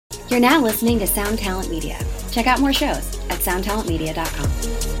You're now listening to Sound Talent Media. Check out more shows at soundtalentmedia.com.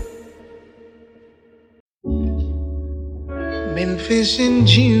 Memphis in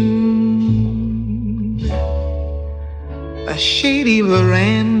June, a shady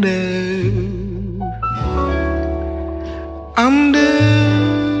veranda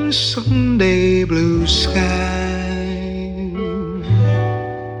under Sunday blue sky.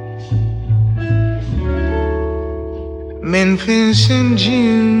 Memphis in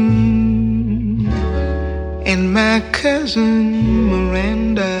June, and my cousin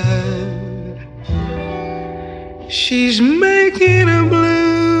Miranda, she's making a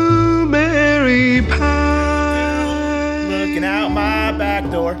blueberry pie. Looking out my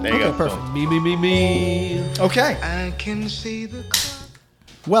back door. There you go. Perfect. Me. Okay. I can see the clock.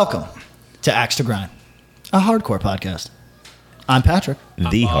 Welcome to Axe to Grind, a hardcore podcast. I'm Patrick.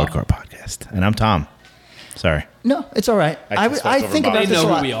 The Hardcore Podcast. And I'm Tom. Sorry. No, it's all right. I just I swept think over about Bob. this They a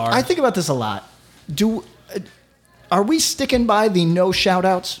know lot. who we are. I think about this a lot. Are we sticking by the no shout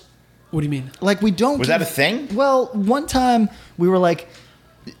outs? What do you mean? Like we don't. Was that a thing? Well, one time we were like,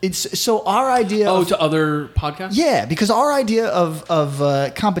 it's so our idea. Oh, of, to other podcasts? yeah, because our idea of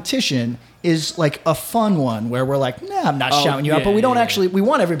competition is like a fun one where we're like, nah, I'm not Oh, shouting you out, yeah, but we don't yeah. actually. We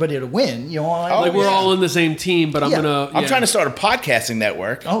want everybody to win. You know, Like we're yeah. all in the same team, but I'm Yeah. gonna. I'm trying to start a podcasting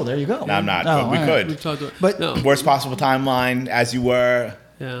network. Oh, there you go. No, I'm not, Oh, but we all right. could. We've talked about, But- no. Worst possible timeline, as you were.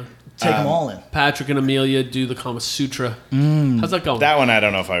 Yeah. Take them all in. Patrick and Amelia do the Kama Sutra. How's that going? That one, I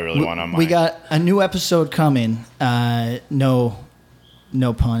don't know if I really want on mine. We got a new episode coming.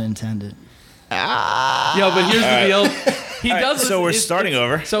 No pun intended. Yeah, but here's the deal. He does. so we're it's- starting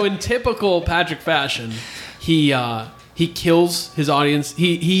over. So in typical Patrick fashion, he kills his audience.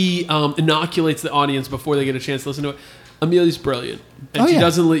 He inoculates the audience before they get a chance to listen to it. Amelia's brilliant, and Oh, she yeah.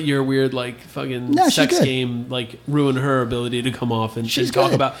 doesn't let your weird like fucking No, she's sex good. game like ruin her ability to come off and She's talk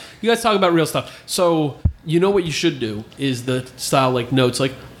good. about. You guys talk about real stuff. So you know what you should do is the style like notes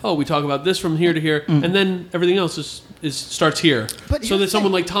like, oh, we talk about this from here to here, and then everything else is starts here. Mm. But so here's that the someone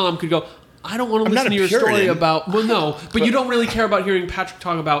thing. like Tom could go, I don't want to I'm not listen to a your story Puritan. about. Well, no, but you don't really care about hearing Patrick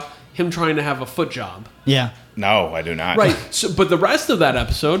talk about him trying to have a foot job, Yeah. No, I do not. right? So, but the rest of that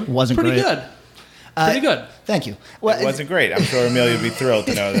episode Wasn't pretty great. good. Pretty good. Thank you. Well, It wasn't great. I'm sure Amelia would be thrilled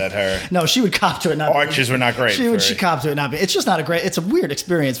to know that her no, she would cop to it. Not arches were not great. She would. for- She cop to it. Not. Be. It's just not a great. It's a weird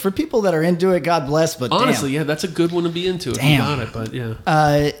experience for people that are into it. God bless. But Honestly, damn. yeah, that's a good one to be into if Damn. you got it. But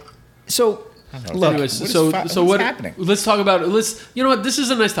yeah. So look. Anyways, what is so fa- so what's what? happening? Let's talk about. You know what? This is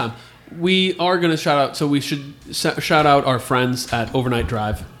a nice time. We are going to shout out. So we should shout out our friends at Overnight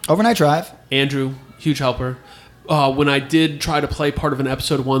Drive. Overnight Drive. Andrew, huge helper. When I did try to play part of an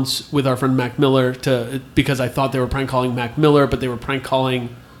episode once with our friend Mac Miller because I thought they were prank calling Mac Miller, but they were prank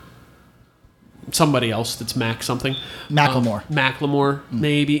calling somebody else that's Mac something. Macklemore. Macklemore,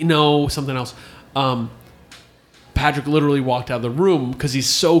 maybe. No, something else. Patrick literally walked out of the room because he's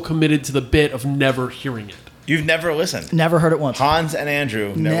so committed to the bit of never hearing it. You've never listened. Never heard it once. Hans and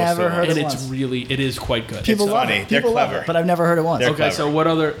Andrew Never heard And it it's once. really, it is quite good. People It's love funny. it. They're People love clever. it, but I've never heard it once. They're Okay, clever. so what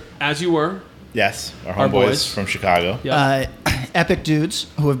other, As You Were? Yes, our Our homeboys boys. from Chicago. Yeah. Epic dudes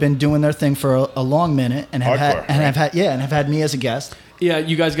who have been doing their thing for a long minute and have Hardcore, had and have had me as a guest. Yeah,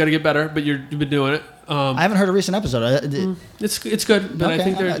 you guys got to get better, but you've been doing it. I haven't heard a recent episode. It's good, but I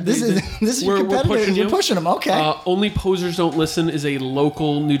think they're this is your we're competitor. pushing We're you. pushing them. Okay. Only Posers Don't Listen is a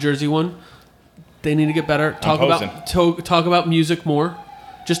local New Jersey one. They need to get better. Talk about music more.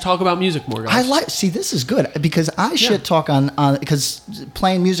 Just talk about music more, guys. See, this is good because I shit talk on because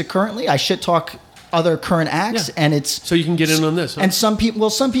playing music currently, I shit talk other current acts, Yeah. and it's So you can get in on this. Huh? and some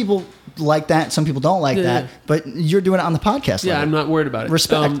people like that, some people don't like Yeah, that, yeah. but you're doing it on the podcast. Yeah, level. I'm not worried about it.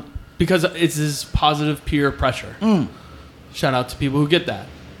 Respect. Because it's this positive peer pressure. Shout out to people who get that.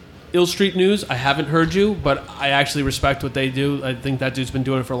 Ill Street News, I haven't heard you, but I actually respect what they do. I think that dude's been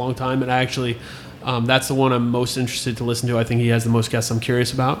doing it for a long time, and I actually, that's the one I'm most interested to listen to. I think he has the most guests I'm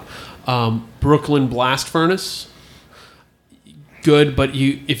curious about. Brooklyn Blast Furnace, good, but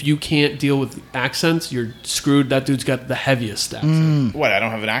if you can't deal with accents, you're screwed. That dude's got the heaviest accent. What? I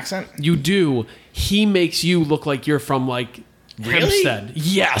don't have an accent. You do. He makes you look like you're from like Really? Hempstead.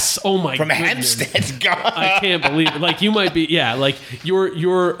 Yes. Oh my. From goodness. Hempstead. God. I can't believe it. Like you might be. Yeah. Like you're.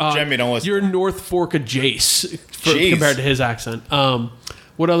 Jimmy, don't listen. You're North Fork of Jace Jeez. compared to his accent.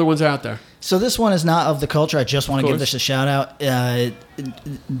 What other ones are out there? So this one is not of the culture. I just want to give course. this a shout out.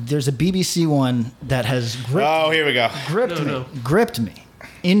 There's a BBC one that has Oh, here we go. gripped me.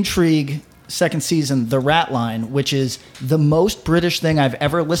 Intrigue, second season, The Rat Line, which is the most British thing I've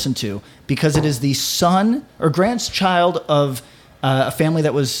ever listened to because it is the son or grandchild of a family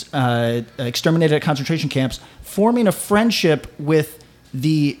that was exterminated at concentration camps, forming a friendship with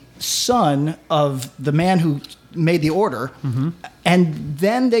the son of the man who made the order, and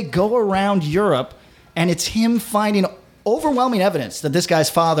then they go around Europe, and it's him finding overwhelming evidence that this guy's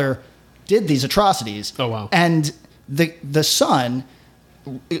father did these atrocities. Oh, wow. And the son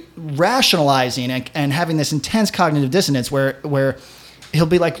rationalizing and having this intense cognitive dissonance where he'll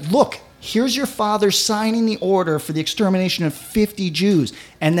be like, look, here's your father signing the order for the extermination of 50 Jews.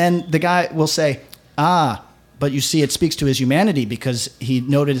 And then the guy will say, but you see, it speaks to his humanity because he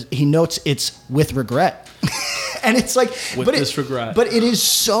notes it's with regret. And it's like, disregret. But it is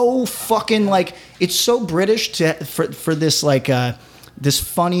so fucking like, it's so British for this like, this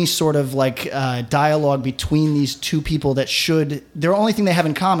funny sort of like dialogue between these two people that their only thing they have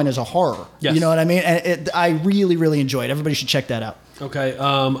in common is a horror. Yes. You know what I mean? And I really, really enjoy it. Everybody should check that out. Okay,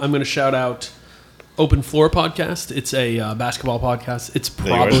 I'm going to shout out Open Floor Podcast. It's a basketball podcast. It's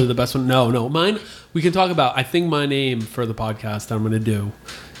probably the best one. No, mine. We can talk about. I think my name for the podcast that I'm going to do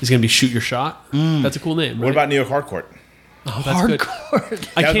is going to be Shoot Your Shot. That's a cool name. Right? What about New York Hardcourt? Oh, that's good. Hardcore.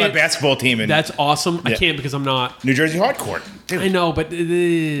 I That was my can't. basketball team in That's awesome. I Yeah. can't because I'm not. New Jersey Hardcourt. Dude. I know, but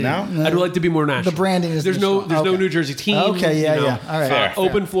No? I'd like to be more national. The branding is there's the no strong- okay. New Jersey team. Okay, yeah, you know. yeah. All right. Fair.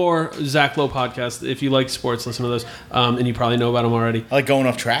 Open Floor, Zach Lowe podcast. If you like sports, listen to those. And you probably know about them already. I like going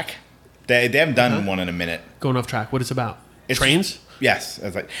off track. They haven't done one in a minute. Going off track. What it's about? It's- Trains? Yes. I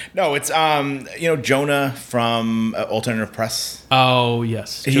was like, no, it's Jonah from Alternative Press. Oh,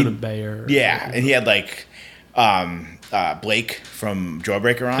 yes. Jonah Bayer. Yeah, and he had like Blake from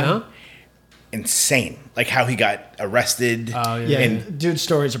Jawbreaker on. Uh-huh. Insane, like how he got arrested. Oh, Yeah, And dude,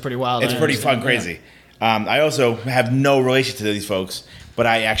 stories are pretty wild. it's I pretty understand. fun, crazy. I also have no relation to these folks, but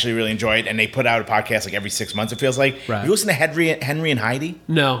I actually really enjoy it. And they put out a podcast like every 6 months. It feels like. Right. Have you listen to Henry and Heidi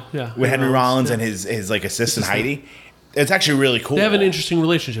No, yeah. with Henry Rollins Yeah. and his like assistant Heidi? It's actually really cool. They have an interesting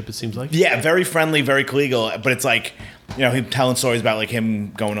relationship, it seems like. Yeah, very friendly, very collegial. But it's like, him telling stories about like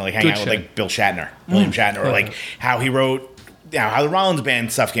him going to like hang Good out with shit. like Bill Shatner, William Shatner, or like how he wrote, how the Rollins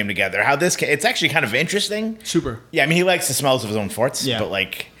band stuff came together. How it's actually kind of interesting. Super. Yeah, I mean he likes the smells of his own farts, Yeah. but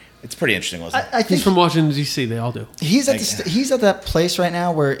like it's pretty interesting. Listen, I think He's from Washington, D.C. They all do. he's at that place right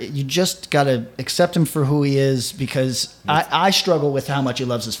now where you just got to accept him for who he is because I struggle with how much he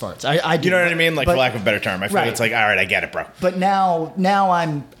loves his farts. I do. you know what I mean? Like but, for lack of a better term, I feel Right. it's like all right, I get it, bro. But now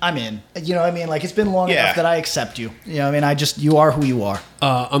I'm in. You know what I mean? Like it's been long Yeah. enough that I accept you. You know what I mean? You are who you are.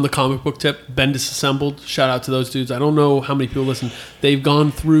 On the comic book tip, Bendis Assembled. Shout out to those dudes. I don't know how many people listen. They've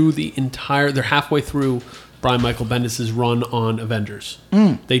gone through they're halfway through Brian Michael Bendis' run on Avengers.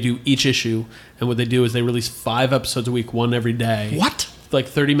 They do each issue, and what they do is they release 5 episodes a week, one every day. What? Like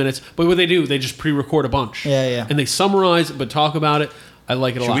 30 minutes. But what they do, they just pre-record a bunch. Yeah, yeah. And they summarize, but talk about it. I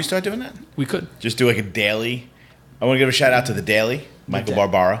like it a Should lot. we start doing that? We could. Just do like a daily. I want to give a shout out to the Daily, Michael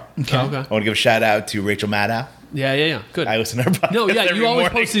Barbaro. Okay. I want to give a shout out to Rachel Maddow. Yeah. Good. I listen to her podcast. No, yeah, every you always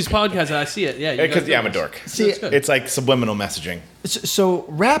morning. post these podcasts, and I see it. Yeah, you Because guys do I'm a this. dork. See, That's good. It's like subliminal messaging. so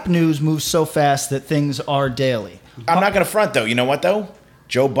rap news moves so fast that things are daily. I'm not going to front, though. You know what, though?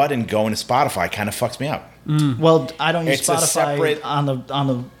 Joe Budden going to Spotify kind of fucks me up. Well, I don't use It's a Spotify separate- on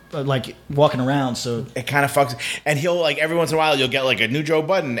the like walking around. So It kind of fucks. And he'll, like, every once in a while, you'll get, like, a new Joe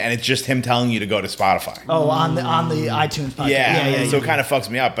Budden, and it's just him telling you to go to Spotify. on the iTunes podcast. Yeah. So it kind of fucks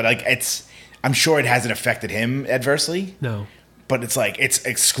me up. But, like, I'm sure it hasn't affected him adversely. No. But it's, like, it's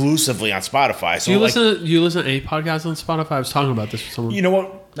exclusively on Spotify. So, Do you like, listen to any podcasts on Spotify? I was talking about this with someone. you know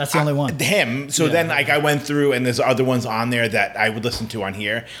what? That's the only one. Him. So then, like, I went through, and there's other ones on there that I would listen to on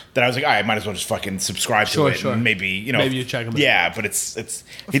here that I was like, all right, I might as well just fucking subscribe to it. Sure. And maybe, Maybe you check 'em out. Yeah, but it's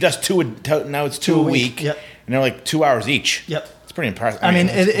he does now it's two a week. Yep. And they're like 2 hours each. Yep. It's pretty impressive. I mean,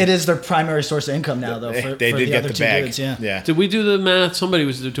 it is their primary source of income now, though. For, they for did the get other the two bag. dudes, yeah. Did we do the math? Somebody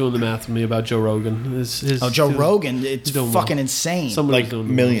was doing the math with me about Joe Rogan. His Oh, Joe Rogan, it's doing fucking well. insane. Somebody was Like doing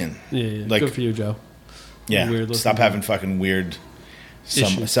the million. Yeah. Like- Good for you, Joe. Yeah. Weird looking Stop guy. having fucking weird,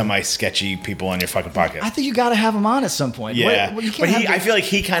 Issues. semi-sketchy people on your fucking podcast. I think you got to have him on at some point. Yeah, You but can't have I feel like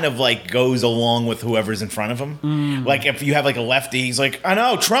he kind of like goes along with whoever's in front of him. Mm. Like if you have like a lefty, he's like, I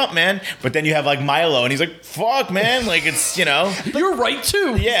know Trump, man. But then you have like Milo, and he's like, fuck, man. Like it's You're right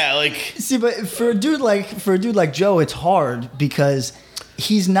too. yeah, like See, but for a dude like Joe, it's hard because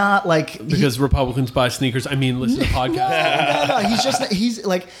he's not like Because Republicans buy sneakers. I mean, listen to podcasts. No. He's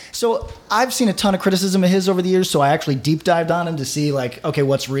like, so I've seen a ton of criticism of his over the years. So I actually deep dived on him to see like, okay,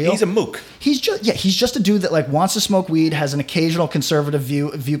 what's real? he's a mook. He's just a dude that like wants to smoke weed, has an occasional conservative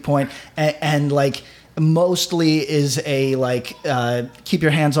viewpoint, and like mostly is a like keep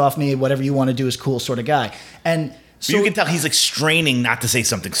your hands off me, whatever you want to do is cool sort of guy. And so But you can tell he's like straining not to say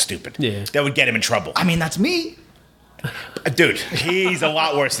something stupid. Yeah. that would get him in trouble. I mean, that's me. Dude, he's a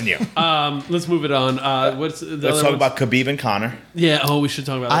lot worse than you. Let's move it on. What's the Let's other talk ones? about Khabib and Conor. Yeah. Oh, we should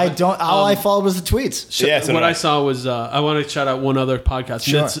talk about. I that. don't. All I followed was the tweets. Yeah, so what did I saw was I want to shout out one other podcast,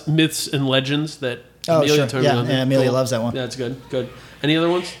 Sure. Myths and Legends, that Oh, Amelia sure. turned me Yeah, on. yeah, Amelia loves that one. Yeah, it's good. Good. Any other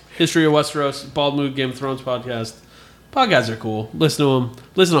ones? History of Westeros, Bald Move, Game of Thrones podcast. Podcasts are cool. Listen to them.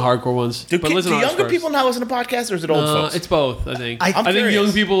 Listen to hardcore ones. Do, but listen do to ours younger first. people now listen to podcasts, or is it old folks? It's both, I think. I'm I think curious.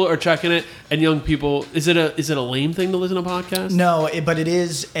 young people are checking it, and young people. Is it a lame thing to listen to podcasts? No, but it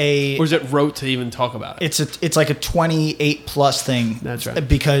is a. Or is it rote to even talk about it? It's like a 28 plus thing. That's right.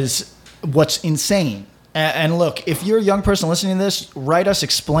 Because what's insane, and look, if you're a young person listening to this, write us,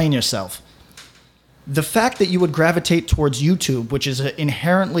 explain yourself. The fact that you would gravitate towards YouTube, which is an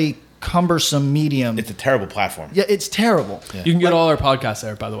inherently cumbersome medium, It's a terrible platform. yeah, it's terrible. You can get all our podcasts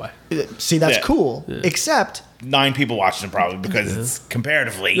there, by the way. See, that's Yeah. cool. Except 9 people watching it probably because it's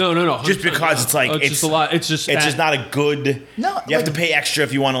comparatively. No. Just 100%, because yeah. it's like Oh, it's just a lot. It's just not a good. No, you have to like- pay extra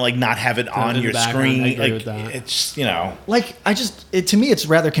if you want to like not have it it on in your the background. screen. I agree Like with that. it's to me, it's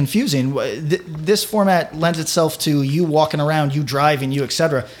rather confusing. This format lends itself to you walking around, you driving, you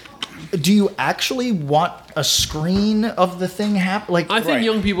etc. Do you actually want a screen of the thing happen? Like, I think Right.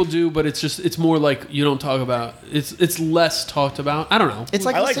 young people do, but it's more like you don't talk about. It's less talked about. I don't know. It's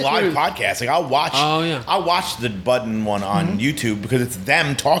like I like the live podcasts. Like I'll watch. Oh, yeah. I'll watch the Button one on YouTube because it's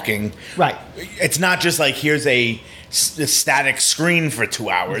them talking. Right. It's not just like here's a static screen for 2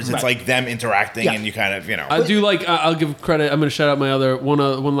 hours. It's Right. like them interacting, Yeah. and you kind of I do like. I'll give credit. I'm going to shout out my other one.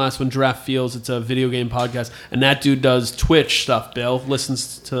 One last one. Giraffe Fields. It's a video game podcast, and that dude does Twitch stuff. Bill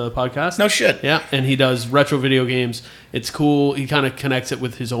listens to the podcast. No shit. Yeah, and he does retro video games. It's cool. He kind of connects it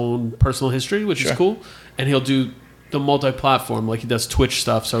with his own personal history, which is Sure. cool. And he'll do the multi-platform, like he does Twitch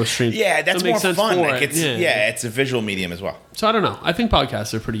stuff. So streams. Yeah, that's so it more makes sense fun. for Like it. it's a visual medium as well. So I don't know. I think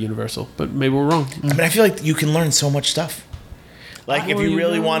podcasts are pretty universal, but maybe we're wrong. I mean, I feel like you can learn so much stuff. Like if Oh, you you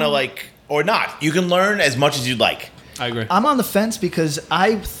really know. want to, like, or not, you can learn as much as you'd like. I agree. I'm on the fence because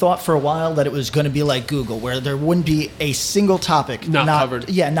I thought for a while that it was going to be like Google, where there wouldn't be a single topic Not covered.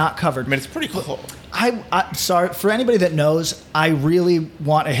 Yeah, not covered. I mean, it's pretty cool. I'm sorry for anybody that knows. I really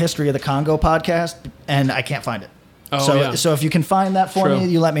want a history of the Congo podcast, and I can't find it. Oh, so, yeah. so if you can find that for True. me,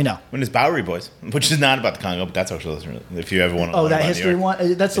 you let me know. When it's Bowery Boys, which is not about the Congo, but that's actually if you ever want to. Oh, learn that about New history York. one.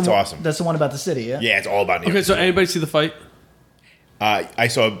 That's the It's one. awesome. That's the one about the city. Yeah. Yeah, it's all about New Okay, York. so anybody see the fight? I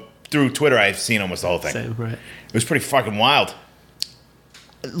saw through Twitter. I've seen almost the whole thing. Same, right? It was pretty fucking wild.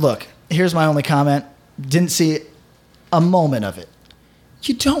 Look, here's my only comment. Didn't see a moment of it.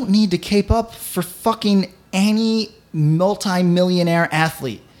 You don't need to cape up for fucking any multi-millionaire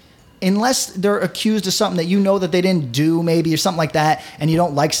athlete. Unless they're accused of something that you know that they didn't do, maybe, or something like that, and you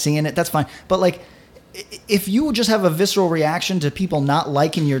don't like seeing it, that's fine. But, like, if you just have a visceral reaction to people not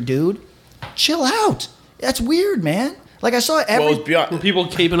liking your dude, chill out. That's weird, man. Like, I saw every... Well, it was beyond. Were people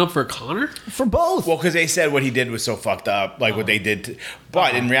caping up for Connor? for both. Well, because they said what he did was so fucked up, like what they did.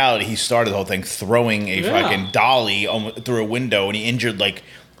 But in reality, he started the whole thing throwing a Yeah. fucking dolly through a window, and he injured like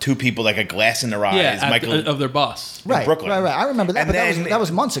 2 people, like a glass in their eyes. Yeah, of their boss. right, Brooklyn. right. I remember that, And but then- that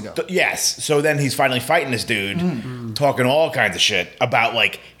was months ago. Yes. So then he's finally fighting this dude, talking all kinds of shit about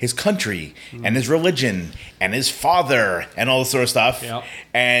like his country and his religion and his father and all this sort of stuff. Yep.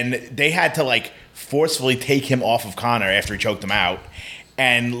 And they had to like forcefully take him off of Connor after he choked him out.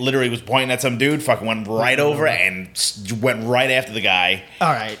 And literally was pointing at some dude, fucking went right over and went right after the guy.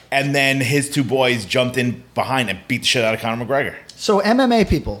 All right. And then his 2 boys jumped in behind and beat the shit out of Conor McGregor. So MMA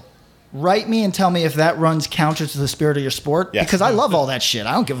people, write me and tell me if that runs counter to the spirit of your sport. Yes. Because I love all that shit.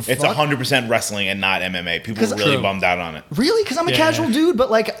 I don't give a It's fuck. 100% wrestling and not MMA. People 'Cause- are really True. bummed out on it. Really? Because I'm a Yeah. casual dude. But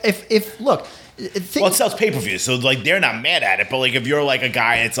like, if look, think, Well, it sells pay-per-views, so like they're not mad at it. But like if you're like a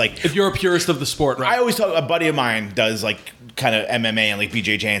guy, it's like If you're a purist of the sport, right? I always talk. A buddy of mine does like kind of MMA and like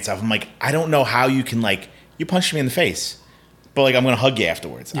BJJ and stuff. I'm like, I don't know how you can like you punched me in the face, but like I'm gonna hug you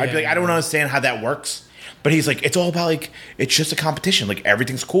afterwards. I'd be like, I don't understand how that works. But he's like, it's all about like it's just a competition. Like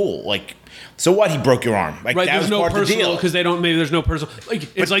everything's cool. Like so what? He broke your arm. Like right, that there's was no part of the personal deal. because they don't. Maybe there's no personal. Like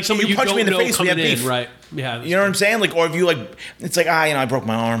it's But like somebody you you punch don't me in the know face, we coming have in, beef. right? Yeah, You know what I'm saying? Like, or if you like, it's like I broke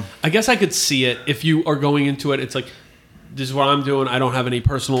my arm. I guess I could see it if you are going into it. It's like this is what I'm doing. I don't have any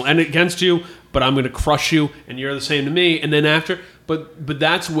personal and against you, but I'm going to crush you, and you're the same to me. And then after, but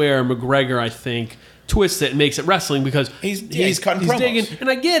that's where McGregor, I think, twists it and makes it wrestling because He's cutting promos. digging, and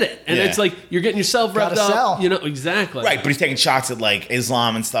I get it. And Yeah. it's like you're getting yourself revved Gotta up. sell. You know exactly. Right, but he's taking shots at like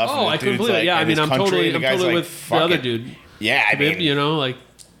Islam and stuff. Oh, and I the dude's, completely. like, Yeah, I and mean, his I'm country, totally, the I'm guy's totally like, with the fuck other it. dude. Yeah, I Khabib, mean, you know, like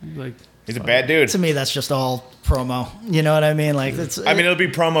He's a bad dude. To me, that's just all promo. You know what I mean? Like, it's. I mean, it'll be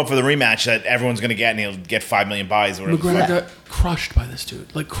promo for the rematch that everyone's going to get, and he'll get 5 million buys or whatever. McGregor got crushed by this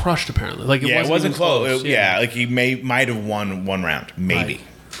dude. Like, crushed, apparently. Like, It wasn't even close. Yeah, like he might have won one round, maybe. Right.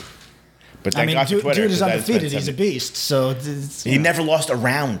 But I thank mean, God for Twitter. dude is 'cause that has been undefeated. He's a something- beast. So it's, He never lost a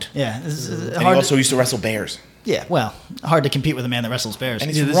round. Yeah, it's And hard. he also used to wrestle bears. Yeah, well, hard to compete with a man that wrestles bears.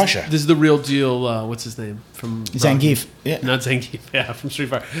 And he's Yeah, from this, Russia. This is the real deal. What's his name? From Zangief. Yeah. Not Zangief. Yeah, from Street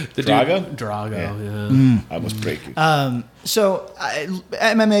Fighter. The Drago? Dude, Drago, Yeah. yeah. That was pretty cute. So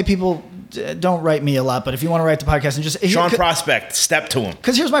MMA people don't write me a lot, but if you want to write the podcast and just Sean Prospect, step to him.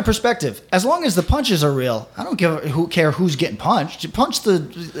 because here's my perspective: as long as the punches are real, I don't care who's getting punched. You punch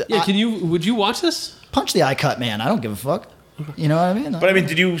the Yeah, would you watch this? punch the eye cut man. I don't give a fuck. You know what I mean? But I mean,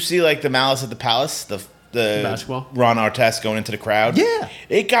 did you see like the Malice at the Palace? The Basketball? Ron Artest going into the crowd? Yeah.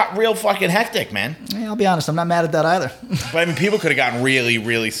 It got real fucking hectic, man. Yeah, I'll be honest, I'm not mad at that either. But I mean, people could have gotten really,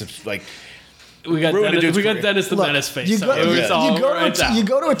 really, like, We got Ruined a Dennis, dude's we got career. Dennis the Look, Menace face. you so go, it was you all go right to, down. you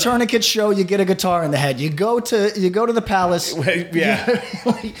go to a tourniquet show, you get a guitar in the head. You go to the palace, yeah.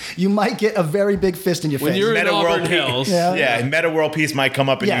 you might get a very big fist in your When face. you're in Meta Auburn World Hills, Peace. Yeah. Yeah, Meta World Peace might come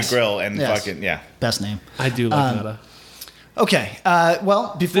up in Yes. your grill and Yes. fucking, yeah. Best name. I do like Meta. Okay.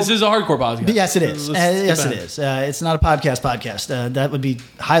 Well, before This is a hardcore podcast. yes, it is. Let's Yes, skip it ahead. is. It's not a podcast. That would be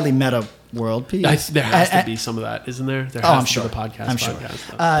highly meta world. There has to be some of that, isn't there? There has Oh, I'm to sure. be the podcast. I'm sure.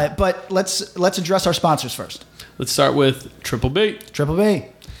 podcast. But let's address our sponsors first. Let's start with Triple B. Triple B,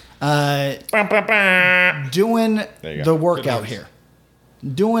 doing There you go. the work out here,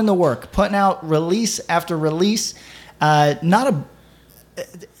 doing the work, putting out release after release. I'd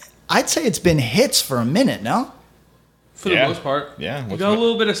say it's been hits for a minute. No. For the Yeah. most part. Yeah, You what's got a my-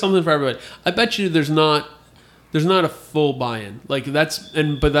 little bit of something for everybody. I bet you there's not a full buy-in. Like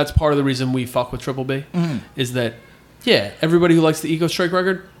but that's part of the reason we fuck with Triple B is that everybody who likes the Eco Strike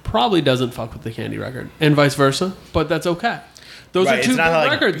record probably doesn't fuck with the Candy record, and vice versa. But that's okay. Those Right, are two it's not good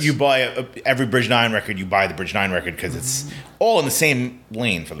like records. you buy every Bridge 9 record, you buy the Bridge 9 record because it's all in the same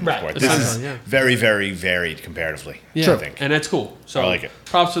lane for the most Right. part. This is Essentially, yeah. very, very varied comparatively, Yeah, I think. and that's cool. So I like it.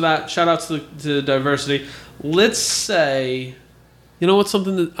 Props to that. Shout outs to the diversity. Let's say, you know what's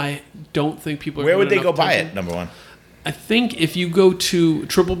something that I don't think people are Where would they giving go enough buy attention? it, number one? I think if you go to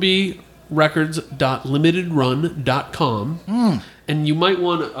triplebrecords.limitedrun.com and you might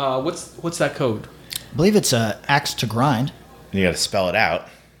want what's that code? I believe it's axe to grind. You got to spell it out.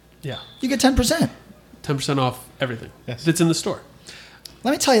 Yeah, You get 10%. 10% off everything Yes. that's in the store.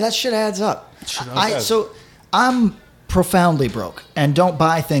 Let me tell you, that shit adds up. does. So I'm profoundly broke and don't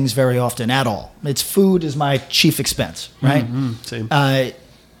buy things very often at all. It's food is my chief expense, right? Same.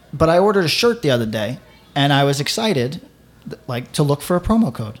 But I ordered a shirt the other day, and I was excited, to look for a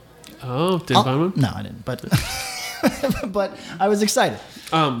promo code. Didn't find one. No, I didn't. But but I was excited.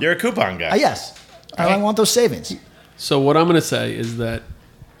 You're a coupon guy. Yes, I want those savings. So what I'm going to say is that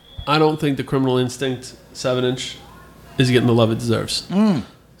I don't think the Criminal Instinct 7-inch is getting the love it deserves.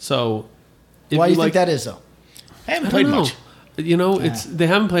 So if Why do you like, think that is, though? I haven't I played don't know. much. You know, they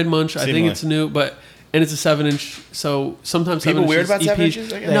haven't played much. I think Seemingly. it's new, and it's a 7-inch. So sometimes People 7 weird inches, about 7 EP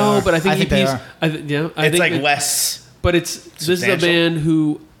inches, I guess? No, They are. but I think I think they EPs. are. I It's think like that- less. But this is a substantial. band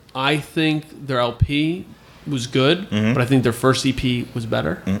who I think their LP was good, Mm-hmm. but I think their first EP was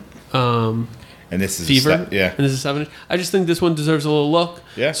better. And this is Fever, yeah. and this is 7 inch. I just think this one deserves a little look.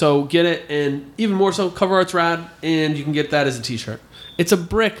 Yeah. So get it, and even more so, cover art's rad, and you can get that as a T-shirt. It's a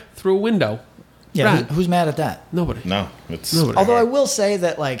brick through a window. Yeah, Rad. who's mad at that? Nobody. No, it's Nobody. Although I will say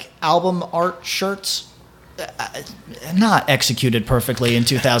that album art shirts, not executed perfectly in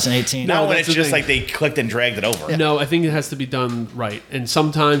 2018. Not when that's it's the just thing. like they clicked and dragged it over. No, I think it has to be done right. And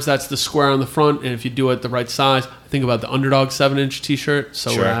sometimes that's the square on the front, and if you do it the right size, I think about the Underdog 7-inch T-shirt,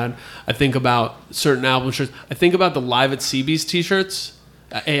 so Sure. rad. I think about certain album shirts. I think about the Live at CB's T-shirts.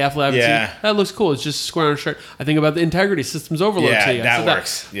 AF Live Yeah. at CB. That looks cool. It's just a square on a shirt. I think about the Integrity Systems Overload Yeah, tee. I that said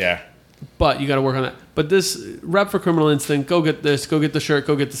works. Yeah. But you got to work on that. But this rep for Criminal Instinct, go get this, go get the shirt,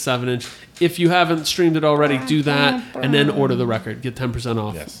 go get the 7-inch. If you haven't streamed it already, do that, and then order the record. Get 10%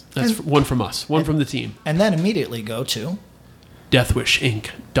 off. Yes. That's one from us, one from the team. And then immediately go to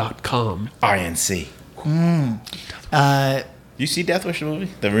DeathWishInc.com. INC. You see Death Wish the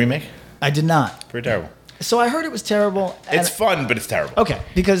movie, the remake? I did not. Pretty terrible. So I heard it was terrible. and- It's fun, but it's terrible. okay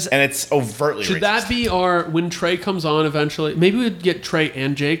because And it's overtly Should racist. that be our when Trey comes on eventually? Maybe we'd get Trey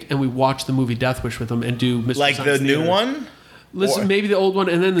and Jake, and we watch the movie Death Wish with them and do Mr. like the Science new Theater. one? Listen, Or- maybe the old one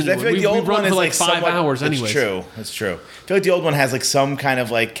and then the new I one. feel like We the old run one for is like like 5 somewhat, hours anyways. It's true. It's true. I feel like the old one has like some kind of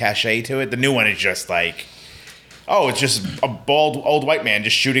like cachet to it. The new one is just like, oh, it's just a bald old white man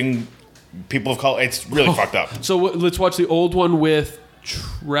just shooting people of color. It's really fucked up. So let's watch the old one with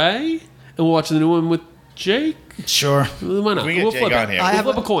Trey. and we'll watch the new one with Jake. Sure. Why not? We get We'll Jake flip on it. here. We'll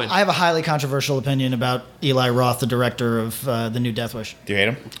flip a coin. I have a highly controversial opinion about Eli Roth, the director of the new Death Wish. Do you hate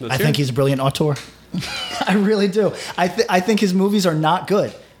him? Let's I hear think it. he's a brilliant auteur. I really do. I think his movies are not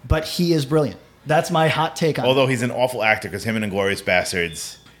good, but he is brilliant. That's my hot take on it. Although he's an awful actor because him and Inglourious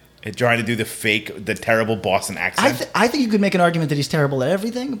Bastards, trying to do the terrible Boston accent. I think you could make an argument that he's terrible at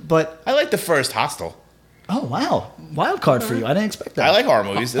everything, but I like the first Hostel. oh wow, wild card for you. I didn't expect that. I like horror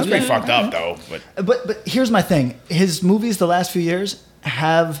movies. It's pretty okay. fucked up though. But But here's my thing. His movies the last few years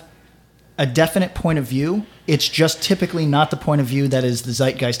have a definite point of view. It's just typically not the point of view that is the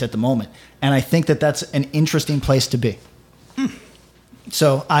zeitgeist at the moment. And I think that that's an interesting place to be.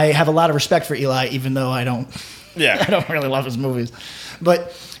 So I have a lot of respect for Eli, even though I don't yeah, really love his movies.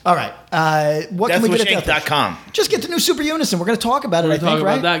 But all right, what can we get at DeathWishInc.com. Just get the new Super Unison. We're going to talk about it, We're I gonna think, talk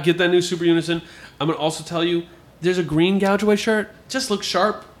right? about that. Get that new Super Unison. I'm gonna also tell you, there's a green Gouge Away shirt. Just looks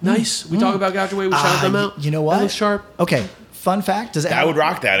sharp, nice. We talk about Gouge Away. We shout them out. You know what? That looks sharp. Okay, fun fact. Does it I have, would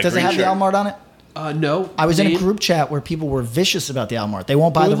rock that, a Does it green have shirt. the Almart on it? No. I was in a Name? group chat where people were vicious about the Almart. They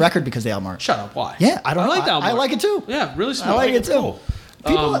won't buy the Really? record because of the Almart. Shut up. Why? Yeah, I don't know. like the I Almart. like it too. Yeah, really I smart. like it too.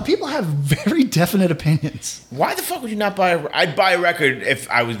 cool. People have very definite opinions. Why the fuck would you not buy? I'd buy a record if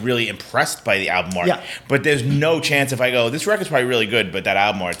I was really impressed by the album art. Yeah. But there's no chance if I go, this record's probably really good, but that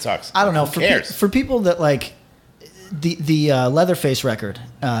album art sucks. I don't know. Who cares? For people that like the Leatherface record,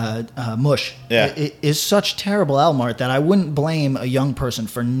 Mush, Yeah. is such terrible album art that I wouldn't blame a young person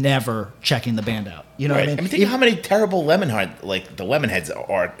for never checking the band out. You know Right. what I I mean? mean, think of how many terrible Lemonhead, like the Lemonheads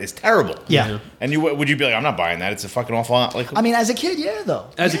art is terrible. Yeah. And would you be like, I'm not buying that. It's a fucking awful. Like, I mean, as a kid, yeah, though.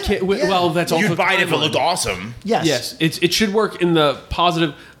 As Yeah, a kid, yeah. well, that's also you'd buy it if it timeline. looked awesome. Yes. Yes, it should work in the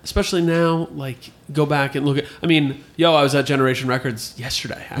positive, especially now. Like, go back and look at. I mean, I was at Generation Records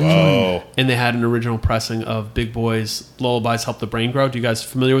yesterday, actually, Whoa. and they had an original pressing of Big Boy's "Lullabies Help the Brain Grow." Do you guys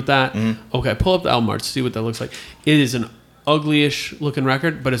familiar with that? Okay, pull up the album art, see what that looks like. It is an uglyish looking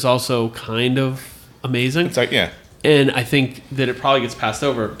record, but it's also kind of amazing. It's like, yeah. And I think that it probably gets passed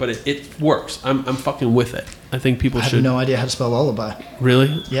over, but it works. I'm fucking with it. I think people I have should no idea how to spell lullaby. really.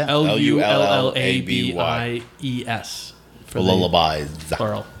 Yeah. Lullabies for the Lullabies.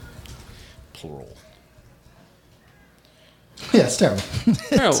 plural. Plural. Yeah, it's terrible.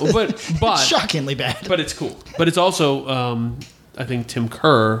 Terrible, but It's shockingly bad. but it's cool. But it's also I think Tim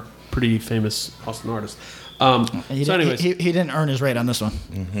Kerr, pretty famous Austin artist. He So, didn't- anyways, he didn't earn his rate on this one.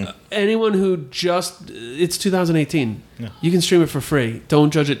 anyone who it's 2018. You can stream it for free.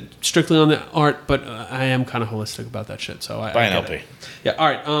 Don't judge it strictly on the art, but I am kind of holistic about that shit. So I Buy an get LP. it. Yeah. All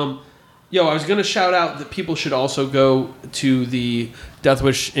right. I was gonna shout out that people should also go to the Death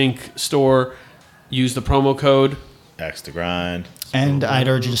Wish Inc. store. Use the promo code. X to grind. And I'd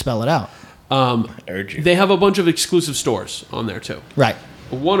urge you to spell it out. Urge you. They have a bunch of exclusive stores on there too. Right.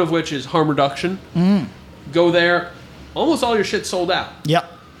 One of which is Harm Reduction. Go there. Almost all your shit's sold out. Yep.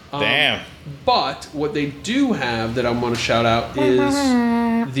 Damn. But what they do have that I want to shout out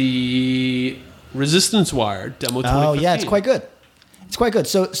is the Resistance Wire demo 2015. Oh yeah, it's quite good. It's quite good.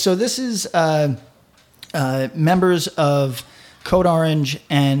 So this is members of Code Orange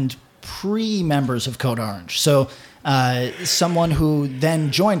and pre-members of Code Orange. So someone who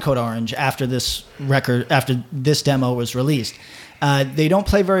then joined Code Orange after this demo was released. They don't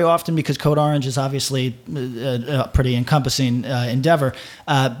play very often because Code Orange is obviously a pretty encompassing endeavor,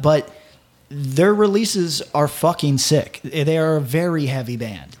 but their releases are fucking sick. They are a very heavy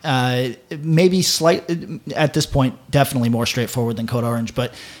band. Maybe at this point, definitely more straightforward than Code Orange,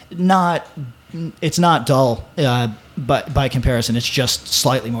 but it's not dull. But by comparison, it's just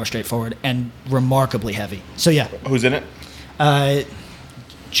slightly more straightforward and remarkably heavy. So yeah, Who's in it?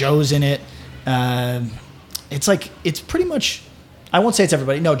 Joe's in it. It's pretty much. I won't say it's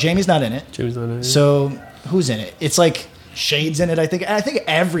everybody. No, Jamie's not in it. Jamie's not in it. So who's in it? It's like Shade's in it. I think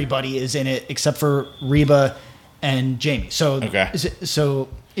everybody is in it except for Reba and Jamie. So Okay. So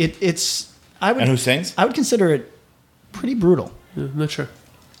it's. I would. And who sings? I would consider it pretty brutal. Yeah, I'm not sure.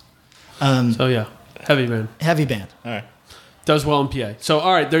 So yeah, heavy man. Heavy band. All right. Does well in PA. So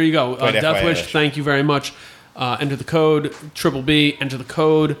all right, there you go. Wait, Death FYI, Wish, that's- thank you very much. Enter the code Triple B. Enter the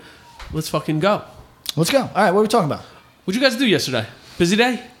code. Let's fucking go. Let's go. All right, what are we talking about? What'd you guys do yesterday? Busy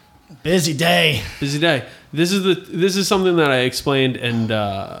day. Busy day. Busy day. This is something that I explained, and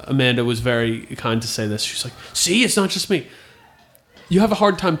Amanda was very kind to say this. She's like, "See, it's not just me. You have a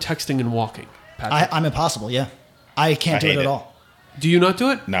hard time texting and walking, Patrick. I'm impossible. Yeah, I can't do hate it at it. all. Do you not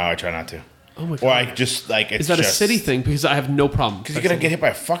do it? No, I try not to. Oh my god. Or I just like it's Is that a just, city thing? Because I have no problem. Because you're gonna get hit by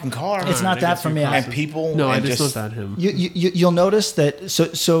a fucking car. It's not I that guess for you're me. crazy. And people. No, and it's not that him. You'll notice that.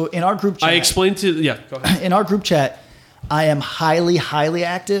 So in our group chat, I explained to go ahead. in our group chat, I am highly, highly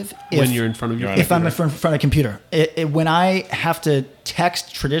active when you're in front of your if I'm in front of a computer. When I have to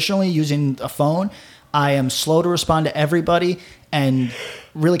text traditionally using a phone, I am slow to respond to everybody and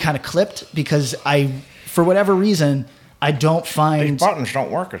really kind of clipped because for whatever reason, I don't find These buttons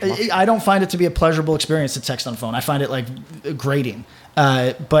don't work as much. I don't find it to be a pleasurable experience to text on phone. I find it like grating.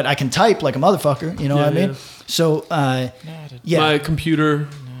 But I can type like a motherfucker. You know what I mean? Yeah. So My computer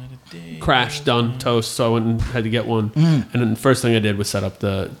crashed on toast, so I went and had to get one. And then the first thing I did was set up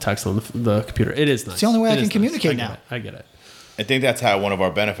the text on the computer. It is nice. It's the only way I It can is nice. communicate now. I get it. I think that's how one of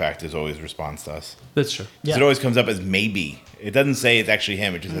our benefactors always responds to us. That's true. Yeah. So it always comes up as maybe. It doesn't say it's actually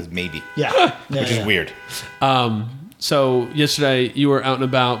him. It just says maybe, Yeah, which is weird. So yesterday you were out and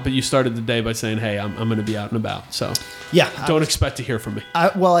about, but you started the day by saying, "Hey, I'm going to be out and about." So Yeah, don't expect to hear from me. I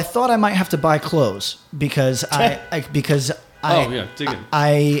thought I might have to buy clothes because dig in.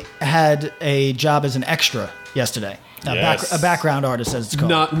 I had a job as an extra yesterday. Yes. A background artist, as it's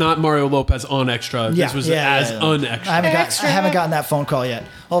called. Not Mario Lopez on extra. This was as unextra. I haven't gotten that phone call yet.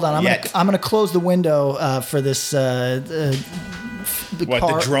 Hold on, I'm gonna close the window for this. The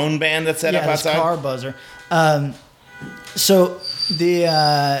drone band that's set up this outside? car buzzer. So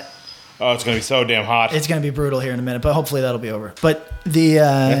the Oh, it's going to be so damn hot. it's gonna be brutal here in a minute, but hopefully that'll be over. But the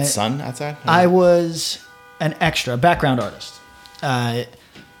That sun outside? I was an extra, background artist,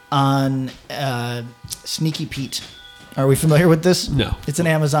 on Sneaky Pete. Are we familiar with this? No. It's an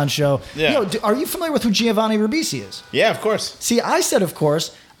Amazon show. Yeah. Are you familiar with who Giovanni Ribisi is? Yeah, of course. See, I said, of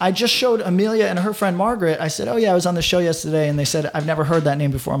course. I just showed Amelia and her friend Margaret. I said, oh, yeah, I was on the show yesterday. And they said, I've never heard that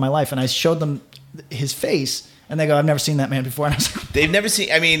name before in my life. And I showed them his face. And they go, I've never seen that man before. And I was like, They've never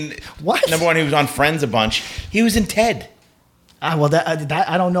seen. I mean, What? Number one, he was on Friends a bunch. He was in Ted. well, that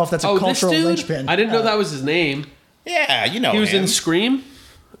I don't know if that's a cultural this dude? linchpin. I didn't know that was his name. Yeah, you know He was him. in Scream?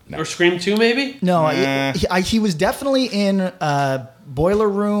 Or Scream 2, maybe? No, Nah. he was definitely in Boiler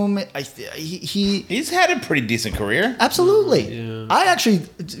Room. He's had a pretty decent career. Absolutely. Yeah. I actually,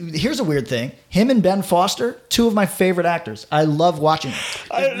 here's a weird thing. Him and Ben Foster, two of my favorite actors. I love watching them.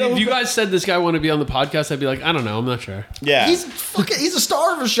 If you guys said this guy wanted to be on the podcast, I'd be like, I don't know, I'm not sure. Yeah. He's a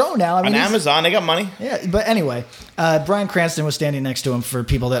star of a show now. I mean, on he's- Amazon, they got money. Yeah, but anyway, Bryan Cranston was standing next to him for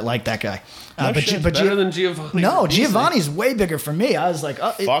people that like that guy. shit, Better than Giovanni. No, Easily. Giovanni's way bigger for me. I was like,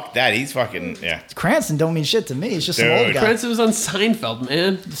 Fuck that. He's fucking, yeah. Cranston don't mean shit to me. It's just some Dude. old guy. Cranston was on Seinfeld,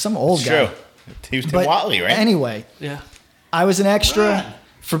 man. Some old It's guy. true. He was Tim But Watley, right? anyway, Yeah. I was an extra.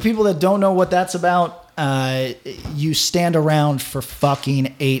 For people that don't know what that's about, you stand around for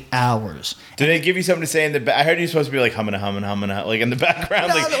fucking 8 hours. Did they give you something to say in the back? I heard you're supposed to be like humming, like in the background,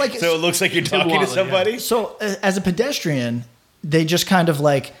 No, like, like- so it looks like you're talking Watley, to somebody. So as a pedestrian, they just kind of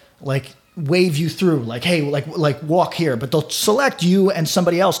like wave you through, like, hey, like walk here, but they'll select you and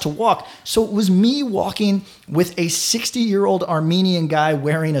somebody else to walk. So it was me walking with a 60-year-old Armenian guy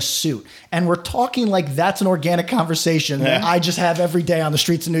wearing a suit, and we're talking like that's an organic conversation that Yeah. I just have every day on the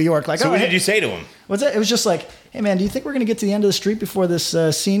streets of New York. Like, So oh, what hey, did you say to him? what's that? It was just like, hey man, do you think we're gonna get to the end of the street before this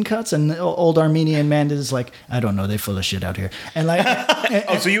scene cuts? And the old Armenian man is like, I don't know, they full of shit out here, and like,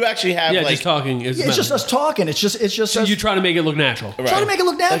 Oh, so you actually have Yeah, like just talking is it's just us talking. It's just So us you try to make it look natural. Right. try to make it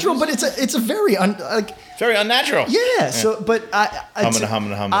look natural, but it's a very very unnatural. yeah. So, but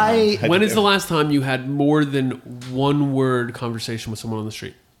Humming. When is the last time you had more than one word conversation with someone on the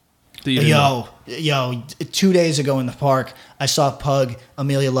street? that you didn't know? Yo, 2 days ago in the park, I saw a pug.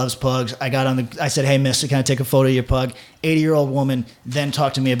 Amelia loves pugs. I said, hey, mister, can I take a photo of your pug? 80-year-old woman then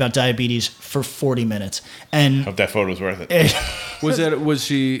talked to me about diabetes for 40 minutes. And Hope that photo's worth it. Was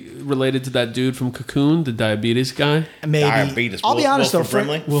she related to that dude from Cocoon, the diabetes guy? maybe. Diabetes. I'll be honest, though,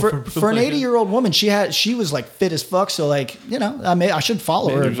 Wilford Brimley? for an 80-year-old woman, she was like fit as fuck. So, like, I should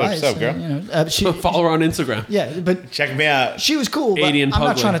follow her Dude, what's advice. up, girl? Follow her on Instagram. Yeah, but Check me out. she was cool. But 80 in I'm not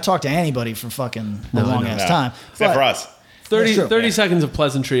public. trying to talk to anybody for fucking a long ass No. time. Except But- for us. 30 That's true. seconds of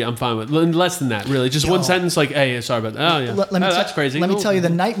pleasantry, I'm fine with. Less than that, really. Just one sentence like, hey, sorry about that. Oh, yeah. That's crazy. Let me Oh. tell you the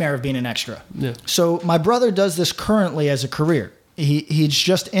nightmare of being an extra. Yeah. So my brother does this currently as a career. He's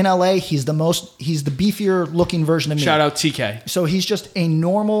just in LA. He's the beefier looking version of me. Shout out TK. So he's just a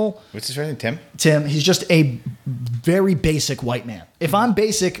normal What's his name? Tim? Tim. He's just a very basic white man. If I'm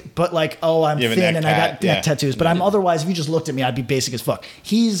basic, but like, I'm You have a thin neck and I got tat, yeah. tattoos, but I'm otherwise, if you just looked at me, I'd be basic as fuck.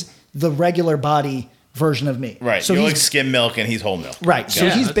 He's the regular body version of me. Right. So You're he's like skim milk and he's whole milk. right. So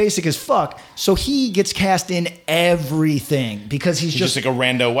Yeah. he's basic as fuck. So he gets cast in everything because he's He's just like a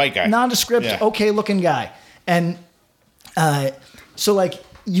rando white guy. nondescript, Yeah. okay looking guy. And so like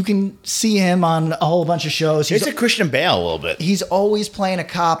you can see him on a whole bunch of shows. He's a Christian Bale a little bit. He's always playing a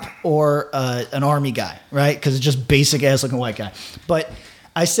cop or an army guy, right? Because it's just basic ass looking white guy. But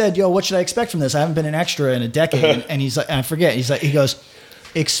I said, yo, what should I expect from this? I haven't been an extra in a decade. And he's like, and I forget. He's like, he goes,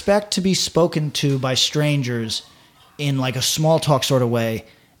 expect to be spoken to by strangers in like a small talk sort of way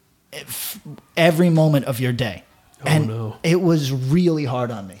every moment of your day. And no. it was really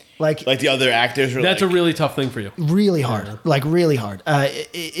hard on me. Like Like the other actors were That's a like, really tough thing for you. really hard, like really hard.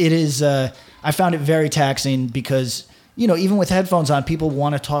 It is. I found it very taxing because, you know, even with headphones on, people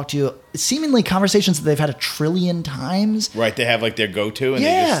want to talk to you. Seemingly conversations that they've had 1 trillion times. right, they have like their go-to, and they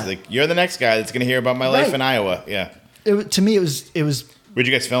Yeah. just like, you're the next guy that's going to hear about my life Right. in Iowa. Yeah. To me, it was Where'd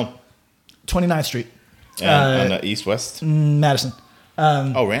you guys film? 29th Street, On the East West? Madison.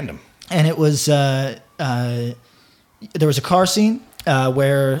 Oh, random. And it was there was a car scene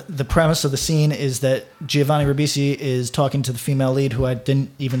where the premise of the scene is that Giovanni Ribisi is talking to the female lead, who I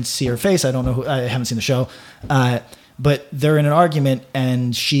didn't even see her face. I don't know I haven't seen the show, but they're in an argument,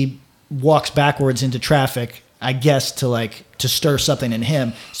 and she walks backwards into traffic, I guess to stir something in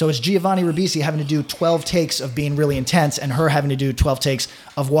him. So it's Giovanni Ribisi having to do 12 takes of being really intense, and her having to do 12 takes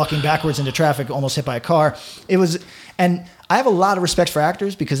of walking backwards into traffic, almost hit by a car. It was, and I have a lot of respect for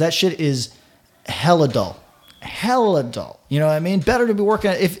actors because that shit is hella dull. Hella dull. You know what I mean? Better to be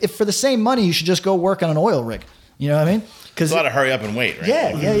working, if for the same money, you should just go work on an oil rig. You know what I mean? Because It's a lot of hurry up and wait, right?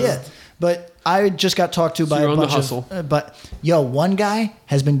 yeah. But I just got talked to by you're a on the bunch hustle. of. But one guy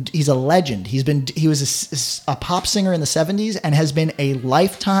he's a legend. He was a pop singer in the 70s and has been a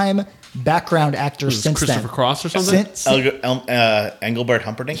lifetime background actor Was it since Christopher then. Cross or something? Engelbert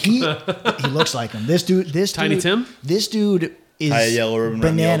Humperdinck? He looks like him. This dude. Tiny Tim? This dude is High yellow ribbon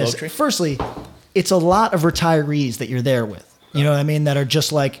around the yellow bananas. tree? Firstly, it's a lot of retirees that you're there with. You know what I mean? That are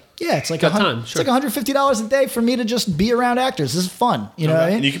just like, yeah, it's like Got time, sure. it's like $150 a day for me to just be around actors. This is fun. You know what I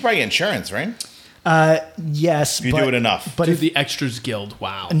And mean? you could probably get insurance, right? Yes, If you do it enough. But Dude, if the Extras Guild.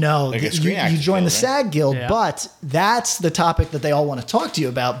 Wow. no, Like a you Screen Actors join the Guild, right? SAG Guild, Yeah. but that's the topic that they all want to talk to you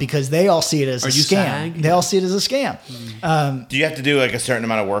about because they all see it as Are a you scam. SAG? They all see it as a scam. Do you have to do like a certain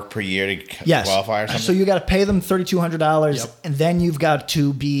amount of work per year to Yes. qualify or something? So you got to pay them $3,200, Yep. and then you've got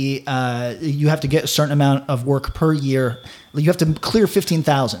to be you have to get a certain amount of work per year. You have to clear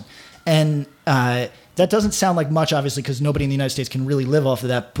 15,000, and that doesn't sound like much, obviously, because nobody in the United States can really live off of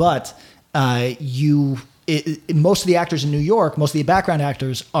that. But most of the actors in New York, most of the background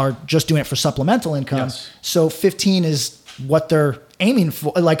actors, are just doing it for supplemental income. Yes. So 15 is what they're aiming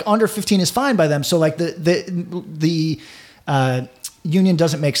for. Like under 15 is fine by them. So like the union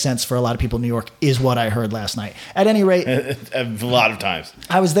doesn't make sense for a lot of people in New York, is what I heard last night. At any rate, a lot of times.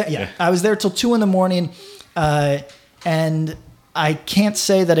 I was there. Yeah, I was there till 2 a.m, and I can't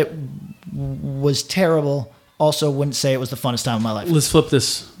say that it was terrible. Also, wouldn't say it was the funnest time of my life. Let's flip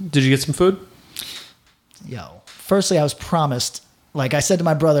this. Did you get some food? Yo, firstly, I was promised. Like I said to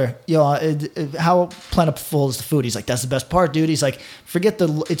my brother, yo, how plentiful is the food? He's like, that's the best part, dude. He's like, forget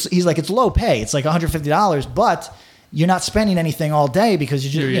he's like, it's low pay. It's like $150, but you're not spending anything all day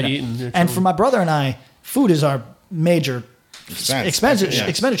because you're You're you know. eating, you're And chilling. for my brother and I, food is our major Expense.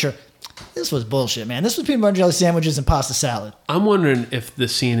 expenditure. This was bullshit, man. This was peanut butter and jelly sandwiches and pasta salad. I'm wondering if the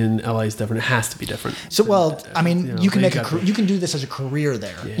scene in LA is different. It has to be different. So, well, I mean, You know, you can they make got the- you can do this as a career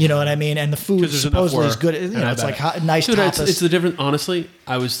there. You know what I mean? And the food 'Cause there's enough supposedly is work, good. You and know, I it's bet. like nice Dude, tapas. it's the different. Honestly,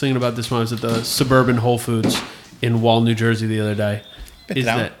 I was thinking about this when I was at the suburban Whole Foods in Wall, New Jersey the other day. Been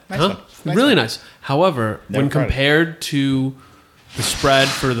down. Nice huh? one. Nice Really one. nice. However, Never when tried it. compared to the spread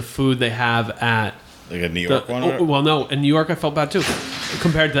for the food they have at Like a New the, York one? Or? well, no, in New York I felt bad too.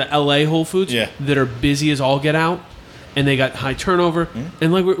 Compared to the LA Whole Foods, Yeah. that are busy as all get out, and they got high turnover,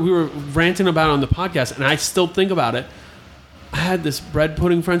 and like we were ranting about it on the podcast, and I still think about it. I had this bread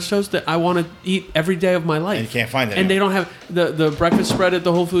pudding French toast that I want to eat every day of my life. And you can't find it And they don't have the breakfast spread at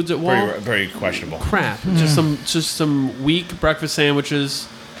the Whole Foods at Wall. Very, very questionable. Crap. Just some weak breakfast sandwiches,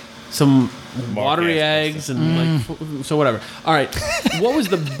 some watery eggs, and so whatever. All right. What was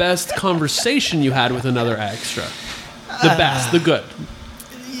the best conversation you had with another extra? The best, the good.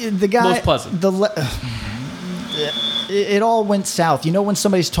 the guy most pleasant. It all went south. You know when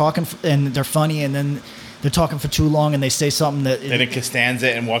somebody's talking and they're funny and then they're talking for too long and they say something that They didn't Costanza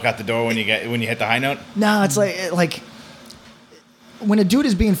it and walk out the door when you hit the high note. no, it's like when a dude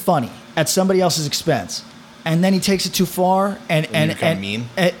is being funny at somebody else's expense, and then he takes it too far and become mean?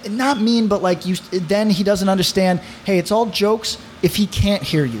 not mean, but like then he doesn't understand. Hey, it's all jokes. If he can't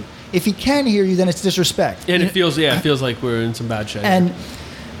hear you, if he can hear you, then it's disrespect. And it feels like we're in some bad shape. And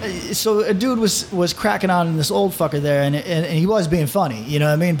so a dude was cracking on this old fucker there, and he was being funny, you know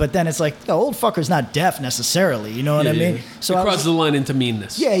what I mean? But then it's like, the old fucker's not deaf necessarily, you know what I mean? So it I was- crosses the line into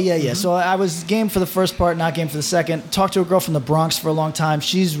meanness. Yeah. So I was game for the first part, not game for the second. Talked to a girl from the Bronx for a long time.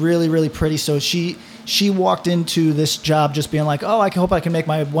 She's really, really pretty. So she she walked into this job just being like, oh, I hope I can make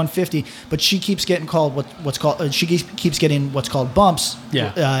my 150, but she keeps getting called what's called she keeps getting what's called bumps,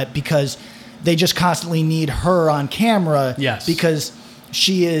 because they just constantly need her on camera, because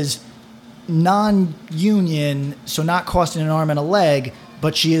she is non-union, so not costing an arm and a leg,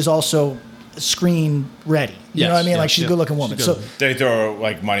 but she is also screen ready. You know what I mean? Like she's a good looking woman. So they throw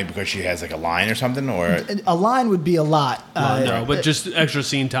like money because she has like a line or something, or a line would be a lot. No, but just extra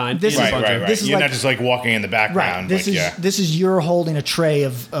scene time. This is right. This is You're like, not just like walking in the background. Right. This is you're holding a tray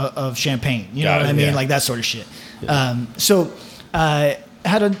of champagne. You know what I mean? Yeah. Like that sort of shit. Yeah.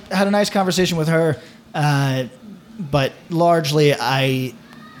 Had a nice conversation with her, but largely I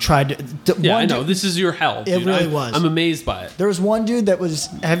tried to. I know this is your hell. Dude. It really was. I'm amazed by it. There was one dude that was.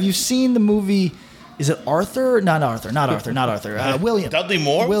 Have you seen the movie? Is it Arthur? Not Arthur. William. Dudley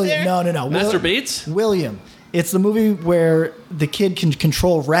Moore? William. No. Master Bates? William. It's the movie where the kid can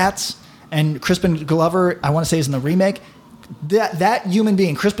control rats, and Crispin Glover, I want to say, is in the remake. That human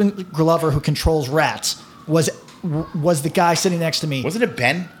being, Crispin Glover, who controls rats, was the guy sitting next to me. Wasn't it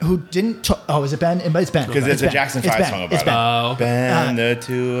Ben? Who didn't... Is it Ben? It's Ben. Because it's a Jackson 5 song about it's Ben. it. Ben, the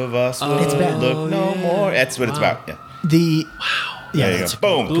two of us will it's Ben. look no more. That's what it's about. Yeah. That's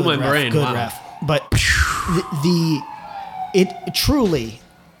Boom. Blew my brain. Good Wow. ref. But it truly...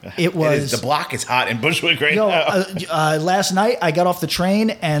 It was the block is hot in Bushwick right no. now. Last night I got off the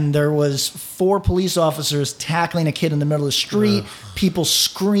train and there was 4 police officers tackling a kid in the middle of the street. People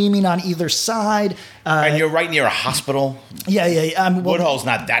screaming on either side. And you're right near a hospital. Yeah. Woodhull's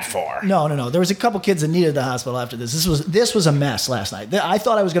not that far. No. There was a couple kids that needed the hospital after this. This was a mess last night. I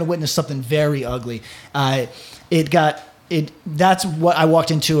thought I was going to witness something very ugly. That's what I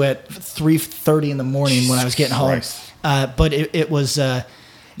walked into at 3:30 in the morning when I was getting home. But it was.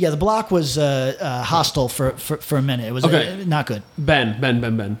 The block was hostile for a minute. It was not good.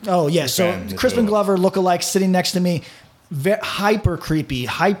 Ben. Oh, yeah. So Crispin Glover lookalike sitting next to me. Hyper creepy.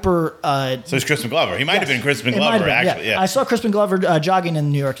 So it's Crispin Glover. He might have been Crispin Glover, actually. Yeah. I saw Crispin Glover jogging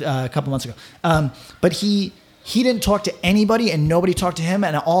in New York a couple months ago. But he didn't talk to anybody and nobody talked to him.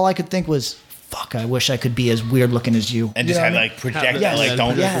 And all I could think was, fuck, I wish I could be as weird looking as you. And just had like project,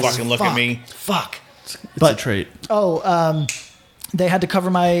 don't fucking look at me. Fuck. It's a trait. They had to cover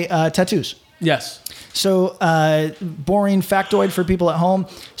my tattoos. Yes. So, boring factoid for people at home.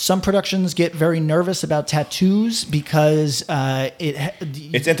 Some productions get very nervous about tattoos because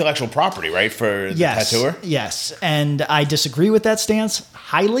it's intellectual property, right, for the tattooer? Yes, and I disagree with that stance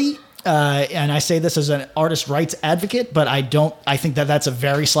highly. And I say this as an artist rights advocate, but I think that's a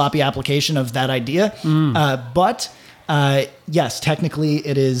very sloppy application of that idea. But yes, technically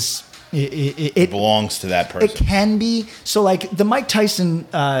it is... It belongs to that person. It can be. So like the Mike Tyson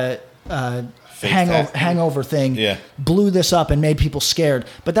hangover thing blew this up and made people scared.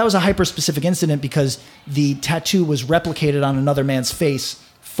 But that was a hyper-specific incident because the tattoo was replicated on another man's face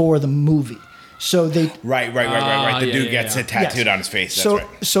for the movie. So they right. The dude gets it tattooed on his face. That's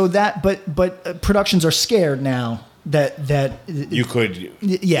right. So that but productions are scared now that you could.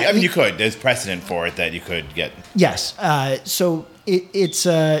 Yeah, I mean you could. There's precedent for it that you could get. Yes. So it's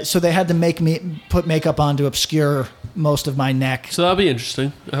so they had to put makeup on to obscure most of my neck. So that'll be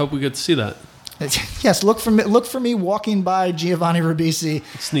interesting. I hope we get to see that. Yes, look for me walking by Giovanni Ribisi,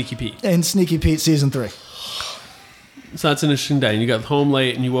 Sneaky Pete, in Sneaky Pete season 3. So that's an interesting day. And you got home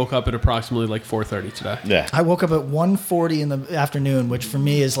late, and you woke up at approximately like 4:30 today. Yeah, I woke up at 1:40 in the afternoon, which for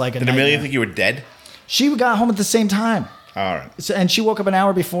me is like a. Did Amelia think you were dead? She got home at the same time. All right, and she woke up an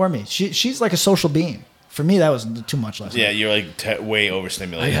hour before me. She's like a social being. For me, that was too much last night. Yeah, you're like way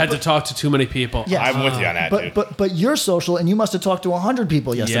overstimulated. I had to talk to too many people. Yes. I'm with you on that, dude. But you're social, and you must have talked to 100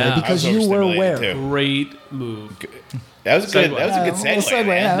 people yesterday because you were aware. Too. Great move. That was good. That was a good segue.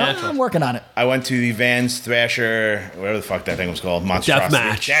 Yeah, I'm working on it. I went to the Vans Thrasher, whatever the fuck that thing was called,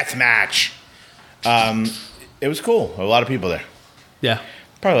 Monstrosity. Deathmatch. It was cool. A lot of people there. Yeah.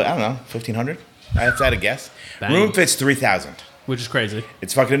 Probably, I don't know, 1,500. I have to add a guess. Bang. Room fits 3,000. Which is crazy.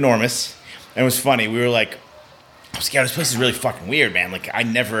 It's fucking enormous. And it was funny. We were like, I was scared. This place is really fucking weird, man. Like, I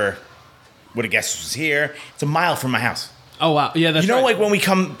never would have guessed this was here. It's a mile from my house. Oh, wow. Yeah, that's right. You know, like when we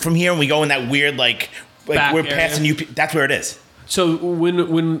come from here and we go in that weird, like back we're area. passing UP. That's where it is. So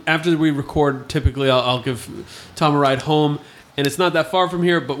when after we record, typically I'll give Tom a ride home. And it's not that far from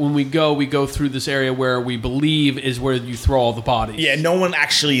here, but when we go through this area where we believe is where you throw all the bodies. Yeah, no one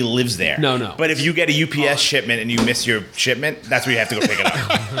actually lives there. No. But if you get a UPS shipment and you miss your shipment, that's where you have to go pick it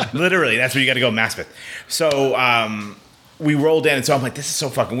up. Literally, that's where you got to go Maspeth. So we rolled in, and so I'm like, this is so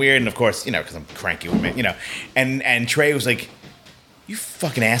fucking weird. And of course, you know, because I'm cranky with me, you know. And Trey was like, you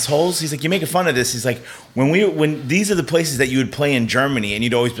fucking assholes. He's like, you're making fun of this. He's like, when these are the places that you would play in Germany, and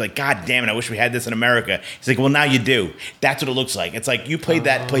you'd always be like, God damn it, I wish we had this in America. He's like, well, now you do. That's what it looks like. It's like you played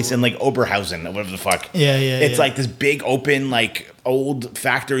that place in like Oberhausen or whatever the fuck. Yeah. It's like this big open like old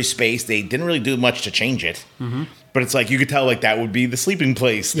factory space. They didn't really do much to change it. Mm-hmm. But it's like you could tell like that would be the sleeping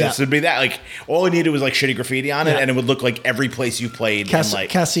place. This would be that. Like all it needed was like shitty graffiti on it, and it would look like every place you played in like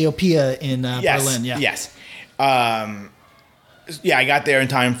Cassiopeia in Berlin. Yeah. Yes. Yeah, I got there in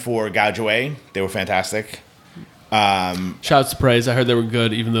time for Gouge Away. They were fantastic. Shouts to Praise. I heard they were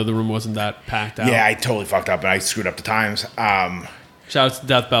good, even though the room wasn't that packed out. Yeah, I totally fucked up and I screwed up the times. Shout out to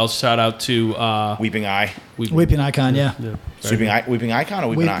Death Bells. Shout out to Weeping Eye. Weeping Icon, yeah. Weeping Icon or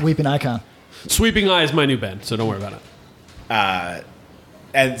Weeping Eye? Weeping Icon. Sweeping Eye is my new band, so don't worry about it.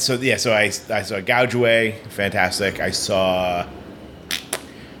 And so I saw Gouge Away, fantastic. I saw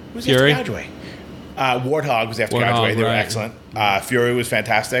who's Fury? after Gouge Away? Warthog was after Gouge Away. They were excellent. Fury was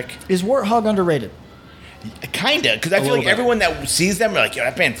fantastic. Is Warthog underrated? Kinda, because I feel little like bit. everyone that sees them are like, yo,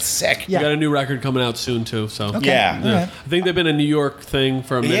 that band's sick. Yeah. We got a new record coming out soon too. So Okay. Yeah. All right. I think they've been a New York thing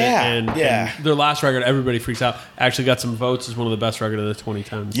for a minute, and their last record, everybody freaks out. Actually, got some votes as one of the best record of the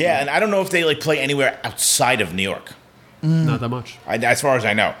 2010s. Yeah, and I don't know if they like play anywhere outside of New York. Not that much. As far as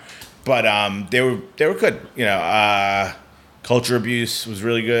I know, but they were good. You know, Culture Abuse was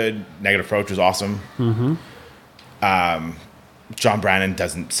really good. Negative Approach was awesome. Mm-hmm. John Brannon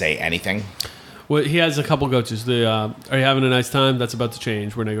doesn't say anything. Well, he has a couple go-tos. The "Are you having a nice time?" That's about to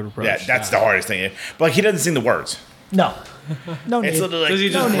change. We're Negative Approach. Yeah, that's the hardest thing. But like, he doesn't sing the words. No. No need. It's literally like, Does he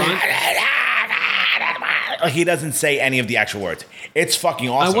just run? like he doesn't say any of the actual words. It's fucking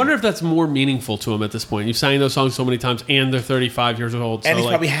awesome. I wonder if that's more meaningful to him at this point. You've sang those songs so many times, and they're 35 years old. And so he's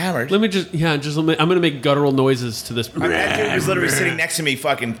like, probably hammered. Let me I'm going to make guttural noises to this. I mean, that dude was literally sitting next to me,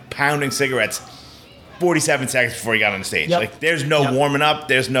 fucking pounding cigarettes. 47 seconds before he got on the stage. Yep. Like, there's no Yep. warming up.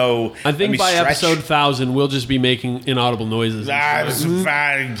 There's no. I think by episode 1000, we'll just be making inaudible noises. This is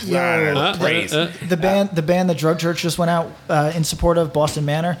fine. Praise. The band that Drug Church just went out in support of, Boston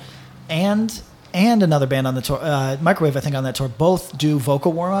Manor, and another band on the tour, Microwave, I think, on that tour, both do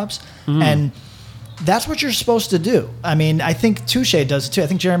vocal warm-ups. And that's what you're supposed to do. I mean, I think Touche does it too. I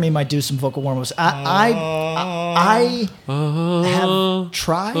think Jeremy might do some vocal warm-ups. I have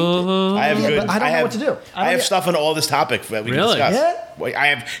tried. I have good. But I don't know what to do. I have stuff on all this topic that we can Really? discuss. Yeah? Wait, I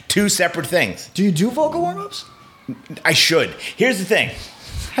have two separate things. Do you do vocal warm-ups? I should. Here's the thing.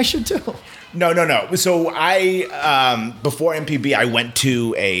 I should too. No. So I, before MPB, I went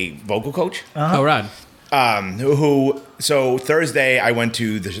to a vocal coach. Oh, right. So Thursday I went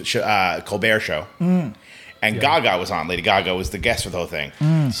to the Colbert show, and Gaga was on. Lady Gaga was the guest for the whole thing.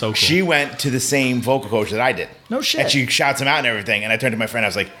 So cool. She went to the same vocal coach that I did. No shit. And she shouts him out and everything. And I turned to my friend. I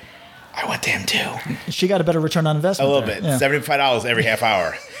was like, I went to him too. She got a better return on A investment. little there. bit, Yeah. $75 every half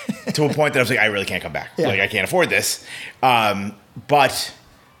hour, to a point that I was like, I really can't come back. Yeah. Like I can't afford this. But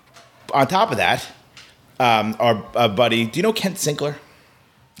on top of that, our buddy, do you know Kent Sinkler?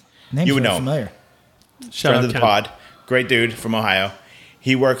 Name's You would very know him. familiar. Shout Friend out of the Ken. pod, great dude from Ohio.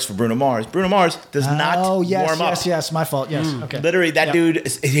 He works for Bruno Mars. Bruno Mars does not Oh yes, warm up. yes. My fault. Yes. Okay. Literally, that Yep. dude,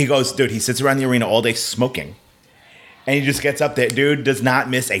 he goes, dude, he sits around the arena all day smoking. And he just gets up there. Dude does not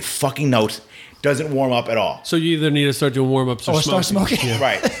miss a fucking note. Doesn't warm up at all. So you either need to start doing warm-ups or, Or start smoking. Yeah.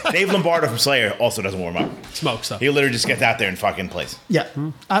 Right. Dave Lombardo from Slayer also doesn't warm up. Smoke stuff. He literally just gets out there and fucking plays. Yeah.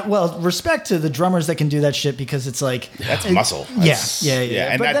 Well, respect to the drummers that can do that shit because it's like That's muscle. Yeah. That's- And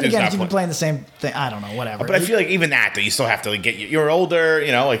And but that then dude's again, not if you've been playing. playing the same thing, I don't know, whatever. But I feel like even that, though, you still have to like you're older,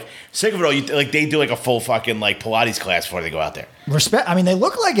 you know, like sick of it all. Like they do like a full fucking like Pilates class before they go out there. respect. I mean, they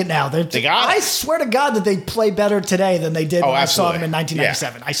look like it now. They got I it. swear to God that they play better today than they did when I saw them in absolutely.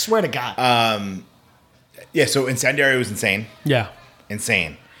 1997. I swear to God. Yeah. So Incendiary was insane. Yeah.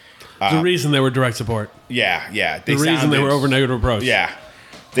 Insane. The reason they were direct support. Yeah. The reason they were over Negative Approach. Yeah.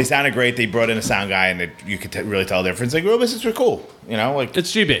 They sounded great. They brought in a sound guy, and you could really tell the difference. Like, Robosis were cool. You know, like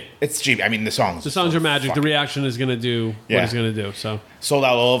It's GB. it's cheap. I mean, the songs. The songs are magic. The fucking- reaction is going to do what Yeah. it's going to do. So sold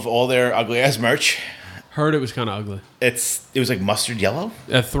out all their ugly ass merch. heard it was kind of ugly. It was like mustard yellow.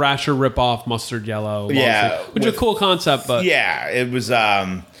 A Thrasher ripoff, mustard yellow. long Yeah, sleeve, which is a with- cool concept, but Yeah, it was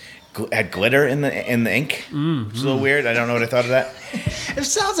had glitter in the ink. Which is a little weird. I don't know what I thought of that. It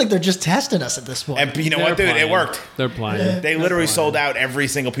sounds like they're just testing us at this point. And you know they're what, dude? playing. It worked. They're playing. They literally sold out every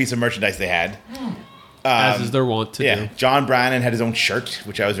single piece of merchandise they had. As is their wont to Yeah, do. John Brannon had his own shirt,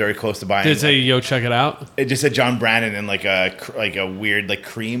 which I was very close to buying. Did it say, yo, check it out? It just said John Brannon in like a weird like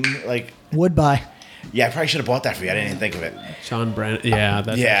cream like. Would buy. Yeah, I probably should have bought that for you. I didn't even think of it. John Brand. Yeah,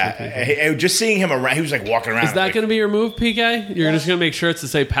 that's actually pretty cool. Just seeing him around, he was like walking around. Is that going to be your move, PK? You're just going to make shirts to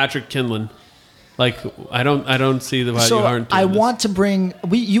say Patrick Kinlan. Like I don't see why So you aren't. Doing I this. want to bring.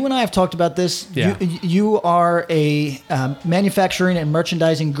 You and I have talked about this. Yeah. You are a manufacturing and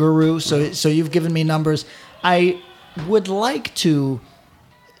merchandising guru. So you've given me numbers. I would like to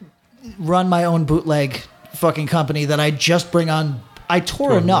run my own bootleg fucking company that I just bring on. I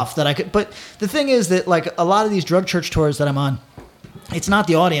tour enough that I could. But the thing is that like a lot of these drug church tours that I'm on, it's not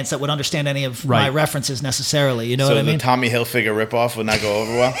the audience that would understand any of my Right. references necessarily. You know So what I the mean? Tommy Hilfiger ripoff would not go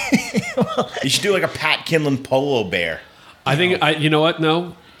over well. You should do like a Pat Kinlan polo bear. I think you know what?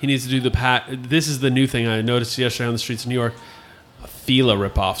 No, he needs to do the Pat. This is the new thing I noticed yesterday on the streets of New York. Fila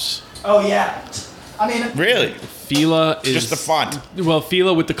ripoffs. Oh yeah. I mean, Really? Fila is Just the font. Well,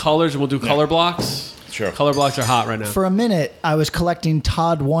 Fila with the colors, and we'll do color blocks. Sure. Color blocks are hot right now. for a minute, I was collecting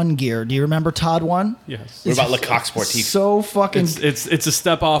Todd One gear. Do you remember Todd One? Yes. What about Lecoq Sportif? So fucking. It's a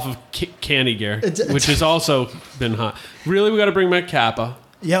step off of candy gear, It's- which has also been hot. Really, we got to bring back Kappa,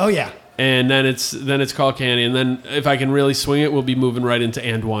 Yeah. Oh yeah. and then it's called Candy, and then if I can really swing it, we'll be moving right into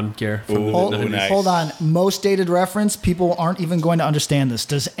And One gear. From the Hold, 90s. nice. hold on. Most dated reference. People aren't even going to understand this.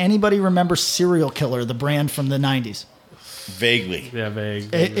 Does anybody remember Serial Killer, the brand from the 90s? Vaguely. Yeah, vague.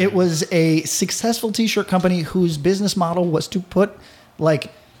 It was a successful T-shirt company whose business model was to put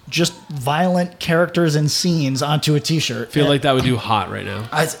like just violent characters and scenes onto a T-shirt. Feel like that would do hot right now.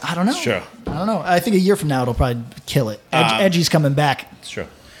 I don't know. Sure. I don't know. I think a year from now it'll probably kill it. Edgy's coming back. It's true.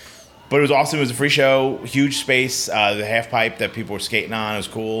 But it was awesome. It was a free show, huge space, the half pipe that people were skating on. It was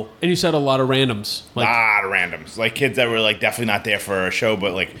cool. And you said a lot of randoms. A Like lot of randoms. Like kids that were like definitely not there for a show,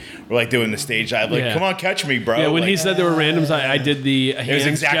 but like were like doing the stage dive. Like, Yeah. come on, catch me, bro. yeah, when he Like, said there were randoms, I did the hands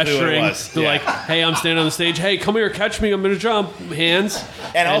exactly what it gesturing. was, To yeah. like, hey, I'm standing on the stage. Hey, come here, catch me. I'm gonna jump. Hands.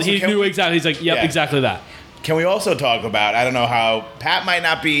 And also, he can knew we- exactly. He's like, yep, Yeah. exactly that. Can we also talk about, I don't know how, Pat might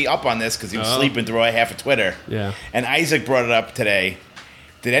not be up on this because he was sleeping through half of Twitter. Yeah. And Isaac brought it up today.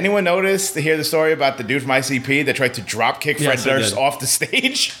 Did anyone notice to hear the story about the dude from ICP that tried to drop kick Fred Yes, I Durst did. off the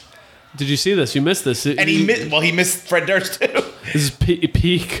stage? Did you see this? You missed this. And he missed Fred Durst too. This is peak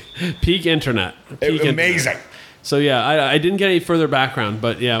internet. Peak internet. Amazing. So yeah, I didn't get any further background,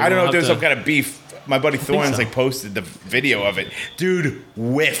 but yeah, I don't know if we'll there's have some kind of beef. My buddy Thorns so. like posted the video of it. Dude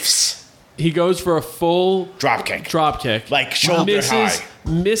whiffs. He goes for a full Drop kick. drop kick, Like shoulder high.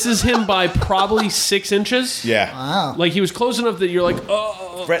 misses him by probably 6 inches. Yeah. Wow. Like he was close enough that you're like,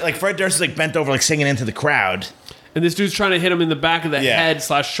 oh, Fred Durst is like bent over like singing into the crowd. and this dude's trying to hit him in the back of the Yeah.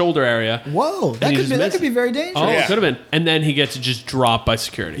 head/shoulder area. Whoa, that he could just be that missed could be very dangerous. Oh, Yeah. it could have been. And then he gets just dropped by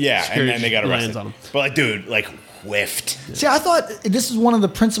security. Yeah, Security and then they got just arrested. lands on him. But like, dude, like whiffed. See, I thought this is one of the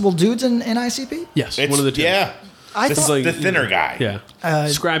principal dudes in ICP. Yes, It's, one of the two. Yeah. I This is thought like- the thinner guy. Yeah.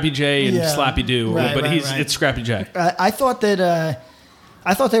 Scrappy J and yeah. Slappy Do, Right, but right, right. it's Scrappy J. I thought that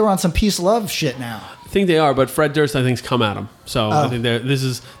I thought they were on some peace love shit now. I think they are, but Fred Durst, I think's come at him. So Oh. I think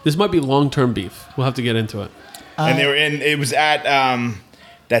this might be long term beef. We'll have to get into it. And they were in. It was at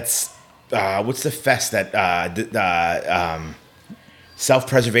that's what's the fest that Self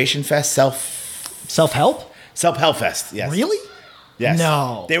Preservation Fest, Self help? Self Help Fest. Yes. Really? Yes.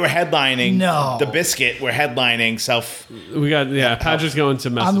 No. They were headlining. No. The Biscuit were headlining Self. We got Patrick's going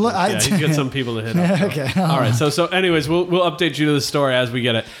to message. He's got some people to hit up. Okay. All right. So anyways, we'll update you to the story as we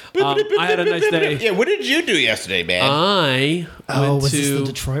get it. I had a nice day. Yeah. What did you do yesterday, man? I Oh, went was to this the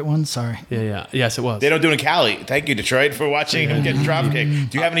Detroit one? Sorry. yeah. Yes, it was. They don't do it in Cali. Thank you, Detroit, for watching him get dropkick.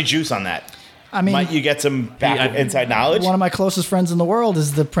 Do you have any juice on that? I mean, Might you get some inside knowledge? one of my closest friends in the world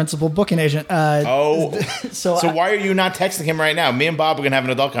is the principal booking agent. Oh, so why are you not texting him right now? Me and Bob are gonna have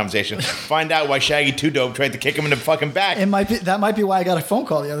an adult conversation. Find out why Shaggy Two Dope tried to kick him in the fucking back. that might be why I got a phone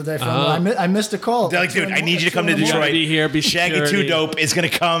call the other day from him. I missed a call. They're like, dude, I need you to come to You gotta Detroit. be here, be Shaggy security. Two Dope is gonna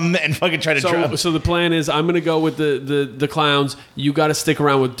come and fucking try to drop. So the plan is I'm gonna go with the clowns. You got to stick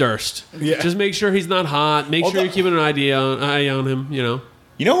around with Durst. Yeah. Just make sure he's not hot. Make sure Although- you're keeping an eye on him. You know.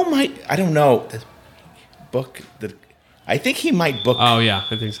 You know who might? I don't know. I think he might book. Oh yeah,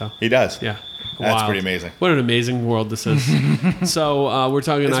 I think so. He does. Yeah. That's Wild. pretty amazing. What an amazing world this is. So we're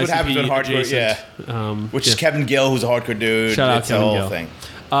talking That's ICP what happens with hardcore. adjacent. Yeah. Which yeah. is Kevin Gill, who's a hardcore dude. Shout out it's Kevin the whole Gill.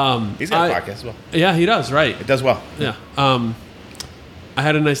 thing. He's got a podcast as well. Yeah, he does. Right. It does well. Yeah. I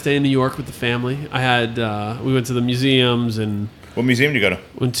had a nice day in New York with the family. We went to the museums and What museum did you go to?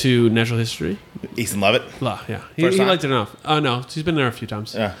 went to natural history. Easton Levitt. Yeah, he First time? liked it enough. Oh no, he's been there a few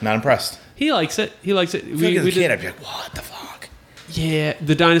times. Yeah, not impressed. He likes it. He likes it. If I was a kid, I'd be like, what the fuck? Yeah,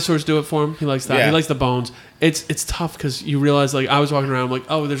 the dinosaurs do it for him. He likes that. Yeah. He likes the bones. It's tough because you realize, like, I was walking around, I'm like,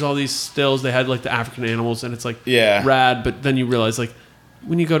 oh, there's all these stills. They had like the African animals, and it's like Yeah. rad. But then you realize, like,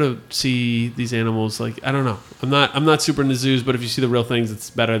 when you go to see these animals, like, I don't know. I'm not super into zoos, but if you see the real things, it's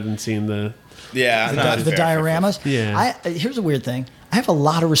better than seeing the. Yeah, no, that's the fair. dioramas. Yeah. Here's a weird thing. I have a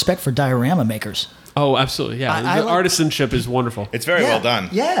lot of respect for diorama makers. Oh, absolutely. Yeah. I The like- artisanship is wonderful. It's very well done.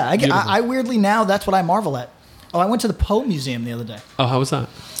 Yeah, I weirdly now that's what I marvel at. Oh, I went to the Poe Museum the other day. Oh, how was that?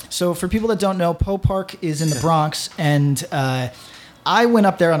 So for people that don't know, Poe Park is in the Bronx, and I went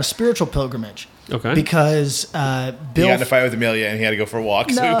up there on a spiritual pilgrimage. Okay. Because He Bill. got in a fight with Amelia and he had to go for a walk,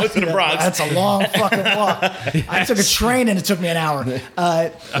 so he went to the Bronx. That's a long fucking walk. I took a train and it took me an hour.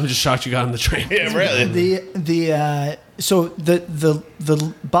 I'm just shocked you got on the train. Yeah, really. So the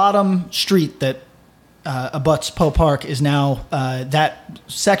bottom street that abuts Poe Park is now that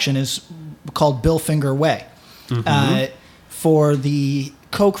section is called Bill Finger Way, for the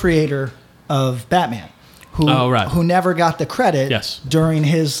co-creator of Batman, who never got the credit Yes. during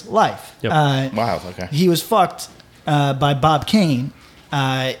his life. Yep. Wow, okay. He was fucked by Bob Kane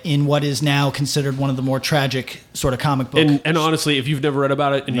in what is now considered one of the more tragic sort of comic book. And honestly, if you've never read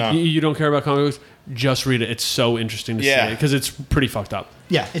about it and No. you don't care about comic books, just read it. It's so interesting to see Yeah. it because it's pretty fucked up.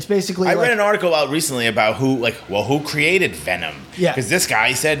 Yeah, it's basically I like, read an article out recently about who created Venom? Yeah. Because this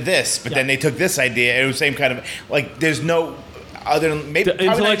guy said this, but then they took this idea. And it was the same kind of like. There's no other than maybe The probably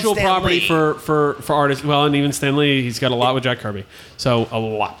not intellectual even Stan property Lee. for artists. Well, and even Stan Lee, he's got a lot with Jack Kirby. So a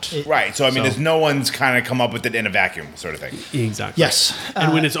lot. Right. So I mean, So- there's no one's kind of come up with it in a vacuum, sort of thing. Exactly. Yes.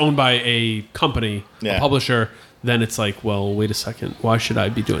 And when it's owned by a company, Yeah. a publisher, then it's like, well, wait a second. Why should I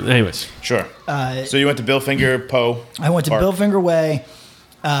be doing that? Anyways. Sure. So you went to Bill Finger Poe. I went to Park. Bill Finger Way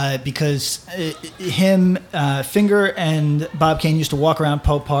because Finger and Bob Kane used to walk around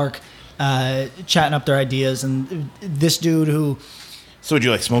Poe Park chatting up their ideas, and this dude who So would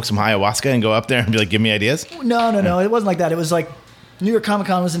you like smoke some ayahuasca and go up there and be like, give me ideas? no, it wasn't like that. It was like New York Comic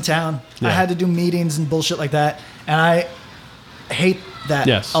Con was in town. I Yeah. had to do meetings and bullshit like that, and I hate that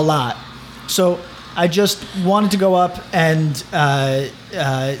Yes. a lot. So I just wanted to go up and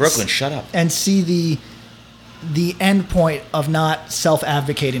Brooklyn, shut up. and see the end point of not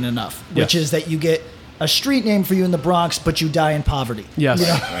self-advocating enough, which Yes. is that you get a street name for you in the Bronx, but you die in poverty. Yes. You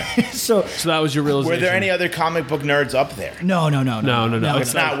know? so So that was your realization. Were there any other comic book nerds up there? no. No.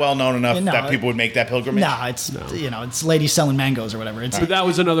 It's not well known enough No, that people would make that pilgrimage. Nah, it's ladies selling mangoes or whatever. It's But that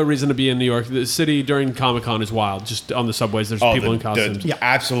was another reason to be in New York. The city during Comic Con is wild. Just on the subways, there's Oh, people the, in costumes. the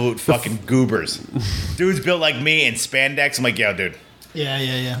absolute fucking goobers. Dudes built like me in spandex. I'm like, yo, dude.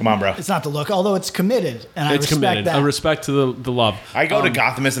 yeah. Come on, bro. It's not the look, although it's committed, and I It's respect committed. that. A respect to the love. I go to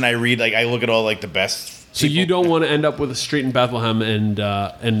Gothamist and I read, like, I look at all, like, the best. So you people. don't want to end up with a street in Bethlehem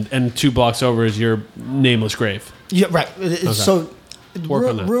and 2 blocks over is your nameless grave. Yeah, right. So, Work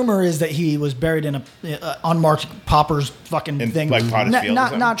on that. rumor is that he was buried in a unmarked pauper's fucking In, thing. like, Potter's Field or not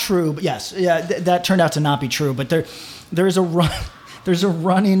something? not true, but yes, yeah, that turned out to not be true. But there is a run. There's a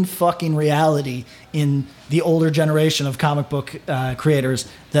running fucking reality in the older generation of comic book creators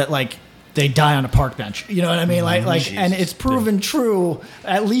that like they die on a park bench. You know what I mean? Like, and it's proven true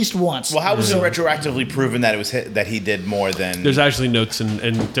at least once. Well, how was it retroactively proven that it was that he did more than. There's actually notes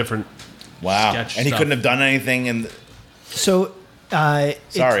and different. wow. sketch And he stuff. couldn't have done anything. And So,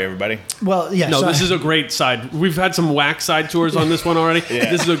 sorry, everybody. well, yeah. No, so this is a great side. We've had some whack side tours on this one already.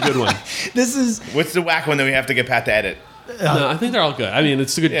 Yeah. This is a good one. this is What's the whack one that we have to get Pat to edit? No, I think they're all good. I mean,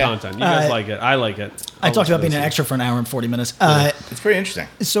 it's good Yeah. content. You guys like it. I like it. I I'll talked listen about being to an this. extra for an hour and 40 minutes. It's pretty interesting.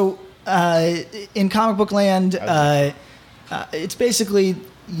 So in comic book land, it's basically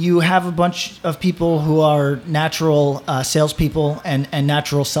you have a bunch of people who are natural salespeople and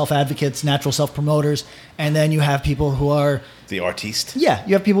natural self-advocates, natural self-promoters, and then you have people who are The artiste. you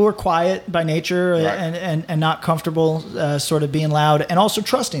have people who are quiet by nature Right. and not comfortable sort of being loud and also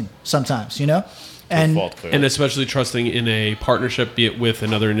trusting sometimes, you know? And Fault, clearly. And especially trusting in a partnership, be it with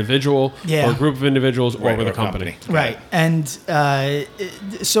another individual Yeah. or a group of individuals or Right, with or a company. right. And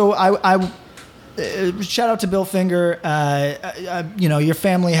so I shout out to Bill Finger. You know, your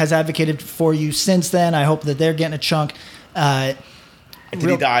family has advocated for you since then. I hope that they're getting a chunk. Did he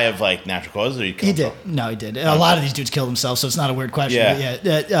real- die of like natural causes, or he killed He did. himself? No, he did. A lot of these dudes killed themselves, so it's not a weird question. Yeah.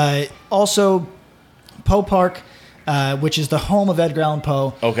 But yeah. Also, Poe Park, which is the home of Edgar Allan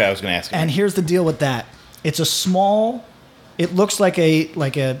Poe. Okay, I was going to ask. And here's the deal with that: it's a small. It looks like a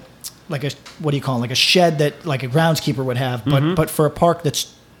what do you call it? Like a shed that like a groundskeeper would have, but for a park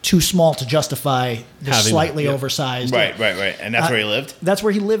that's too small to justify the Having slightly that, yeah. oversized. Right. And that's where he lived? That's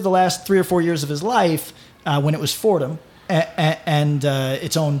where he lived the last 3 or 4 years of his life when it was Fordham and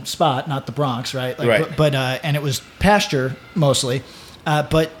its own spot, not the Bronx, right? Like, Right. But and it was pasture mostly.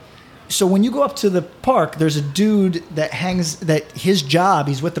 But so when you go up to the park, there's a dude that his job,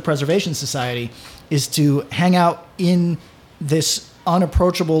 he's with the Preservation Society, is to hang out in this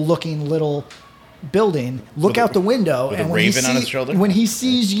unapproachable looking little building, look out the window, with a and raven on his shoulder? when he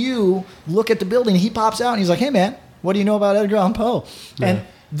sees you look at the building, he pops out and he's like, "Hey man, What do you know about Edgar Allan Poe? And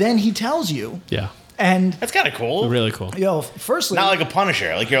then he tells you. Yeah. And That's kind of cool. Really cool. Firstly, Not like a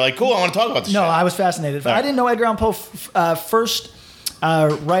Punisher. Like you're like, cool. I want to talk about this. no, shit. I was fascinated. All right. I didn't know Edgar Allan Poe, first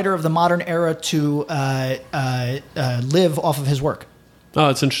writer of the modern era to live off of his work. Oh,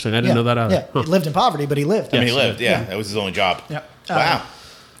 it's interesting. I didn't know that either. Yeah, Huh. he lived in poverty, but he lived. I mean, he Yes, lived. Yeah, that was his only job. Yeah. Wow.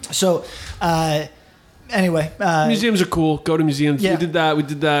 So, anyway, Museums are cool. Go to museums. Yeah. We did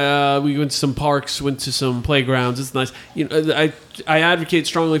that. We went to some parks, went to some playgrounds. It's nice. I advocate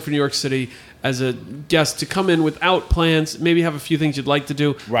strongly for New York City as a guest to come in without plans. Maybe have a few things you'd like to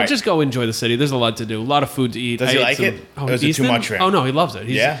do, Right. but just go enjoy the city. There's a lot to do. A lot of food to eat. Does I he ate like some- it? Oh, Or is it too Ethan? much for him? Oh no, he loves it.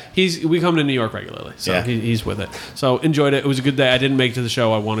 Yeah? We come to New York regularly, so Yeah. he's with it. So enjoyed it. It was a good day. I didn't make it to the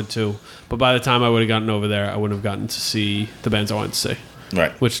show I wanted to, but by the time I would have gotten over there, I wouldn't have gotten to see the bands I wanted to see.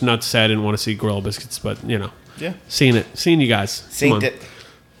 Right. Which, not to say I didn't want to see Gorilla Biscuits, but Yeah. seeing you guys. Come on. Synced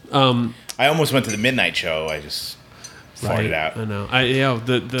it. I almost went to the midnight show. I just farted out. I know.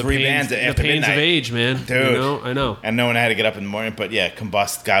 The Three pains, bands after the pains midnight. of age, man. Dude. I know. And knowing I had to get up in the morning, but yeah,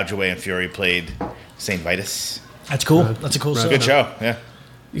 Combust, Gouge Away, and Fury played St. Vitus. that's cool. That's a cool show. Good show. Yeah.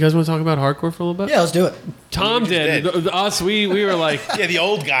 You guys want to talk about hardcore for a little bit? Yeah, let's do it. Tom We just did. did. Us, we were like, Yeah, the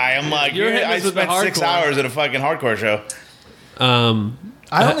old guy. I'm like, You're hitting I us with the spent 6 hardcore. hours at a fucking hardcore show.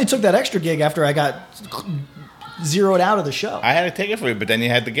 I only took that extra gig after I got zeroed out of the show. I had a ticket for you, but then you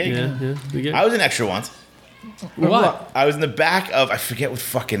had the gig. we get I was an extra once. what? I was in the back of, I forget what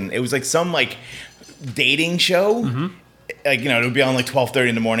fucking, it was like some like dating show. Mm-hmm. Like, you know, it would be on like 12:30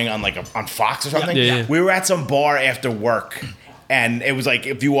 in the morning on like on Fox or something. Yeah, yeah. We were at some bar after work, and it was like,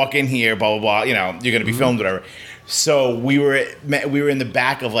 if you walk in here, blah blah blah, you know, you're gonna be filmed, whatever. So we were in the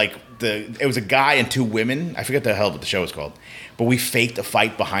back of like it was a guy and two women. I forget the hell what the show was called, but we faked a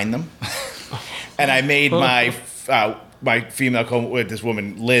fight behind them, and I made my female co with this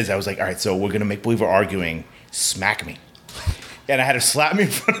woman Liz. I was like, all right, so we're gonna make believe we're arguing. Smack me. And I had her slap me in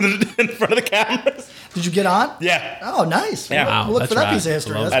front of the cameras. Did you get on? Yeah. Oh, nice. Yeah. We'll Wow, look that's for that rad. piece of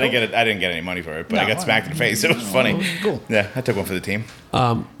history. I love That's I cool. didn't get any money for it, but I No, got smacked in the face. It was funny. Cool. Yeah, I took one for the team.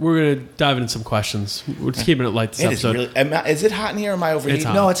 We're gonna dive into some questions. We're just keeping it light this It is episode. really. Is it hot in here? Or am I overheating? It's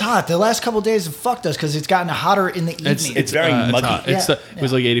hot. No, it's hot. The last couple of days have fucked us because it's gotten hotter in the evening. It's very muggy. hot. Yeah, It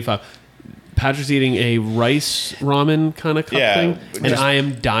was like 85. Patrick's eating a rice ramen kind of cup Yeah, thing, and just I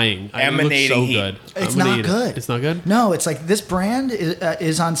am dying. It looks emanating so heat. good. It's I'm gonna not eat it. good. It's not good. No, it's like this brand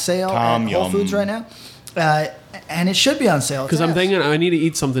is on sale Tom at Whole Yum. Foods right now, and it should be on sale. Because I'm It's ass. thinking I need to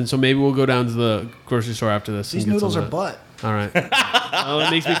eat something, so maybe we'll go down to the grocery store after this. These and get noodles some are of that. butt. All right. Well,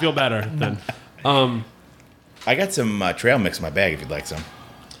 it makes me feel better then. I got some trail mix in my bag if you'd like some.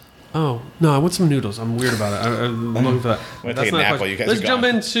 Oh no, I want some noodles. I'm weird about it. I'm looking for that. gonna That's take a not nap question. while you guys Let's are jump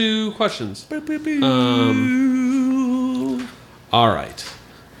gone. into questions. All right.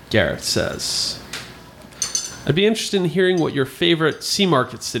 Garrett says, I'd be interested in hearing what your favorite C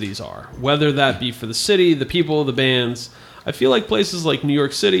market cities are, whether that be for the city, the people, the bands. I feel like places like New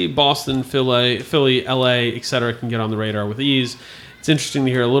York City, Boston, Philly, LA, etc. can get on the radar with ease. It's interesting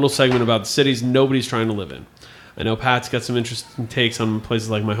to hear a little segment about the cities nobody's trying to live in. I know Pat's got some interesting takes on places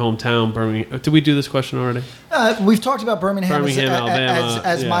like my hometown, Birmingham. Did we do this question already? We've talked about Birmingham, Alabama,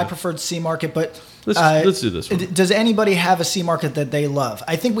 as my yeah. preferred C market, but Let's do this one. Does anybody have a C market that they love?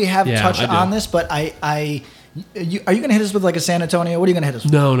 I think we have Yeah, touched I do. on this, but are you going to hit us with like a San Antonio? What are you going to hit us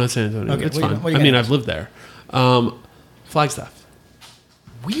with? No, not San Antonio. Okay, It's what are you- fine. what are you I mean, gonna- I've lived there. Flagstaff.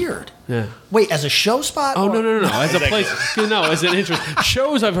 Weird. Yeah. Wait, as a show spot? Oh, or no. As a place. No, as an interest.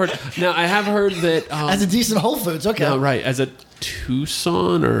 Shows I've heard. Now, I have heard that. As a decent Whole Foods, okay. No, right. As a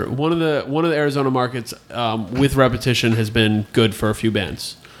Tucson or one of the Arizona markets with repetition has been good for a few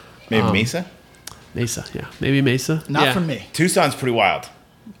bands. Maybe Mesa? Mesa, yeah. Maybe Mesa. Not yeah. for me. Tucson's pretty wild.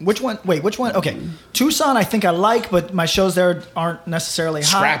 Which one? Wait, which one? Okay. Tucson, I think I like, but my shows there aren't necessarily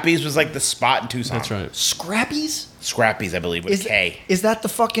hot. Scrappy's was like the spot in Tucson. That's right. Scrappy's? Scrappy's, I believe, with a K. Is that the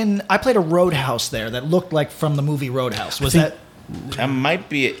fucking... I played a Roadhouse there that looked like from the movie Roadhouse. Was that... That might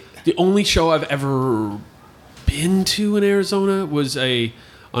be it. The only show I've ever been to in Arizona was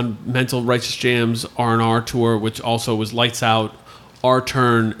on Mental Righteous Jam's R&R tour, which also was Lights Out, Our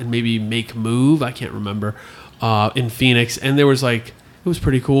Turn, and maybe Make Move. I can't remember. In Phoenix. And there was like... It was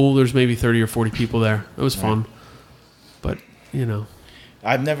pretty cool. There's maybe 30 or 40 people there. It was fun. But, you know.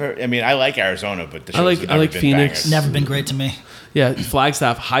 I've never. I mean, I like Arizona, but the shows like- have I never like been Phoenix. bangers. Never been great to me. Yeah,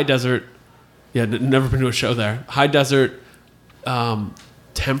 Flagstaff, High Desert. Yeah, never been to a show there. High Desert,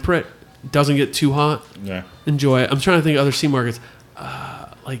 temperate, doesn't get too hot. Yeah. Enjoy it. I'm trying to think of other C markets.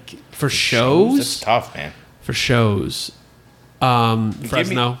 Like for shows? That's tough, man. For shows.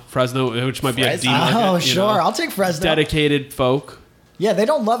 Fresno, which might be a D Fresno? market. Oh, you sure. know. I'll take Fresno. Dedicated folk. Yeah, they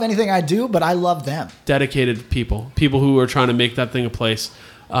don't love anything I do, but I love them. Dedicated people who are trying to make that thing a place.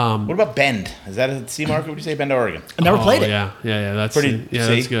 What about Bend? Is that a C market? Would you say Bend, Oregon? I never played it. Yeah. That's Pretty yeah,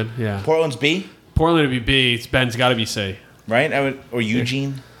 C. that's good. Yeah. Portland's B, Portland would be B. Ben's got to be C. right? Or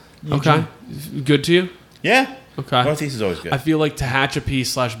Eugene. Okay. Good to you? Yeah. Okay. Northeast is always good. I feel like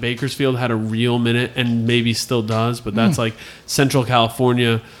Tehachapi / Bakersfield had a real minute and maybe still does, but that's like Central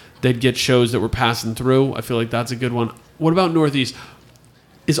California. They'd get shows that were passing through. I feel like that's a good one. What about Northeast?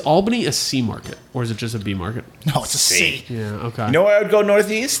 Is Albany a C market or is it just a B market? No, it's a C. Yeah, okay. You know where I would go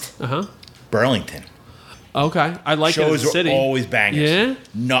Northeast? Uh-huh. Burlington. Okay. I like it as Shows a were city. always bangers. Yeah?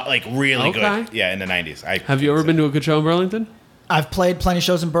 Not like really Okay. good. Yeah, in the 90s. Have you ever been to a good show in Burlington? I've played plenty of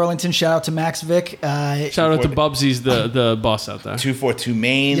shows in Burlington. Shout out to Max Vick. Shout out to Bubsy's the boss out there. 242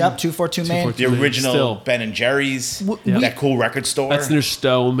 Main. Yep, 242 Main. 242. The original Still. Ben and Jerry's. Yeah. That cool record store. That's near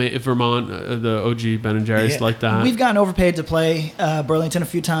Stowe, Vermont, the OG Ben & Jerry's, Yeah. like that. We've gotten overpaid to play Burlington a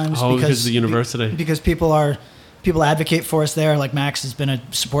few times because of the university. Because people advocate for us there. Like Max has been a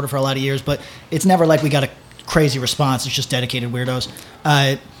supporter for a lot of years, but it's never like we got a crazy response. It's just dedicated weirdos.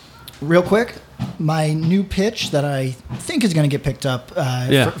 Real quick, my new pitch that I think is going to get picked up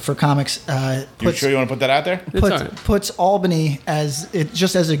for comics. You sure you want to put that out there? Puts Albany as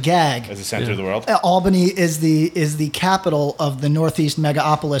a gag. As the center of the world? Albany is the capital of the Northeast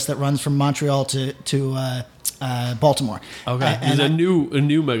megapolis that runs from Montreal to Baltimore. Okay, there's a new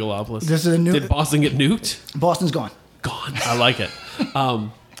megalopolis. This is a new. Did Boston get nuked? Boston's gone. Gone. I like it.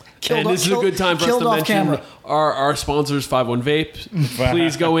 Killed And this is a good time for us killed to off mention camera. our sponsors, 51 Vape.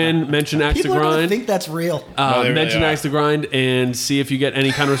 Please go in, mention Axe to People are gonna Grind. think that's real. No, they really Mention are. Axe to Grind and see if you get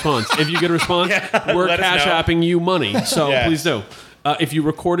any kind of response. If you get a response, we're let us cash know. apping you money. So Yeah. please do. If you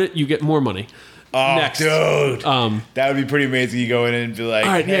record it, you get more money. Oh, Next. dude. That would be pretty amazing. You go in and be like,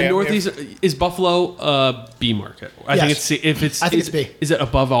 All right, hey, yeah, I'm here. Northeast is Buffalo B market. I think Yes. it's C. If it's I think it's B. Is it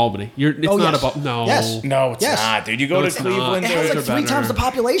above Albany? It's Oh, not yes. above. No, Yes. No, it's Yes. not, dude. You go No, to it's not. Cleveland. It Shows has are like 3 better. times the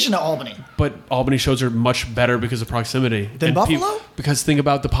population of Albany. But Albany shows are much better because of proximity. Than And Buffalo? because think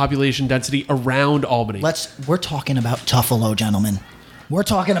about the population density around Albany. We're talking about Tuffalo, gentlemen. We're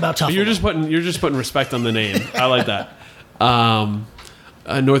talking about Tuffalo. You're just putting respect on the name. I like that.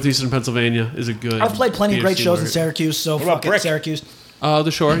 Northeastern Pennsylvania is a good. I've played plenty of great BFC shows in market. Syracuse, so about fuck it, Brick? Syracuse.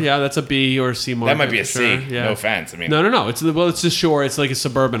 The Shore, yeah, that's a B or a C market. That might be a for C. sure, yeah. No offense. I mean, No. It's the Shore. It's like a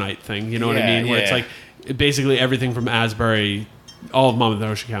suburbanite thing. You know what I Yeah, mean? Where it's yeah. like basically everything from Asbury, all of Monmouth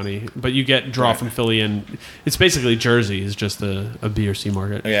and Ocean County, but you get draw from Philly, and it's basically Jersey is just a B or C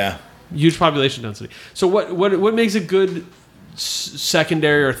market. yeah. Huge population density. So what makes a good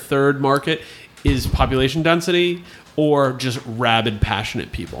secondary or third market is population density or just rabid,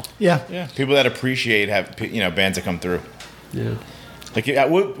 passionate people. Yeah. Yeah. People that appreciate bands that come through. Yeah. Like,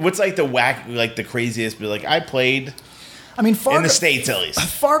 what's like the craziest? Be like, I played I mean, Fargo, in the States at least.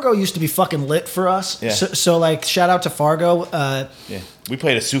 Fargo used to be fucking lit for us. Yeah. So like, shout out to Fargo. Yeah. We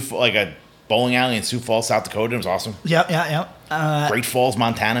played a bowling alley in Sioux Falls, South Dakota. It was awesome. Yeah. Great Falls,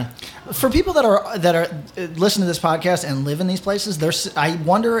 Montana. For people that are listening to this podcast and live in these places, I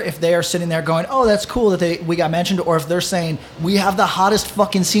wonder if they are sitting there going, "Oh, that's cool that we got mentioned," or if they're saying, "We have the hottest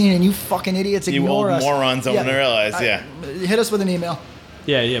fucking scene, and you fucking idiots You ignore old us." morons don't realize. Yeah. Hit us with an email.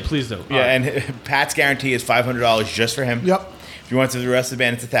 Yeah, please do. Yeah, and Pat's guarantee is $500 just for him. Yep. If you want to do the rest of the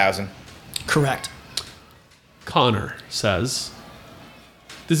band, it's $1,000. Correct. Connor says,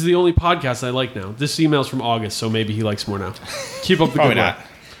 "This is the only podcast I like now. This email's from August, so maybe he likes more now. Keep up the Probably good not. work."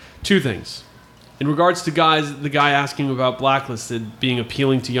 2 things. In regards to the guy asking about Blacklisted being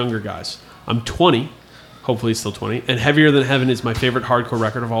appealing to younger guys. I'm 20, hopefully still 20, and Heavier Than Heaven is my favorite hardcore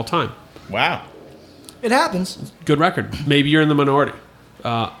record of all time. Wow. It happens. Good record. Maybe you're in the minority.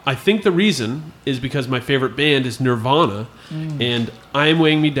 I think the reason is because my favorite band is Nirvana, and I Am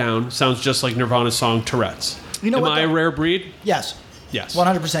Weighing Me Down sounds just like Nirvana's song Tourette's. You know Am what, I a though? rare breed? Yes. Yes.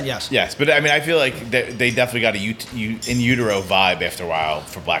 100% yes. Yes, but I mean, I feel like they definitely got a in utero vibe after a while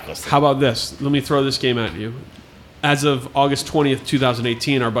for Blacklisted. How about this? Let me throw this game at you. As of August 20th,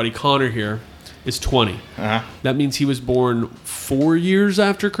 2018, our buddy Connor here is 20. Uh-huh. That means he was born 4 years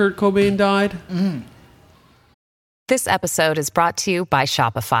after Kurt Cobain died. This episode is brought to you by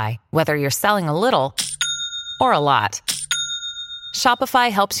Shopify. Whether you're selling a little or a lot,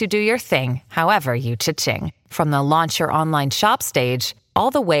 Shopify helps you do your thing, however you cha-ching. From the launch your online shop stage,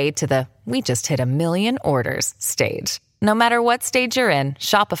 all the way to the we just hit 1 million orders stage. No matter what stage you're in,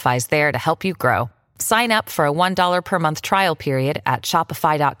 Shopify's there to help you grow. Sign up for a $1 per month trial period at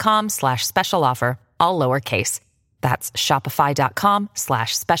shopify.com/special offer, all lowercase. That's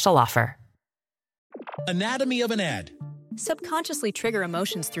shopify.com/special offer. Anatomy of an ad. Subconsciously trigger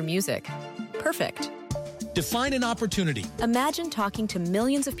emotions through music. Perfect. Define an opportunity. Imagine talking to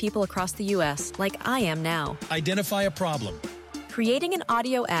millions of people across the U.S. like I am now. Identify a problem. Creating an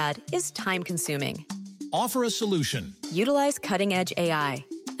audio ad is time-consuming. Offer a solution. Utilize cutting-edge AI.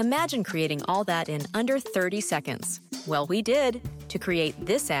 Imagine creating all that in under 30 seconds. Well, we did to create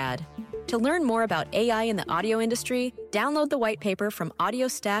this ad. To learn more about AI in the audio industry, download the white paper from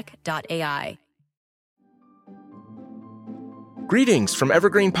audiostack.ai. Greetings from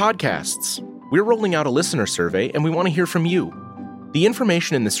Evergreen Podcasts. We're rolling out a listener survey, and we want to hear from you. The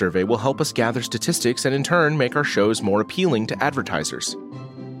information in the survey will help us gather statistics and in turn make our shows more appealing to advertisers.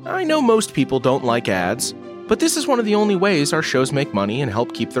 I know most people don't like ads, but this is one of the only ways our shows make money and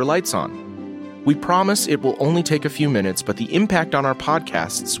help keep their lights on. We promise it will only take a few minutes, but the impact on our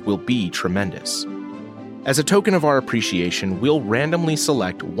podcasts will be tremendous. As a token of our appreciation, we'll randomly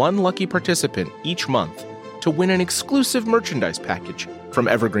select one lucky participant each month to win an exclusive merchandise package from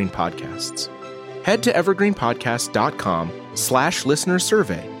Evergreen Podcasts. Head to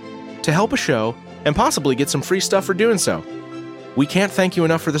evergreenpodcast.com/listenersurvey to help a show and possibly get some free stuff for doing so. We can't thank you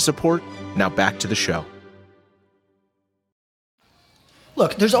enough for the support. Now back to the show.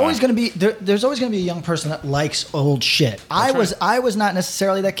 Look, there's always going to be there's always going to be a young person that likes old shit. I was not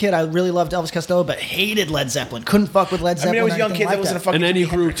necessarily that kid. I really loved Elvis Costello, but hated Led Zeppelin. Couldn't fuck with Led Zeppelin. I was a young kid that wasn't a fucking. And then you Jimi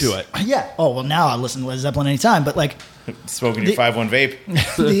grew Hendrix. to it. Yeah. Oh well, now I listen to Led Zeppelin anytime. But like, Smoking your 5-1 vape.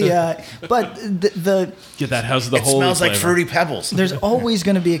 the Get that House of the It Holy smells like flavor. Fruity Pebbles. there's always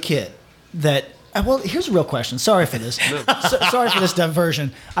going to be a kid that. Well, here's a real question. Sorry for this. Sorry for this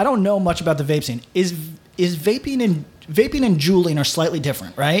diversion. I don't know much about the vape scene. Is vaping and juuling are slightly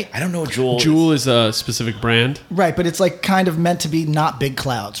different, right? I don't know what Juul. Juul is a specific brand. Right, but it's like kind of meant to be not big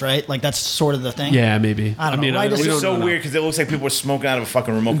clouds, right? Like that's sort of the thing. Yeah, maybe. I don't know. Why does we it- don't It's so know. weird because it looks like people were smoking out of a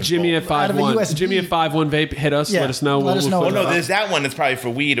fucking remote control. Jimmy at Out of a 5-1. USB. Jimmy at 5-1 vape. Hit us. Yeah, Let us know. let us know. Well, no, Well, there's that one that's probably for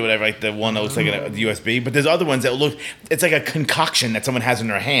weed or whatever, like the one that looks like a USB. But there's other ones that look, it's like a concoction that someone has in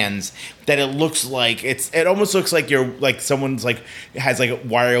their hands that it looks like it almost looks like you're like someone's like has like a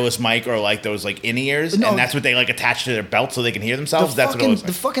wireless mic or like those like in ears, No. and that's what they like attach to their belt so they can hear themselves. That's what it looks The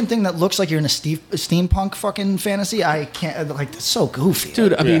like. fucking thing that looks like you're in a steampunk fucking fantasy. I can't like. It's so goofy,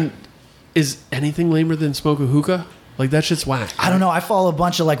 Dude, I Yeah. mean, is anything lamer than smoke a hookah? Like, that shit's whack. I don't know. I follow a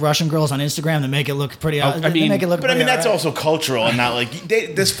bunch of like Russian girls on Instagram that make it look pretty. I they mean- make it look. But I mean, pretty that's alright. also cultural and not like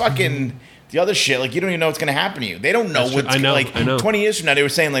this fucking. The other shit, like you don't even know what's gonna happen to you. They don't know That's true. what's I know, like. I know. 20 years from now, they were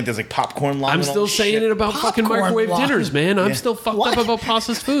saying like there's like popcorn lung. I'm and all still this saying shit. it about fucking Popcorn microwave lung. dinners, man. I'm Yeah. still fucked What? up about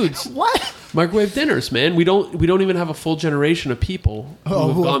processed foods. What? Microwave dinners, man. We don't even have a full generation of people who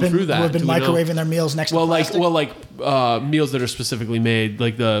have gone through that. Who have been Do we know? microwaving their meals next to plastic? meals that are specifically made,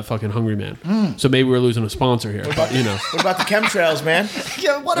 like the fucking Hungry Man. So maybe we're losing a sponsor here, but you know. What about the chemtrails, man?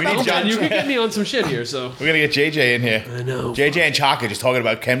 Yeah, what We about need the John- You can get me on some shit here, so. We're gonna get JJ in here. I know. JJ and Chaka just talking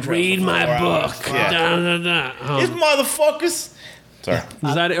about chemtrails. Read for my 4 book. hours. Yeah. Da, da, da. These motherfuckers. Sorry.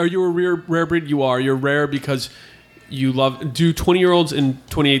 Is that? Are you a rare breed? You are. You're rare because you love. Do 20-year-olds in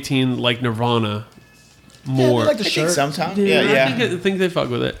 2018 like Nirvana more? they like the I think shirt. sometimes. Yeah, Yeah. I think they fuck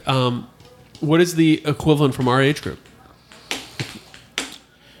with it. What is the equivalent from our age group?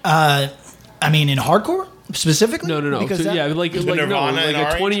 I mean, in hardcore specifically. No. Because So, that- yeah, like Nirvana in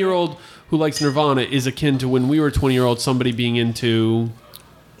our a age 20-year-old who likes Nirvana is akin to when we were 20-year-olds. Somebody being into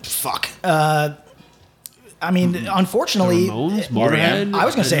fuck. I mean, unfortunately, Ramones, R.E.M. Motorhead. I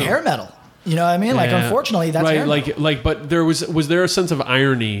was going to say don't know. hair metal. You know what I mean? Like, Yeah. unfortunately, that's right. hair metal. Like, but there was there a sense of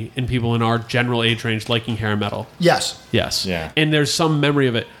irony in people in our general age range liking hair metal? Yes. Yes. Yeah. And there's some memory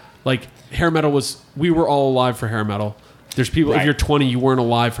of it. Like hair metal we were all alive for hair metal. There's people, if Right. you're 20, you weren't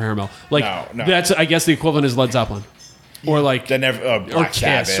alive for hair metal. Like No. that's, I guess the equivalent is Led Zeppelin. Or like, They never, or Black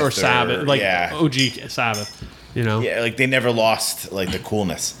Kiss or Sabbath. Like yeah. OG Sabbath, you know? Yeah, like they never lost like the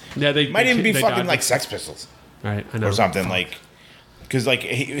coolness. Yeah, they Might even be they fucking died. like Sex Pistols Right, I know. or something like. Because like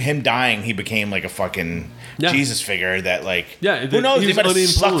him dying, he became like a fucking Yeah. Jesus figure that like. Yeah, who knows? he He was might have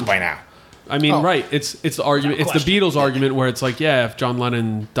unimproved. sucked by now. I mean, Oh. right. It's the argument. It's the Beatles argument where it's like, yeah, if John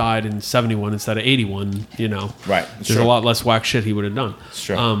Lennon died in 71 instead of 81, you know. Right, it's There's true. a lot less whack shit he would have done. It's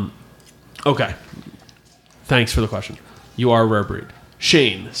true. Okay. Thanks for the question. You are a rare breed.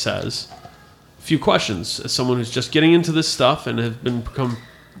 Shane says, a few questions. As someone who's just getting into this stuff and have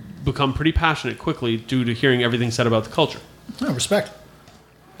become pretty passionate quickly due to hearing everything said about the culture. No, respect.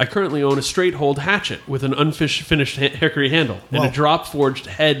 I currently own a straight hold hatchet with an unfinished hickory handle and Whoa. a drop forged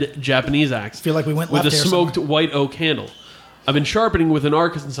head Japanese axe. Feel like we went with left a here smoked white oak handle. I've been sharpening with an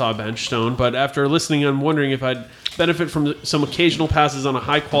Arkansas bench stone, but after listening, I'm wondering if I'd benefit from some occasional passes on a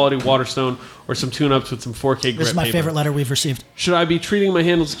high quality Waterstone or some tune-ups with some 4K grip This is my paper. favorite letter we've received. Should I be treating my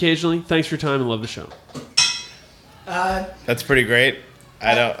handles occasionally? Thanks for your time and love the show. That's pretty great.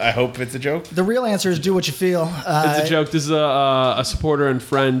 I hope it's a joke. The real answer is do what you feel. It's a joke. This is a supporter and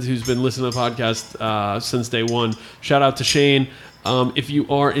friend who's been listening to the podcast since day one. Shout out to Shane. If you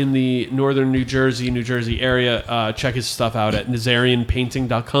are in the northern New Jersey area, check his stuff out at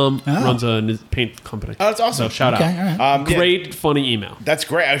NazarianPainting.com. Oh. Runs a paint company. Oh, that's awesome. So shout out. all right. Great, funny email. That's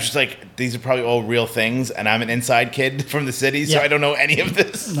great. I was just like, these are probably all real things, and I'm an inside kid from the city, so Yeah. I don't know any of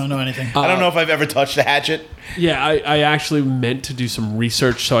this. Don't know anything. I don't know if I've ever touched a hatchet. Yeah, I actually meant to do some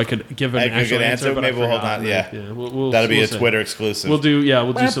research so I could give an A actual good answer. answer. But Maybe I we'll hold forgot. on. Yeah, We'll that'll be we'll a see. Twitter exclusive. We'll do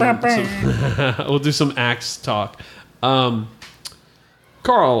some we'll do some axe talk.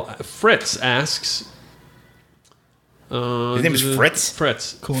 Carl Fritz asks. His name is Fritz?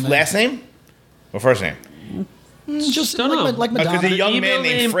 Fritz. Cool name. Last name or first name? Just don't know. like Madonna. Because a young email man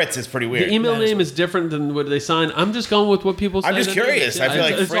named name- Fritz is pretty weird. The email That is name is different than what they sign. I'm just going with what people say. I'm just that it curious. is. I feel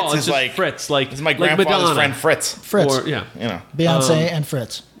like it's Fritz all- is it's just like Fritz. Like This is my like grandfather's Madonna. friend Fritz. Fritz. Or, yeah. You know, Beyonce and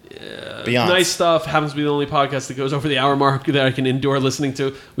Fritz. Beyonce. Nice stuff. Happens to be the only podcast that goes over the hour mark that I can endure listening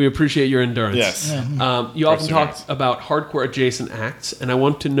to. We appreciate your endurance. Yes. You often talk Perseverance. about hardcore adjacent acts, and I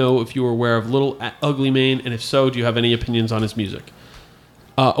want to know if you are aware of Little Ugly Mane, and if so, do you have any opinions on his music?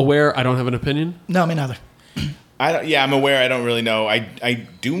 Aware, I don't have an opinion. No, me neither. I'm aware. I don't really know. I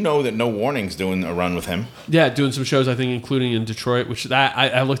do know that No Warning's doing a run with him. Yeah, doing some shows, I think, including in Detroit, which that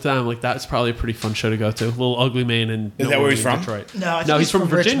I looked at, I'm like, that's probably a pretty fun show to go to. Little Ugly Mane and Is that where he's from? Detroit. No, I think he's from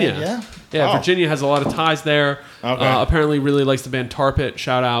Virginia. Richmond, yeah. Oh. Virginia has a lot of ties there. Okay. Apparently, really likes the band Tar Pit.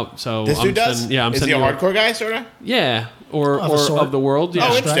 Shout out. So This dude does? I'm Is he a sending you hardcore guy, sort of? Yeah, or Of a sort. of the world. Yeah.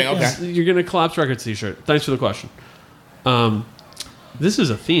 Oh, interesting. right, Okay. yeah. You're gonna Collapse Records t-shirt. Thanks for the question. This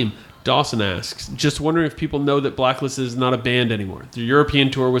is a theme. Dawson asks, just wondering if people know that Blacklist is not a band anymore. Their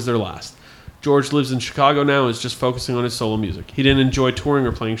European tour was their last. George lives in Chicago now and is just focusing on his solo music. He didn't enjoy touring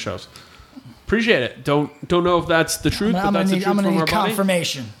or playing shows. Appreciate it. Don't know if that's the truth, I'm but that's the gonna truth from need our buddy.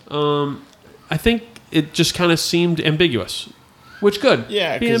 confirmation. I think it just kind of seemed ambiguous, which good.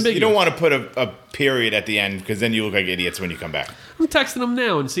 Yeah, be because ambiguous. you don't want to put a period at the end because then you look like idiots when you come back. I'm texting them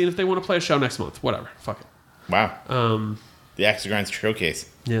now and seeing if they want to play a show next month. Whatever. Fuck it. Wow. The Axe to Grind showcase.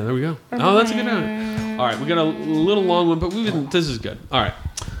 Yeah, there we go. Oh, that's a good one. All right, we got a little long one, but this is good. All right,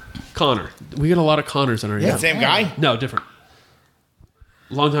 Connor. We got a lot of Connors in our email. Same guy? No, different.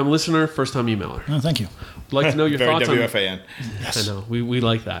 Long-time listener, first-time emailer. Oh, thank you. Would like to know your Very thoughts on... WFAN. I know, we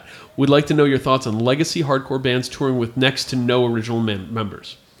like that. We'd like to know your thoughts on legacy hardcore bands touring with next to no original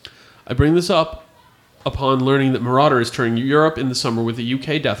members. I bring this up upon learning that Marauder is touring Europe in the summer with a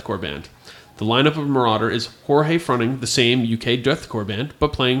UK deathcore band. The lineup of Marauder is Jorge fronting the same UK deathcore band,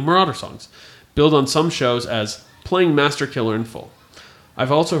 but playing Marauder songs, billed on some shows as playing Master Killer in full.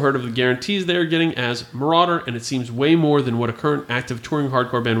 I've also heard of the guarantees they are getting as Marauder, and it seems way more than what a current active touring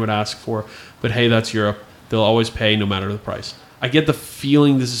hardcore band would ask for, but hey, that's Europe. They'll always pay no matter the price. I get the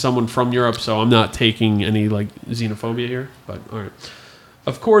feeling this is someone from Europe, so I'm not taking any xenophobia here, but all right.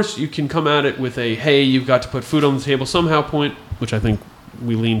 Of course, you can come at it with a, hey, you've got to put food on the table somehow point, which I think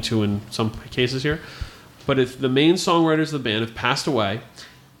we lean to in some cases here. But if the main songwriters of the band have passed away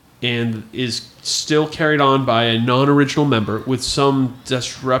and is still carried on by a non-original member with some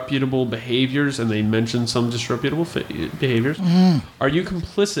disreputable behaviors, and they mention some disreputable behaviors, are you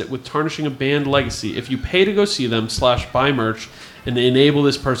complicit with tarnishing a band legacy if you pay to go see them / buy merch and enable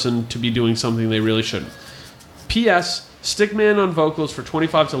this person to be doing something they really shouldn't? P.S. Stickman on vocals for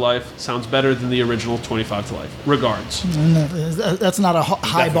 25 to Life sounds better than the original 25 to Life. Regards. That's not a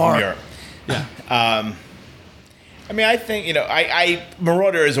high Definitely from bar. Europe. Yeah. I mean, I think, I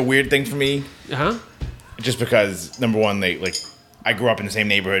Marauder is a weird thing for me Uh-huh. just because, number one, I grew up in the same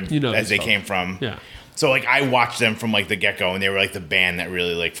neighborhood as these they folks. came from. Yeah. So, I watched them from, the get-go, and they were, the band that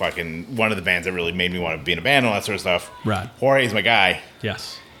really, one of the bands that really made me want to be in a band and all that sort of stuff. Rad. Jorge's my guy.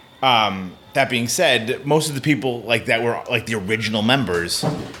 Yes. That being said, most of the people, that were, the original members,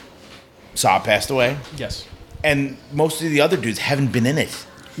 Saab passed away. Yes. And most of the other dudes haven't been in it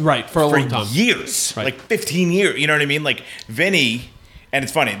Right, for a for long time. years. Right. 15 years. You know what I mean? Vinny, and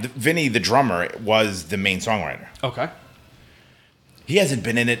it's funny, Vinny, the drummer, was the main songwriter. Okay. He hasn't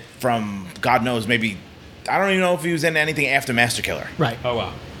been in it from, God knows, maybe, I don't even know if he was in anything after Master Killer. Right. Oh,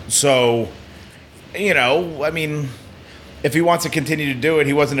 wow. So, I mean, if he wants to continue to do it,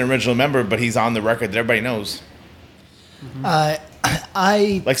 he wasn't an original member, but he's on the record that everybody knows.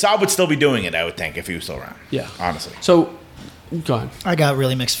 Saab would still be doing it, I would think, if he was still around. Yeah. Honestly. So, go ahead. I got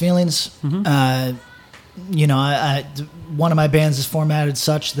really mixed feelings. One of my bands is formatted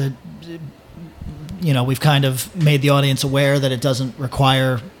such that, we've kind of made the audience aware that it doesn't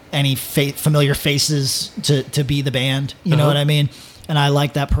require any familiar faces to be the band. You know what I mean? And I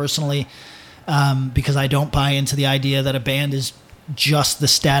like that personally because I don't buy into the idea that a band is just the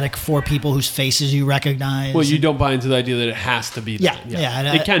static four people whose faces you recognize. Well, you don't buy into the idea that it has to be that.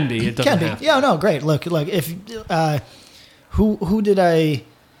 Yeah. It can be. It doesn't have to. Yeah, no, great. Look, if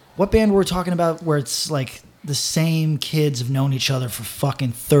what band were we talking about where it's like the same kids have known each other for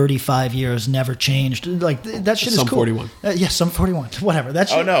fucking 35 years, never changed. Like that shit is cool. Sum 41. Sum 41. Whatever. That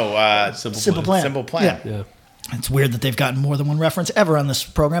shit. Oh no, Simple Plan. Simple Plan. Yeah. It's weird that they've gotten more than one reference ever on this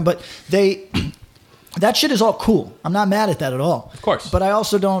program, but that shit is all cool. I'm not mad at that at all. Of course. But I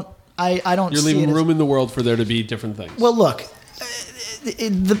also don't. I don't. You're see leaving it as, room in the world for there to be different things. Well, look.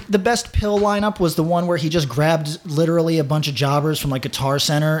 The best Pill lineup was the one where he just grabbed literally a bunch of jobbers from like Guitar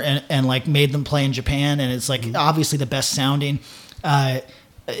Center and like made them play in Japan, and it's like obviously the best sounding.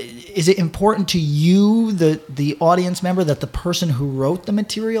 Is it important to you, the audience member, that the person who wrote the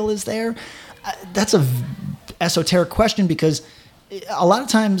material is there? That's a esoteric question, because a lot of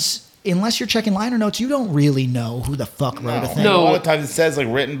times, unless you're checking liner notes, you don't really know who the fuck wrote a thing. No, a lot of times it says like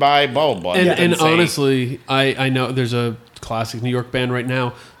written by blah blah blah. And honestly, I know there's a classic New York band right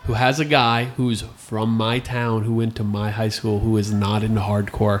now who has a guy who's from my town, who went to my high school, who is not into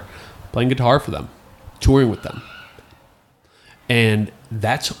hardcore, playing guitar for them, touring with them. And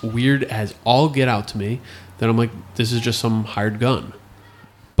that's weird as all get out to me. Then I'm like, this is just some hired gun.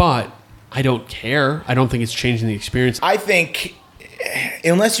 But I don't care. I don't think it's changing the experience. I think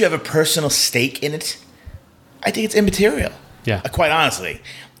unless you have a personal stake in it, I think it's immaterial. Yeah. Quite honestly.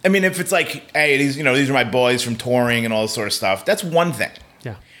 I mean, if it's like, hey, these are my boys from touring and all this sort of stuff, that's one thing.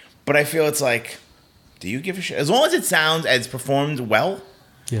 Yeah. But I feel it's like, do you give a shit? As long as it sounds as performed well,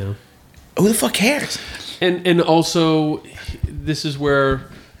 Yeah. who the fuck cares? And also, this is where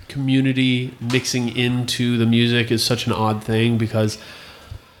community mixing into the music is such an odd thing, because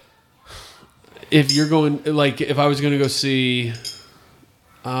if you're going, like, if I was going to go see,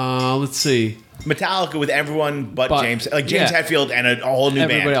 let's see, Metallica with everyone but James, like James yeah. Hetfield and a whole new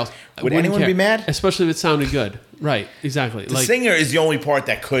everybody band. else. Would Wouldn't anyone care. be mad? Especially if it sounded good. Right, exactly. The singer is the only part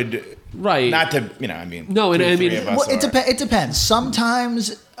that could, right? Not to, I mean, no, and I mean, well, it depends.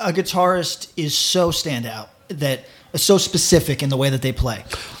 Sometimes a guitarist is so standout that so specific in the way that they play.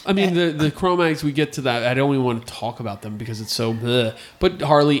 I mean, the Cro-Mags, we get to that. I don't even want to talk about them because it's so bleh. But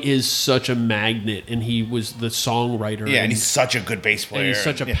Harley is such a magnet, and he was the songwriter. Yeah, and he's such a good bass player. And he's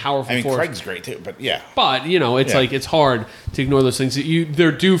such a powerful force. Craig's great too, but yeah. But, it's like, it's hard to ignore those things.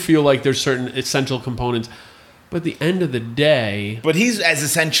 There do feel like there's certain essential components. But at the end of the day... But he's as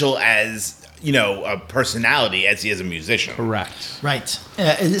essential as... a personality as he is a musician. Correct. Right.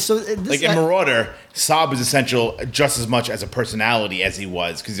 Like in Marauder, Saab is essential just as much as a personality as he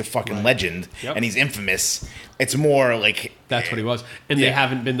was, because he's a fucking legend and he's infamous. It's more like that's what he was, and they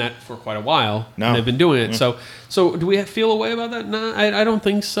haven't been that for quite a while. No, and they've been doing it. So do we feel a way about that? No, I don't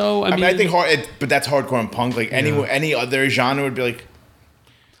think so. I mean, I think but that's hardcore and punk. Like any other genre would be like.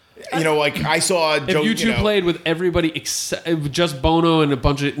 Like I saw Joe. If U2 played with everybody except just Bono and a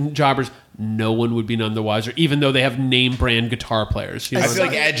bunch of jobbers, no one would be none the wiser, even though they have name brand guitar players. I feel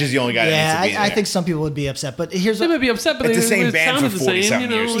like Edge is the only guy that needs to be there. I think some people would be upset, but they might be upset, but it's the same band for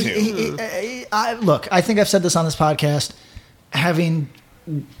 40-something years too. Look, I think I've said this on this podcast, having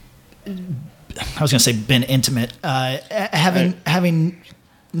I was going to say been intimate, having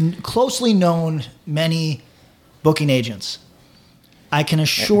closely known many booking agents. I can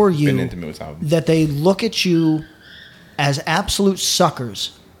assure you that they look at you as absolute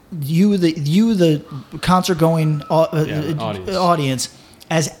suckers. You, the concert going audience,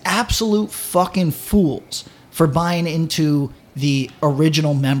 as absolute fucking fools for buying into the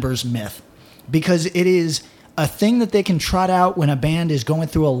original members myth, because it is a thing that they can trot out when a band is going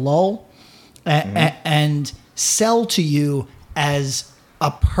through a lull, and sell to you as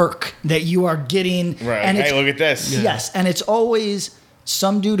a perk that you are getting. Right. And hey, look at this. Yes, and it's always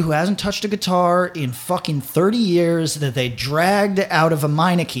some dude who hasn't touched a guitar in fucking 30 years that they dragged out of a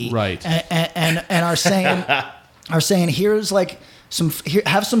Meineke, right? And are saying here's like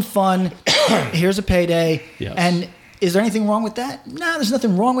have some fun. Here's a payday. Yes. And is there anything wrong with that? No, there's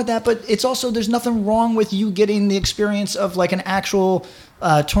nothing wrong with that. But it's also there's nothing wrong with you getting the experience of like an actual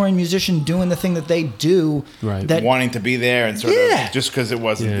touring musician doing the thing that they do, right? That wanting to be there and sort of just because it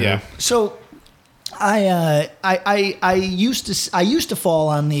wasn't, So. I used to fall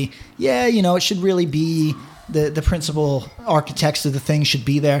on the it should really be the principal architects of the thing should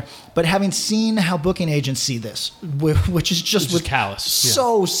be there, but having seen how booking agents see this, which is just callous,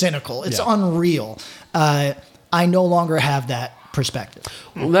 so cynical, it's unreal. I no longer have that perspective.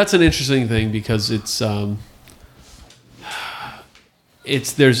 Well, that's an interesting thing because we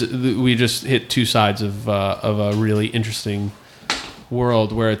just hit two sides of a really interesting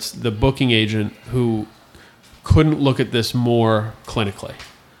world where it's the booking agent who couldn't look at this more clinically.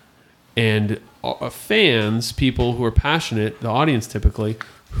 And fans, people who are passionate, the audience typically,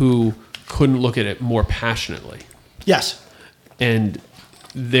 who couldn't look at it more passionately. Yes. And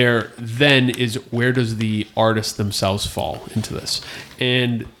there then is, where does the artist themselves fall into this?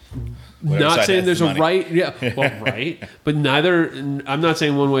 And Whatever not side saying has there's the a money. right, right, but neither, I'm not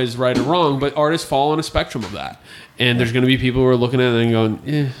saying one way is right or wrong, but artists fall on a spectrum of that. And there's going to be people who are looking at it and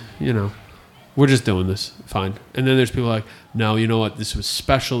going, we're just doing this, fine. And then there's people like, no, you know what, this was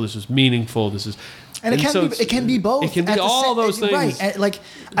special, this was meaningful, this is... And it can be both. It can be all those things. Right. And like,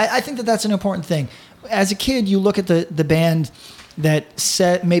 I think that's an important thing. As a kid, you look at the band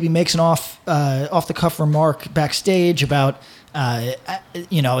that maybe makes an off the cuff remark backstage about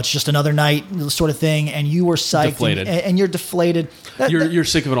it's just another night sort of thing, and you were psyched, deflated. And you're deflated. You're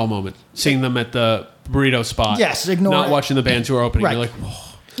sick of it all moment. Seeing them at the burrito spot. Yes, ignore not it. watching the band tour opening. Right. You're like, whoa.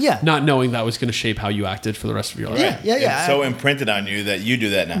 Yeah. Not knowing that was going to shape how you acted for the rest of your life. Yeah. It's so imprinted on you that you do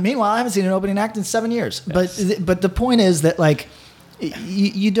that now. Meanwhile, I haven't seen an opening act in 7 years. Yes. But the point is that like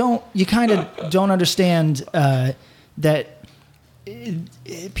you kind of don't understand that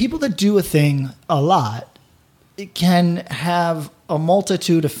people that do a thing a lot can have a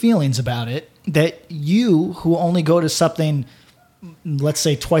multitude of feelings about it that you, who only go to something, let's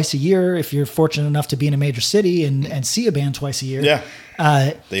say twice a year, if you're fortunate enough to be in a major city and see a band twice a year. Yeah.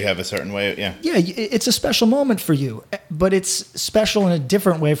 They have a certain way. Yeah. Yeah. It's a special moment for you, but it's special in a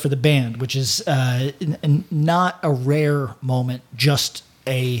different way for the band, which is not a rare moment, just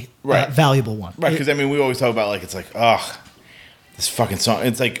a valuable one. Right. Because we always talk about it's like, this fucking song.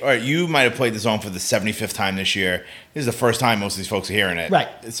 It's like, all right, you might have played the song for the 75th time this year. This is the first time most of these folks are hearing it. Right.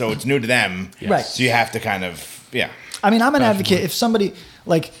 So it's new to them. Yes. Right. So you have to kind of, I'm an advocate. If somebody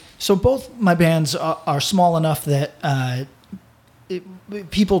so both my bands are small enough that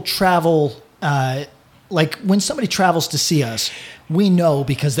people travel. When somebody travels to see us, we know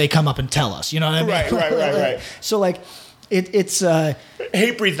because they come up and tell us. You know what I mean? Right. So it's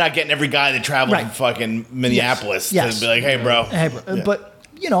Hatebreed's not getting every guy that travels from fucking Minneapolis to be like, hey, bro. Yeah. But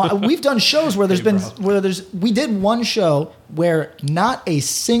we've done shows where we did one show where not a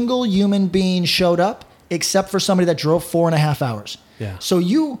single human being showed up except for somebody that drove 4.5 hours. Yeah. So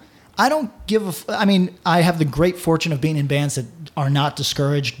I don't give I have the great fortune of being in bands that are not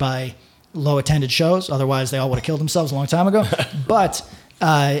discouraged by low attended shows. Otherwise they all would have killed themselves a long time ago. But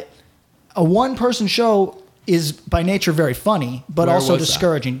a one person show is by nature very funny, but Where also was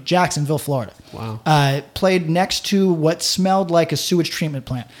discouraging. That? Jacksonville, Florida. Wow. Played next to what smelled like a sewage treatment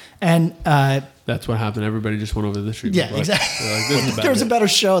plant. And that's what happened. Everybody just went over to the treatment yeah, plant. Exactly. There was a better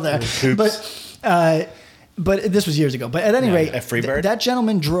show there. But this was years ago. But at any rate, that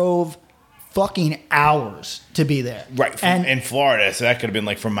gentleman drove fucking hours to be there. Right. In Florida. So that could have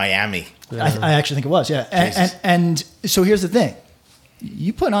been from Miami. I actually think it was, yeah. And so here's the thing.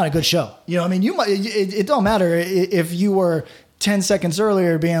 You put on a good show. You know what I mean? It don't matter if you were 10 seconds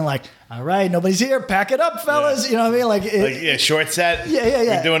earlier being like, all right, nobody's here. Pack it up, fellas. You know what I mean? Short set.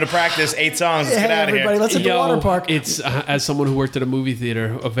 Yeah. We're doing a practice, 8 songs. Let's get out of everybody, here. let's hit the water park. It's as someone who worked at a movie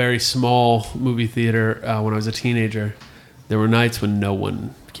theater, a very small movie theater when I was a teenager, there were nights when no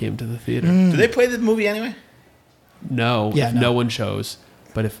one came to the theater. Do they play the movie anyway? No. Yeah, if no one shows.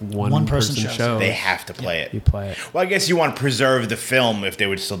 But if one person shows, they have to play it. You play it. Well, I guess you want to preserve the film if they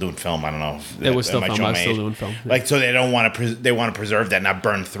were still doing film. I don't know. It was still film. I was still doing film. So they don't want to. They want to preserve that, not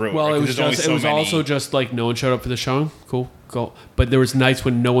burn through. Well, right? it was also just no one showed up for the showing. Cool. But there was nights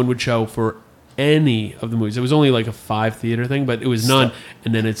when no one would show for any of the movies. It was only a 5 theater thing, but it was none.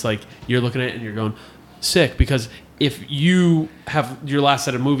 And then it's you're looking at it and you're going sick because if you have your last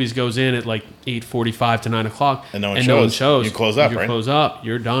set of movies goes in at 8:45 to 9 o'clock and no one shows, you close up, right? Close up,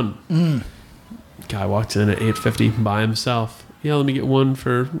 you're done. Guy walks in at 8:50 by himself. Yeah, let me get one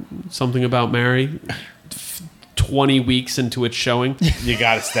for something about Mary. 20 weeks into its showing, you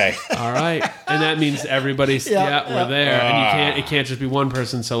gotta stay. All right, and that means everybody's we're there, and it can't just be one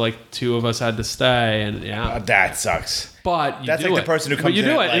person. So 2 of us had to stay, and that sucks. But that's the person who comes. But you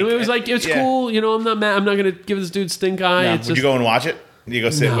do it, and it was it's cool. I'm not mad. I'm not gonna give this dude stink eye. No. Would you go and watch it? Did you go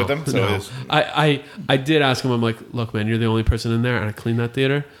sit with them? No. I did ask him. I'm like, look, man, you're the only person in there, and I cleaned that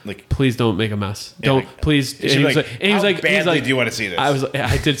theater. Please don't make a mess. Please. And he was like, do you want to see this?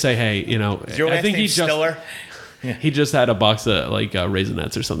 I did say, hey, I think he just. Stiller? Yeah. He just had a box of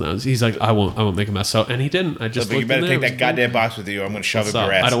Raisinets or something. He's like, I won't make a mess. So, and he didn't. I just. You better take that goddamn box with you. I'm going to shove it in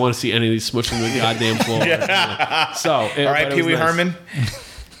your ass. I don't want to see any of these smushing the goddamn floor. So, all right, Pee Wee Herman.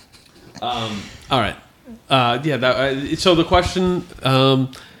 All right. So the question,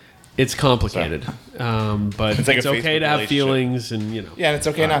 it's complicated, but it's okay to have feelings, and Yeah, it's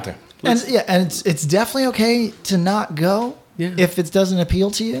okay not to. And it's definitely okay to not go if it doesn't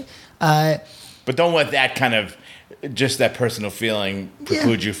appeal to you. But don't let that kind of just that personal feeling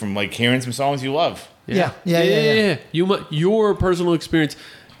preclude you from like hearing some songs you love. Yeah. Your personal experience.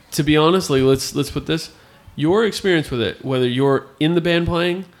 To be honest, like, let's put this: your experience with it, whether you're in the band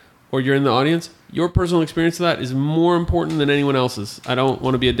playing or you're in the audience, your personal experience of that is more important than anyone else's. I don't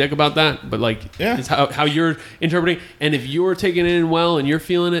want to be a dick about that, but like, it's how you're interpreting. And if you're taking it in well and you're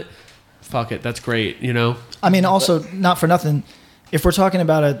feeling it, fuck it, that's great. You know. I mean, also not for nothing. If we're talking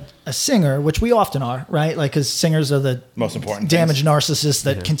about a singer, which we often are, right? Like, because singers are the most important damaged narcissists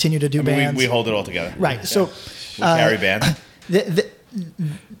that continue to do bands. We hold it all together. Right. So we carry band.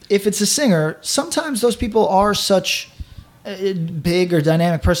 If it's a singer, sometimes those people are such big or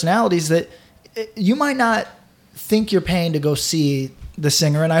dynamic personalities that you might not think you're paying to go see the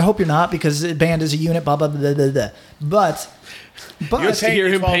singer. And I hope you're not, because the band is a unit, blah, blah, blah, blah, blah. But you're to hear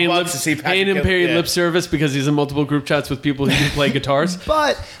him paying pay lip service because he's in multiple group chats with people who can play guitars.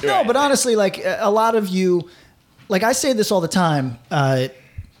 But honestly, like, a lot of you, like, I say this all the time.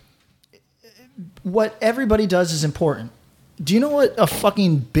 What everybody does is important. Do you know what a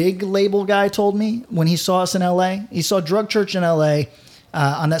fucking big label guy told me when he saw us in LA? He saw Drug Church in LA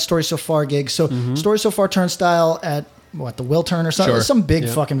on that Story So Far gig. So Story So Far Turnstile at the Wiltern or something, some big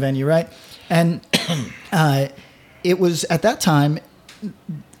fucking venue, right? And it was at that time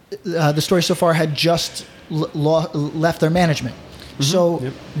the Story So Far had just left their management.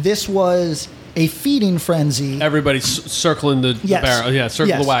 So this was a feeding frenzy. Everybody's circling the barrel. Yeah,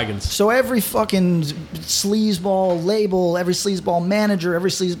 the wagons. So every fucking sleazeball label, every sleazeball manager,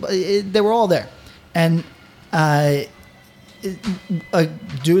 every sleazeball, they were all there. And a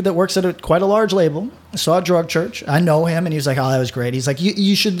dude that works at quite a large label saw Drug Church. I know him, and he was like, "Oh, that was great." He's like,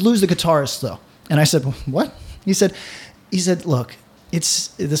 "You should lose the guitarist, though." And I said, "What?" He said, "Look,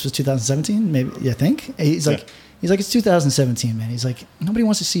 this was 2017, maybe, I think." He's like, "It's 2017, man." He's like, "Nobody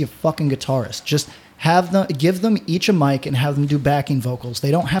wants to see a fucking guitarist. Just give them each a mic and have them do backing vocals.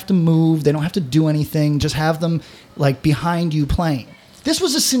 They don't have to move. They don't have to do anything. Just have them like behind you playing." This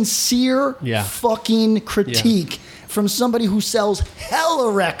was a sincere fucking critique from somebody who sells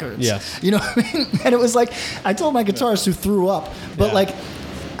hella records. Yes. You know what I mean? And it was like, I told my guitarist who threw up, but like,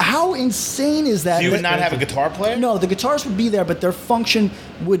 how insane is that? So you would not have a guitar player? No, the guitars would be there, but their function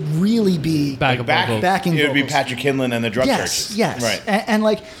would really be backing vocals. It would be Patrick Kinlan and the Drug Church. Yes. Right. And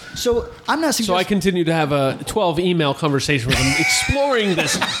like, so I'm not suggesting. So I continue to have a 12 email conversation with him exploring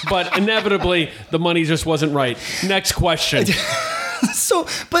this, but inevitably the money just wasn't right. Next question. So,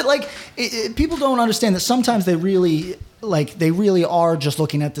 but like, people don't understand that sometimes they really are just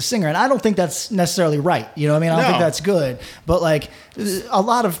looking at the singer, and I don't think that's necessarily right. You know what I mean? I don't think that's good. But like, a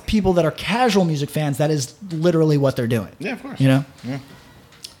lot of people that are casual music fans, that is literally what they're doing. Yeah, of course. You know? Yeah.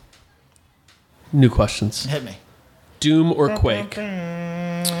 New questions. Hit me. Doom or Quake?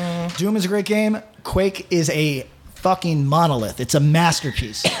 Doom is a great game. Quake is a fucking monolith. It's a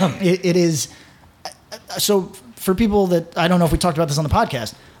masterpiece. It is. So for people that, I don't know if we talked about this on the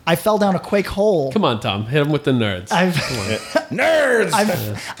podcast, I fell down a Quake hole. Come on, Tom. Hit him with the nerds. Nerds!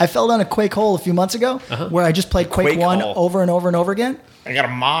 I fell down a Quake hole a few months ago where I just played Quake 1 hole. over and over and over again. I got a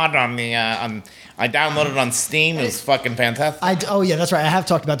mod on the. I downloaded it on Steam. It was fucking fantastic. Oh yeah, that's right. I have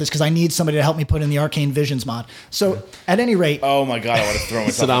talked about this because I need somebody to help me put in the Arcane Visions mod. So at any rate, oh my god, I want to throw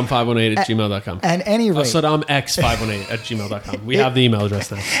myself. Saddam518 at gmail.com. At any rate, SaddamX518 at gmail.com. We have the email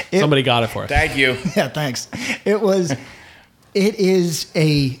address now. Somebody got it for us. Thank you. Yeah, thanks. It is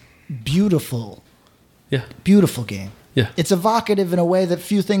a beautiful game. Yeah. It's evocative in a way that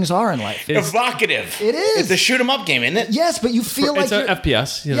few things are in life. Evocative. It is. It's a shoot 'em up game, isn't it? Yes, but you feel like it's an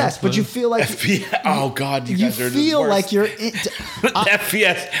FPS. Yes, but you feel like FPS. Oh god, you guys are the feel worst. like you're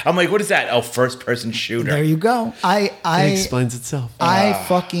FPS. I'm like, what is that? Oh, first person shooter. There you go. It explains itself. I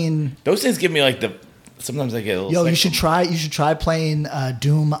fucking those things give me like the. Sometimes I get a little. Yo, sick. you should try playing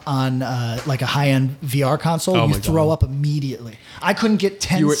Doom on like a high-end VR console. Oh you my throw God. up immediately. I couldn't get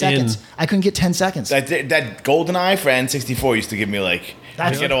 10 were seconds. in. I couldn't get 10 seconds. That GoldenEye for N64 used to give me like.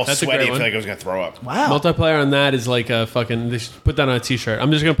 I'd get all That's a sweaty. great I feel one. like I was gonna throw up. Wow. Multiplayer on that is like a fucking. They should put that on a T-shirt.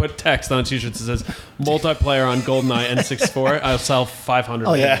 I'm just gonna put text on a T-shirt that says multiplayer on GoldenEye N64. I'll sell 500.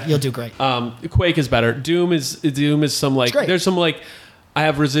 Oh yeah, you'll do great. Quake is better. Doom is some like. great. There's some like. I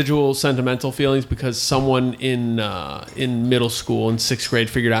have residual sentimental feelings because someone in middle school in 6th grade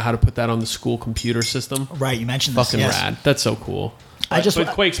figured out how to put that on the school computer system. Right, you mentioned Fucking this. Yes. rad. That's so cool. I just- but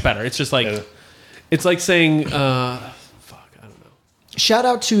Quake's better. It's just like it's like saying I don't know. Shout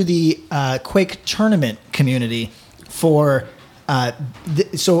out to the Quake tournament community for.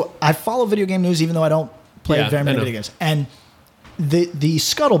 So I follow video game news even though I don't play Yeah, very I many know. video games, and the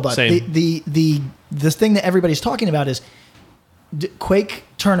scuttlebutt, Same. the thing that everybody's talking about is Quake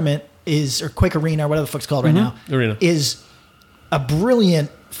Tournament or Quake Arena or whatever the fuck's called right now Arena. is a brilliant,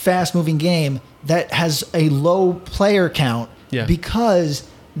 fast-moving game that has a low player count because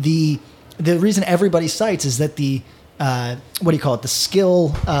the reason everybody cites is that the what do you call it? The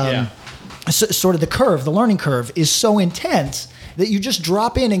skill, sort of the learning curve is so intense that you just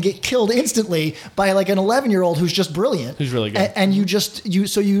drop in and get killed instantly by like an 11-year-old who's just brilliant. Who's really good. And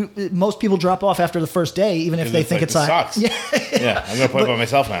most people drop off after the first day, even if they think like, it's this sucks. Yeah, I'm gonna play by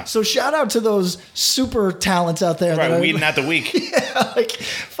myself now. So shout out to those super talents out there. Right, weeding out the week. Like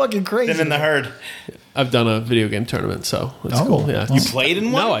fucking crazy. Then in the herd. I've done a video game tournament, so it's cool. Yeah, You played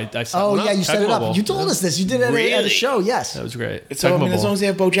in one? No, I set Oh one yeah, up. you set it Tecmo up. Bowl. You told us this. You did it at a Really? show. Yes. That was great. So, I mean, Tecmo as Bowl. long as they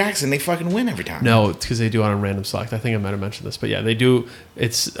have Bo Jackson, they fucking win every time. No, it's because they do it on random select. I think I might have mentioned this, but yeah, they do.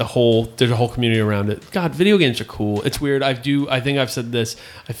 There's a whole community around it. God, video games are cool. It's weird. I think I've said this.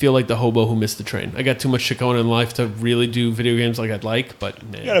 I feel like the hobo who missed the train. I got too much shit going in life to really do video games like I'd like, but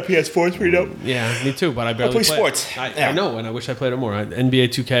nah. You got a PS4 3 up. Yeah, me too, but I barely play play sports. I know, and I wish I played it more. NBA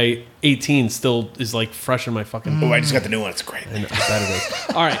 2K18 still is like fresh in my fucking... Oh, I just got the new one. It's great. I bet it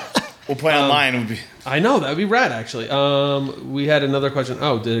is. All right. We'll play online. We'll be... I know, that would be rad, actually. We had another question.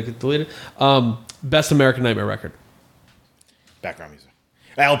 Oh, did it get deleted? Best American Nightmare record. Background music.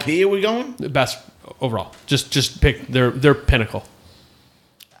 LP, are we going? Best overall. Just pick their pinnacle.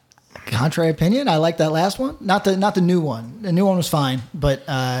 Contrary opinion. I like that last one. Not the new one. The new one was fine, but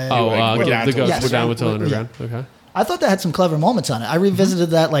We're Down the Till Ghost. Underground. We're down with Till Yeah. Underground. Okay. I thought that had some clever moments on it. I revisited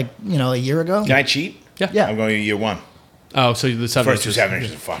that like a year ago. Can I cheat? Yeah. I'm going to year one. Oh, so the 7 First 2 7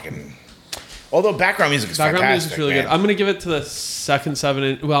 inches are fucking... Although background music is Background fantastic, music's really man. good. I'm going to give it to the second 7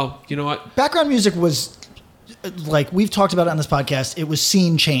 inch. Well, you know what? Background music was like we've talked about it on this podcast. It was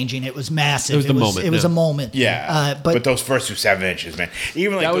scene changing. It was massive. It was the moment, It was yeah. a moment. Yeah, but those first 2 7 inches, man.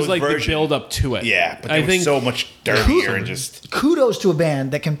 Even like That was those like versions, the build up to it. Yeah, but I they were think so much dirtier and just... kudos to a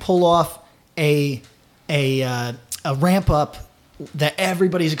band that can pull off a ramp up that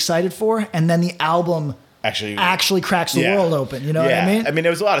everybody's excited for, and then the album actually cracks the world open. You know what I mean? I mean,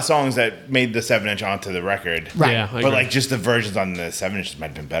 there was a lot of songs that made the 7 inch onto the record. Right. Yeah, I But agree. like just the versions on the 7 inches might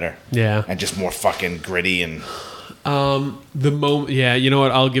have been better. Yeah. And just more fucking gritty and... The moment, yeah, you know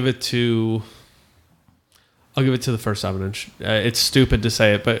what? I'll give it to the first 7 inch. It's stupid to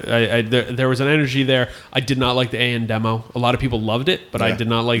say it, but there was an energy there. I did not like the AN demo. A lot of people loved it, but I did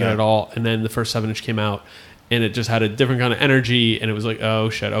not like it at all. And then the first 7 inch came out, and it just had a different kind of energy, and it was like, oh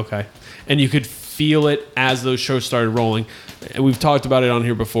shit, okay. And you could feel it as those shows started rolling. And we've talked about it on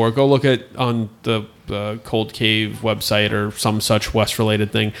here before. Go look at on the Cold Cave website or some such West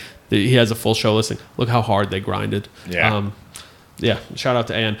related thing. He has a full show listing. Look how hard they grinded. Yeah. Yeah, shout out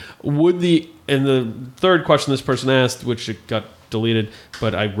to Ann. And the third question this person asked, which it got deleted,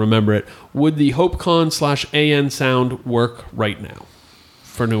 but I remember it. Would the HopeCon/AN sound work right now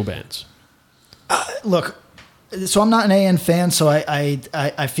for new bands? Look, so I'm not an AN fan, so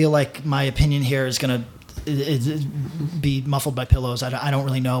I feel like my opinion here is going to be muffled by pillows. I don't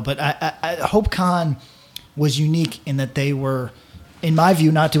really know, but HopeCon was unique in that they were, in my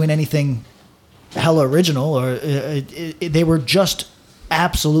view, not doing anything hella original, or they were just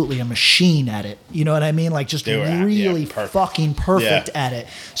absolutely a machine at it. You know what I mean? Like just really fucking perfect at it.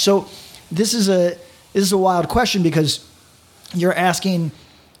 So this is a wild question because you're asking,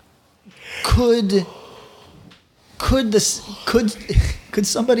 could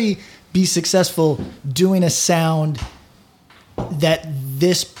somebody be successful doing a sound that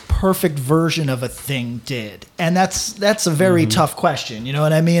this perfect version of a thing did? And that's a very tough question. You know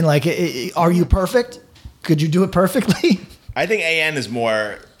what I mean? Like, are you perfect? Could you do it perfectly? I think AN is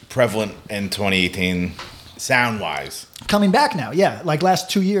more prevalent in 2018 sound wise. Coming back now, yeah. Like last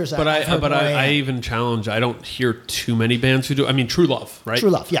 2 years. But I've heard more I AN. even challenge. I don't hear too many bands who do. I mean, True Love, right? True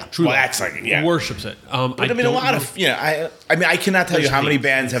Love, yeah. True Well, Love that's like, yeah. worships it. But I mean, a lot of, I mean, I cannot tell you how many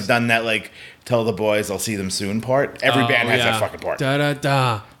bands have done that, like, tell the boys I'll see them soon part. Every band has that fucking part. Da da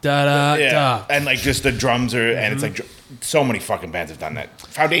da da da da. And like just the drums are, and it's like so many fucking bands have done that.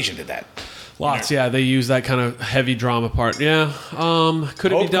 Foundation did that. Lots, yeah. They use that kind of heavy drama part. Yeah.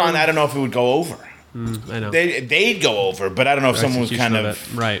 Could it be done? HopeCon, I don't know if it would go over. I know. They'd go over, but I don't know if someone was kind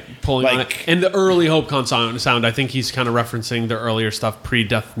Execution of it. Right, pulling on it. And the early HopeCon sound, I think he's kind of referencing the earlier stuff,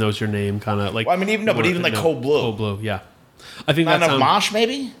 pre-Death Knows Your Name, kind of like. Well, I mean, even like Cold Blue. Cold Blue, yeah. I think Not that's enough mosh,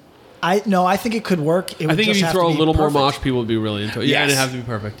 maybe. I think it could work. It would I think if just you have throw to a be little more perfect. mosh, people would be really into it. Yeah, and Yes. it'd have to be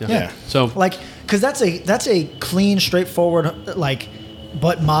perfect. Yeah. So Like, because that's a clean, straightforward, like,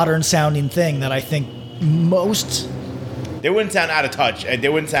 but modern sounding thing that I think most. They wouldn't sound out of touch. They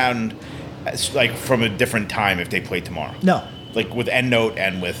wouldn't sound like from a different time if they played tomorrow. No, like with End Note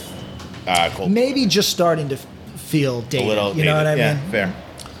and with Cold. Maybe just starting to feel dated. A little. You know what I yeah, mean? Fair.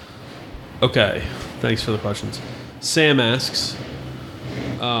 Okay, thanks for the questions. Sam asks,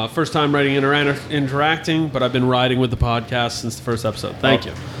 first time writing and interacting, but I've been riding with the podcast since the first episode. Thank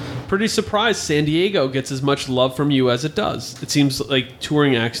you. Pretty surprised San Diego gets as much love from you as it does. It seems like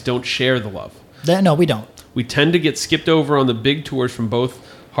touring acts don't share the love. No, we don't. We tend to get skipped over on the big tours from both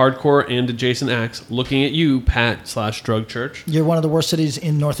hardcore and adjacent acts. Looking at you, Pat/Drug Church. You're one of the worst cities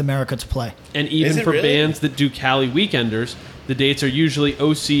in North America to play. And even Is it for really? bands that do Cali weekenders, the dates are usually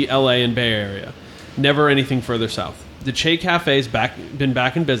OC, LA, and Bay Area. Never anything further south. The Che Cafe's been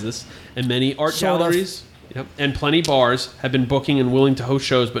back in business, and many art Sort of. galleries and plenty bars have been booking and willing to host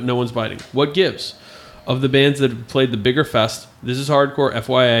shows, but no one's biting. What gives? Of the bands that have played the bigger fest, This Is Hardcore,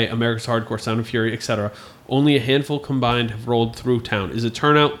 FYA, America's Hardcore, Sound of Fury, etc., only a handful combined have rolled through town. Is it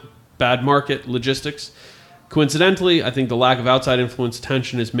turnout, bad market, logistics? Coincidentally, I think the lack of outside influence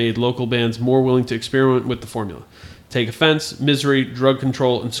attention has made local bands more willing to experiment with the formula. Take Offense, Misery, Drug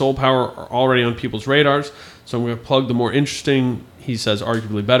Control, and Soul Power are already on people's radars, so I'm going to plug the more interesting, he says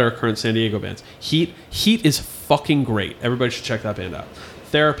arguably better, current San Diego bands. Heat is fucking great. Everybody should check that band out.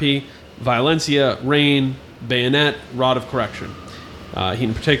 Therapy, Violencia, Rain, Bayonet, Rod of Correction. Heat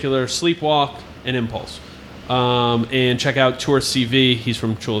in particular, Sleepwalk, and Impulse. And check out Tourist CV. He's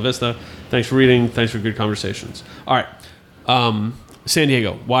from Chula Vista. Thanks for reading. Thanks for good conversations. All right. San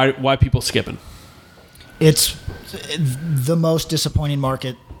Diego. Why people skipping? It's the most disappointing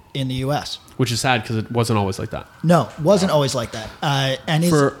market in the U.S. Which is sad because it wasn't always like that. No, wasn't always like that. And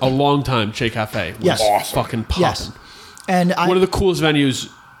For a long time, Che Cafe was Yes. fucking popping. yes, and One of the coolest venues,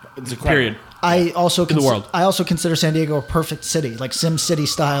 period. I also in the world. I also consider San Diego a perfect city, like Sim City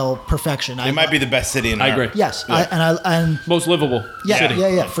style perfection. It might be the best city in I America. agree. Yes, and Most livable city.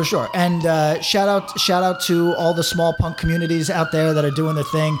 Yeah, for sure. And shout out to all the small punk communities out there that are doing their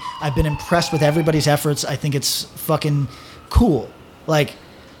thing. I've been impressed with everybody's efforts. I think it's fucking cool. Like,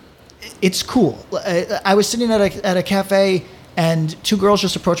 it's cool. I was sitting at a cafe, and two girls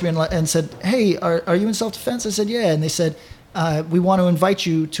just approached me and said, "Hey, are you in self-defense?" I said, "Yeah," and they said, we want to invite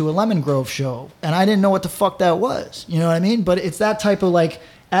you to a Lemon Grove show. And I didn't know what the fuck that was. You know what I mean? But it's that type of like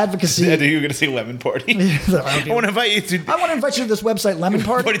advocacy. Yeah, you're going to say Lemon Party? I want to invite you to I want to invite you to this website, Lemon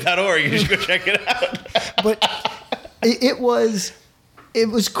Party. Party.org. You should go check it out. But it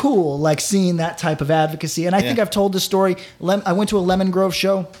was cool, like seeing that type of advocacy. And I think I've told this story. I went to a Lemon Grove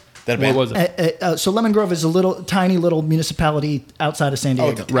show. What was it? So Lemon Grove is a tiny little municipality outside of San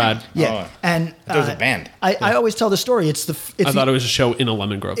Diego. Rad. Yeah, and There was a band. I always tell the story. I thought it was a show in a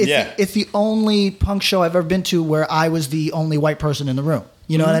Lemon Grove. It's the only punk show I've ever been to where I was the only white person in the room.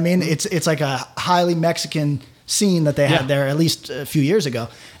 You know what I mean? It's like a highly Mexican scene that they had there at least a few years ago.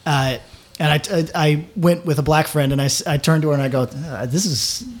 And I went with a black friend, and I turned to her and I go, "This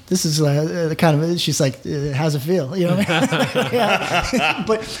is the kind of." She's like, "How's it feel?" You know what I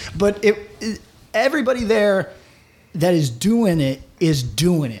mean? but everybody there that is doing it is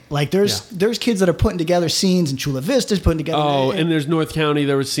doing it. Like there's kids that are putting together scenes, and Chula Vista's putting together. Oh, and there's North County.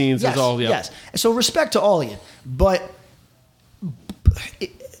 There was scenes. Yes, There's all. Yeah. Yes. So respect to all of you, but.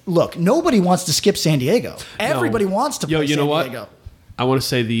 Look, nobody wants to skip San Diego. Everybody wants to play you know San what? Diego. I want to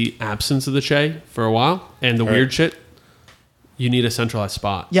say the absence of the Che for a while and the weird shit. You need a centralized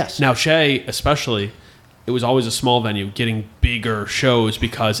spot. Yes. Now Che, especially, it was always a small venue, getting bigger shows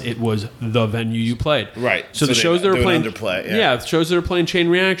because it was the venue you played. Right. So the shows that were playing underplay. the shows that are playing Chain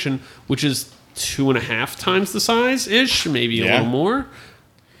Reaction, which is 2.5 times the size ish, maybe a little more.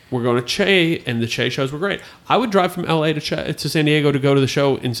 We're going to Che, and the Che shows were great. I would drive from LA to San Diego to go to the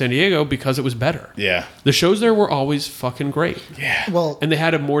show in San Diego because it was better. Yeah. The shows there were always fucking great. Yeah. Well, And they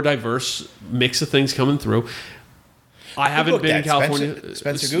had a more diverse mix of things coming through. I haven't booked been in that? California.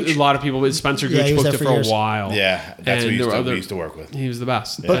 Spencer Gooch? A lot of people, but Spencer Yeah, Gooch he was booked there it for for years. a while. Yeah, that's And who there were we used to work with. He was the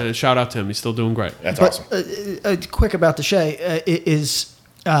best. But- And shout out to him. He's still doing great. That's but awesome. quick about the Che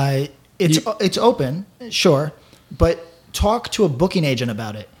it's open, sure, but talk to a booking agent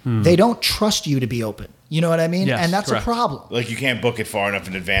about it. They don't trust you to be open. You know what I mean? Yes, and that's correct. a problem. Like you can't book it far enough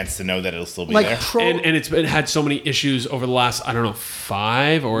in advance to know that it'll still be Like there. And it had so many issues over the last,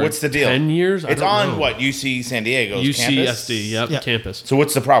 5 or What's the deal? 10 years? It's on what UC San Diego's campus. UCSD, campus. So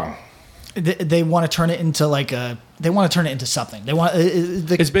what's the problem? They want to turn it into something. They want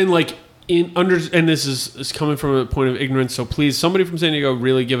It's been like and this is coming from a point of ignorance. So please, somebody from San Diego,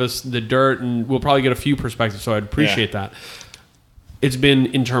 really give us the dirt, and we'll probably get a few perspectives. So I'd appreciate that. It's been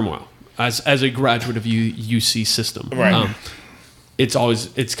in turmoil as a graduate of UC system. Right.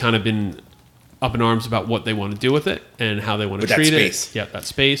 It's kind of been up in arms about what they want to do with it and how they want to With that treat space. it. Yeah, that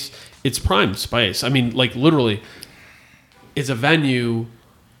space. It's prime space. I mean, like literally, it's a venue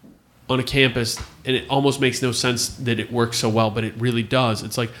on a campus, and it almost makes no sense that it works so well, but it really does.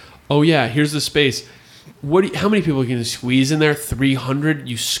 It's like, oh yeah, here's the space. How many people can you squeeze in there? 300?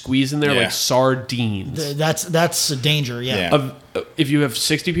 You squeeze in there like sardines. That's a danger. Yeah. If you have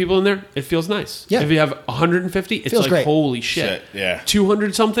 60 people in there, it feels nice. Yeah. If you have 150, it's feels like great. Holy shit. Yeah.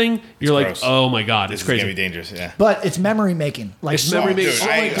 200 something, you're like, gross. oh my god, it's This is crazy. gonna be dangerous. Yeah. But it's memory making. Like It's memory making.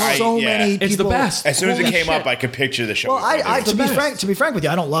 Dude, many people. It's the best. As soon as it Holy came shit. up, I could picture the show. Well, I to be best. frank with you,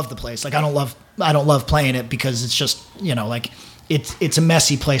 I don't love the place. Like I don't love playing it because it's just like it's a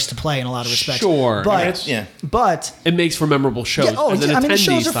messy place to play in a lot of respects. Sure. but but It makes for memorable shows. yeah, as an I mean the attendee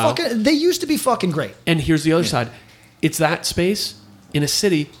shows are style. fucking. They used to be fucking great. And here's the other side. It's that space in a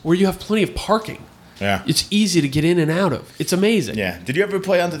city where you have plenty of parking. Yeah. It's easy to get in and out of. It's amazing. Yeah. Did you ever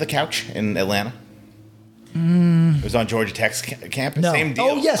play Under the Couch in Atlanta? It was on Georgia Tech's campus. No. Same deal.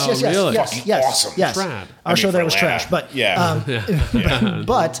 Oh yes, yes, yes, really? yes, Fucking yes, awesome. yes. Rad. Our show for there was Atlanta. trash, but Yeah.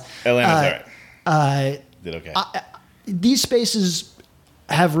 but Atlanta's all right. Did okay. these spaces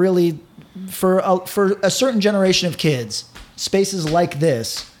have really for a certain generation of kids, spaces like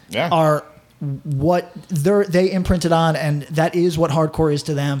this are what they imprinted on, and that is what hardcore is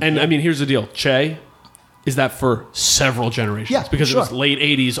to them. And I mean, here's the deal. Che is that for several generations. Yeah, because sure. it was late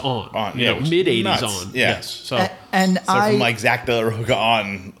 80s on. Yeah, it was mid 80s nuts. on. Yeah. Yes. So, and So from like Zach De La Rocha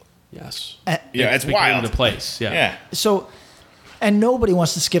on. yes. Yeah, it's became wild. the place. Yeah. Yeah. so. And nobody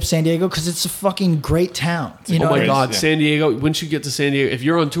wants to skip San Diego because it's a fucking great town. You know Oh what I my mean? God, Yeah. San Diego. Once you get to San Diego, if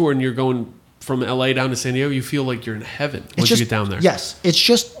you're on tour and you're going from LA down to San Diego, you feel like you're in heaven once you get down there. Yes, it's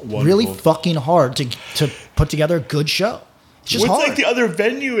just really fucking hard to put together a good show. It's just What's hard. like the other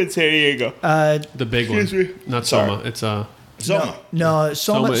venue in San Diego? The big Excuse one. me. Not Sorry. Soma. It's Zoma. No,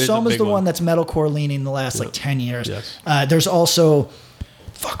 Soma is a Soma's big the one. one that's metalcore leaning the last like 10 years. Yes. There's also,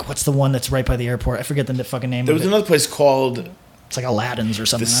 what's the one that's right by the airport? I forget the fucking name There of was it. another place called It's like Aladdin's or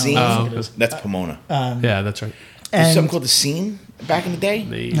something. The I Scene. don't know what the fuck it is. That's Pomona. yeah, that's right. There's And something called The Scene back in the day.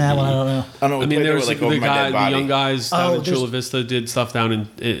 Maybe. nah, well, I don't know. I don't know. I mean, there was like the over my guy, dead the body. young guys down in there's- Chula Vista did stuff down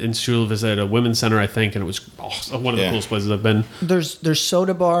in Chula Vista at a women's center, I think, and it was one of the Yeah. coolest places I've been. There's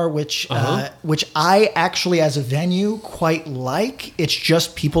Soda Bar, which I actually as a venue quite like. It's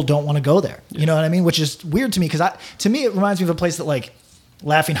just people don't want to go there. You know what I mean? Which is weird to me because to me it reminds me of a place that like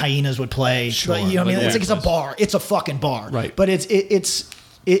Laughing Hyenas would play. Sure. But, you know what I mean? Yeah. It's a bar. It's a fucking bar. Right. But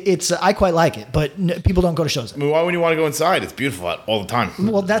it's I quite like it, but people don't go to shows. I mean, why would you want to go inside? It's beautiful out all the time.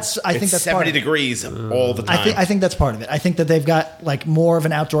 Well, I think It's that's 70 part of it. degrees all the time. I think that's part of it. I think that they've got like more of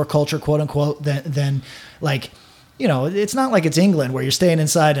an outdoor culture, quote unquote, than like, it's not like it's England where you're staying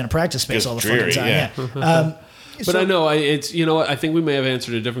inside in a practice space Just all the dreary, fucking time. yeah. But I know it's I think we may have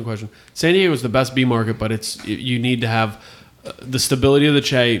answered a different question. San Diego is the best B market, but you need to have the stability of the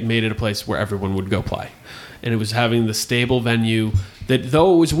Che made it a place where everyone would go play, and it was having the stable venue that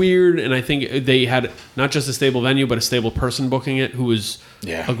though it was weird, and I think they had not just a stable venue but a stable person booking it who was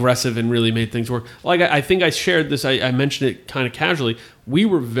aggressive and really made things work. Like I think I shared this, I mentioned it kind of casually. We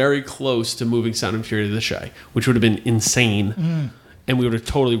were very close to moving Sound and Fury to the Che, which would have been insane, and we would have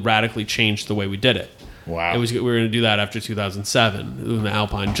totally radically changed the way we did it. Wow. We were going to do that after 2007 in the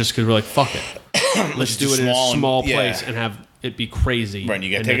Alpine just because we're like, fuck it. Let's do it in a small and- small yeah. place and have it be crazy. Right,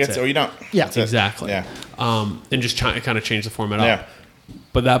 you get and that's tickets it. or you don't. Yeah. That's it. Exactly. Yeah. And just kind of change the format Yeah. up.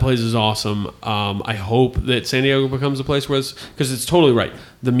 But that place is awesome. I hope that San Diego becomes a place where because it's totally right.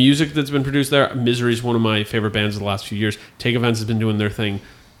 The music that's been produced there, Misery is one of my favorite bands of the last few years. Take Events has been doing their thing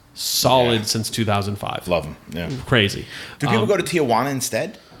solid since 2005. Love them. Yeah. Crazy. Do people go to Tijuana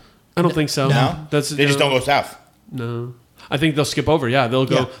instead? I don't think so. No. That's They just don't go south. No. I think they'll skip over. Yeah, they'll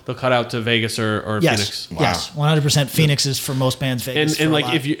go. Yeah. They'll cut out to Vegas or Yes, Phoenix. yes, 100%. Phoenix is for most bands Vegas. And for a like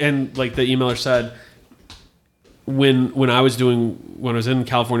lot. if you and like the emailer said, when I was in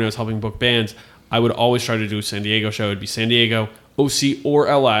California, I was helping book bands. I would always try to do a San Diego show. It'd be San Diego, OC, or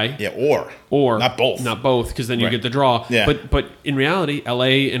LA. Yeah, Or not both. Not both, because then you Right. get the draw. Yeah. But in reality,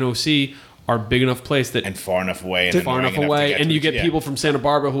 LA and OC are big enough place that and far enough away, and far enough annoying to away, get and to. you get Yeah. people from Santa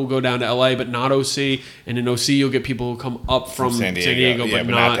Barbara who will go down to LA, but not OC. And in OC, you'll get people who come up from San Diego, yeah, but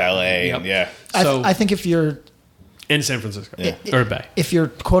not to LA. Yep. And yeah. So I think if you're in San Francisco or Bay. if you're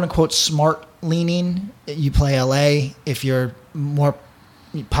quote unquote smart leaning, you play LA. If you're more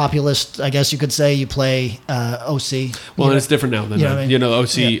populist, I guess you could say, you play OC. Well, and it's different now than you know what I mean?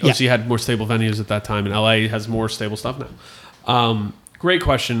 OC. Yeah. OC had more stable venues at that time, and LA has more stable stuff now. Great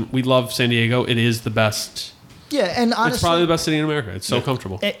question. We love San Diego. It is the best. Yeah, and honestly, It's probably the best city in America. It's so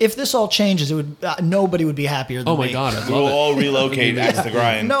comfortable. if this all changes, it would nobody would be happier than Oh my me. god, I We'll love it. all relocate. That's the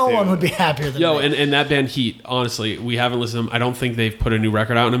grind. No too. one would be happier than Yo, me. and that band Heat. Honestly, we haven't listened to them. I don't think they've put a new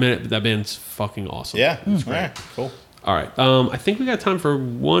record out in a minute, but that band's fucking awesome. Yeah. That's great. Cool. All right. I think we got time for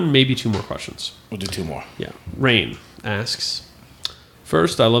one, maybe two more questions. We'll do two more. Yeah. Rain asks,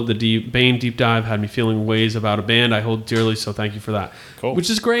 first, I love the Bane deep dive. Had me feeling ways about a band I hold dearly, so thank you for that. Cool. Which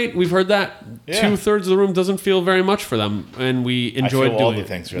is great. We've heard that. Yeah. 2/3 of the room doesn't feel very much for them, and we enjoyed I feel doing all the it.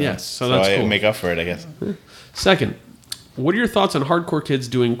 things, really. Yes, so that's I cool. make up for it, I guess. Second, what are your thoughts on hardcore kids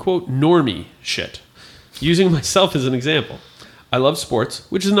doing, quote, normie shit? Using myself as an example. I love sports,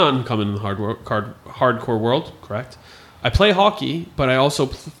 which is not uncommon in the hardcore world, correct? I play hockey, but I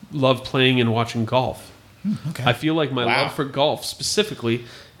also love playing and watching golf. Okay. I feel like my love for golf specifically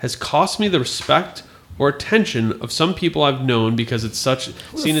has cost me the respect or attention of some people I've known because it's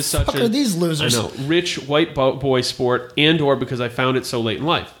seen as such fuck are these losers? I know, rich white boy sport, and or because I found it so late in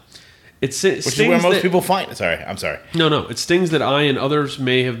life. Which is where most people find it. Sorry, I'm sorry. No, it stings that I and others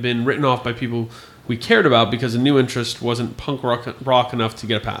may have been written off by people we cared about because a new interest wasn't punk rock enough to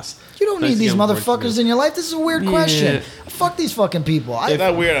get a pass. You don't need these motherfuckers in your life. This is a weird question. Fuck these fucking people. It's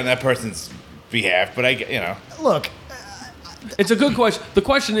not weird on that person's behalf, but Look. It's a good question. The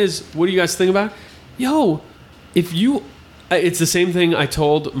question is, what do you guys think about? Yo, if you... It's the same thing I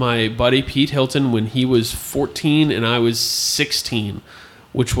told my buddy Pete Hilton when he was 14 and I was 16,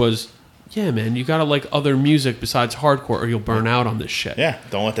 which was... Yeah, man, you gotta like other music besides hardcore or you'll burn out on this shit. Yeah,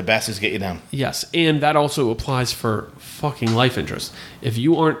 don't let the bastards get you down. Yes, and that also applies for fucking life interest. If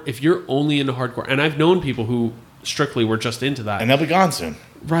you're only into hardcore, and I've known people who strictly were just into that. And they'll be gone soon.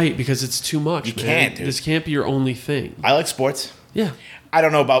 Right, because it's too much, You man. can't, dude. This can't be your only thing. I like sports. Yeah. I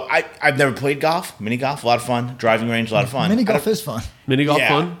don't know about... I've never played golf. Mini golf, a lot of fun. Driving range, a lot of fun. Mini golf is fun. Mini golf Yeah.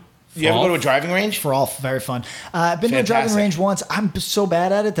 fun? You ever go to a driving range? For all, very fun. I've been to a driving Fantastic. range once. I'm so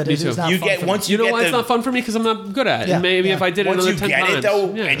bad at it that Me it too. is not You fun get for once me. You know get why the- it's not fun for me? Because I'm not good at it. Yeah, And maybe yeah. if I did it Once another you 10 get times. it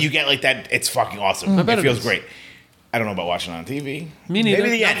though, yeah. and you get like that, it's fucking awesome. I bet It it feels is. great. I don't know about watching it on TV. Me neither.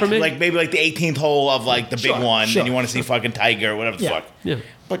 Maybe the Not end, for me. like maybe like the 18th hole of like the big one, sure. and you want to see fucking Tiger or whatever the Yeah. fuck. Yeah.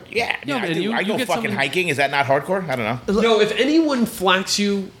 But yeah, No, I, man, do. you I go get fucking something- hiking. Is that not hardcore? I don't know. No, if anyone flacks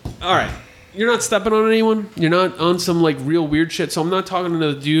you, all right, you're not stepping on anyone. You're not on some like real weird shit. So I'm not talking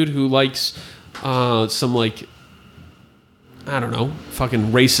to the dude who likes some like, I don't know,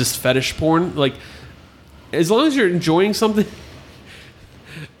 fucking racist fetish porn. Like, as long as you're enjoying something,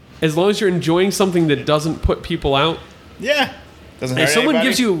 that doesn't put people out. Yeah, doesn't hurt If someone anybody.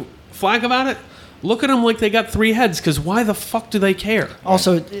 gives you flack about it, look at them like they got 3 heads. Because why the fuck do they care?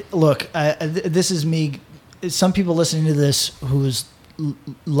 Also, look, this is me. Some people listening to this whose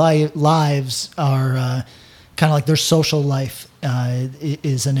lives are kind of like their social life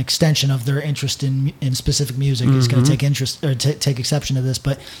is an extension of their interest in specific music is going to take interest or take exception to this.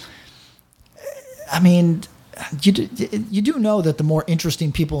 But I mean, you do know that the more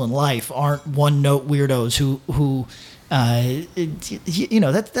interesting people in life aren't one-note weirdos who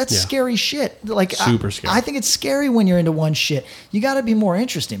that's scary shit. Like Super scary. I think it's scary when you're into one shit. You got to be more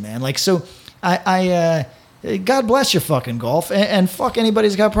interesting, man. Like so, I God bless your fucking golf and fuck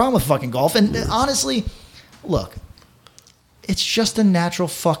anybody's got a problem with fucking golf. And honestly, look, it's just a natural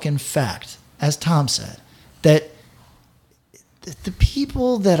fucking fact, as Tom said, that the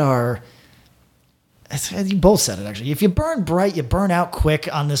people that are. You both said it, actually. If you burn bright, you burn out quick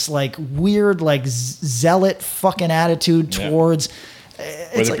on this, like, weird, like, zealot fucking attitude towards...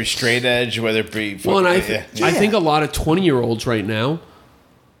 Whether it be straight edge, whether it be... Well, and I Yeah. think a lot of 20-year-olds right now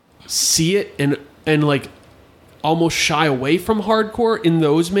see it and like almost shy away from hardcore in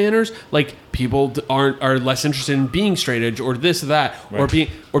those manners. Like people are less interested in being straight edge or this or that or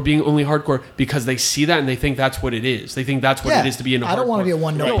being only hardcore because they see that and they think that's what it is. They think that's what it is to be in a hardcore. I don't want to be a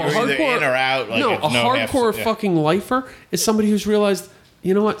one-note. No, You're either in or out. Like, no, if a hardcore half- fucking lifer is somebody who's realized,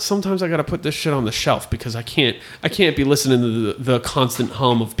 you know what? Sometimes I got to put this shit on the shelf because I can't be listening to the constant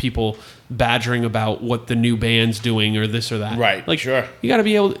hum of people badgering about what the new band's doing or this or that. Right, Like, sure. You got to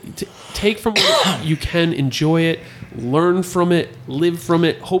be able to take from what you can, enjoy it, learn from it, live from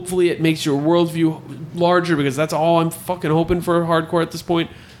it. Hopefully, it makes your worldview larger because that's all I'm fucking hoping for hardcore at this point.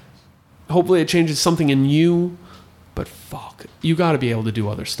 Hopefully, it changes something in you. But fuck, you got to be able to do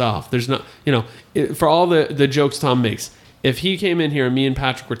other stuff. There's not, for all the jokes Tom makes. If he came in here and me and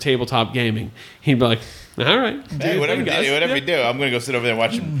Patrick were tabletop gaming, he'd be like, all right. Hey, whatever you do, I'm going to go sit over there and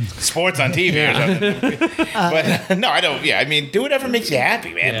watch sports on TV or something. But no, I don't. Yeah, I mean, do whatever makes you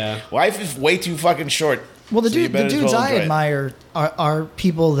happy, man. Yeah. Life is way too fucking short. Well, the so you better as dudes well I enjoy it. admire are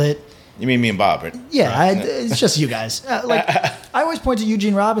people that... You mean me and Bob, right? Yeah, it's just you guys. I always point to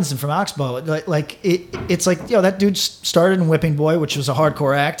Eugene Robinson from Oxbow. It's like, that dude started in Whipping Boy, which was a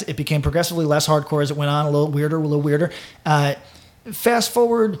hardcore act. It became progressively less hardcore as it went on, a little weirder. Fast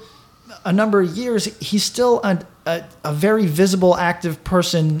forward a number of years, he's still a very visible, active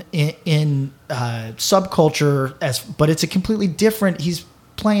person in subculture. But it's a completely different. He's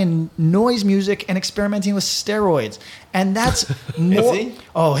playing noise music and experimenting with steroids, and that's more. he?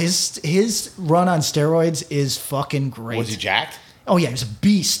 Oh, his run on steroids is fucking great. Was he jacked? Oh yeah, he's a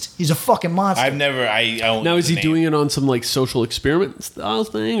beast. He's a fucking monster. I don't. Now, is he name. doing it on some like social experiment style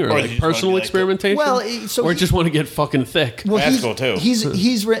thing, or Or like he just personal wanna be like experimentation? Well, so or he- just want to get fucking thick? Well, That's cool, too.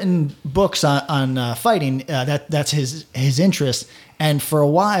 He's written books on fighting. That's his interest, and for a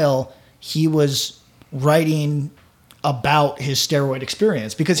while he was writing about his steroid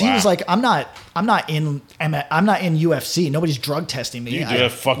experience because he Wow. was like, I'm not in UFC. Nobody's drug testing me. You can do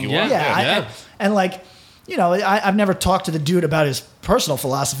what the fuck you Yeah. want. Yeah, and like, you know, I've never talked to the dude about his personal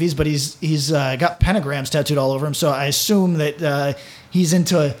philosophies, but he's got pentagrams tattooed all over him, so I assume that he's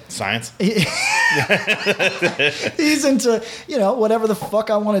into Science. he's into, you know, whatever the fuck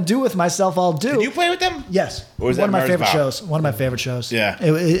I want to do with myself, I'll do. Did you play with them? Yes. Or was one of that my favorite Merzbow? shows. One of my favorite shows. Yeah.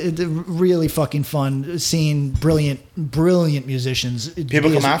 It really fucking fun seeing brilliant musicians. People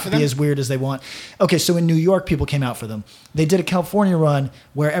be come as, out for them? Be as weird as they want. Okay, so in New York, people came out for them. They did a California run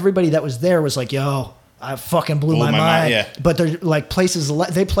where everybody that was there was like, yo, I fucking blew my mind. Yeah. But they're like places,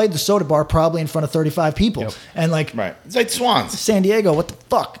 they played the Soda Bar probably in front of 35 people. Yep. And like, Right. It's like Swans. San Diego, what the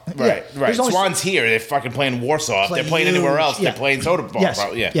fuck? Right, Yeah, right. there's only- Swans here. They're fucking playing Warsaw. If Play they're playing anywhere huge. else, Yeah. they're playing Soda Bar. Yes,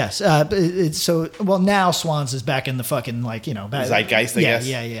 Probably. Yeah. yes. But well, now Swans is back in the fucking, like, you know, Zeitgeist, I yeah, guess.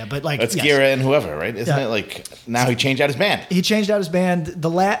 Yeah. But like, That's yes. Gira and whoever, right? Isn't Yeah. it like now he changed out his band? He changed out his band.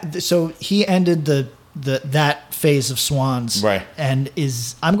 So he ended that phase of Swans, Right. And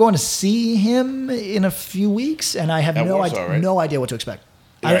I'm going to see him in a few weeks, and I have At no Warsaw, idea, right? no idea what to expect.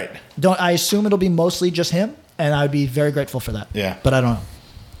 Right. I assume it'll be mostly just him, and I would be very grateful for that. Yeah. But I don't know.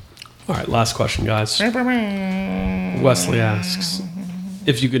 All right, last question, guys. Wesley asks,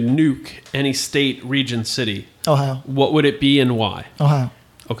 if you could nuke any state, region, city, Ohio. what would it be and why? Ohio.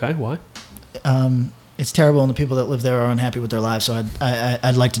 Okay, why? It's terrible, and the people that live there are unhappy with their lives. So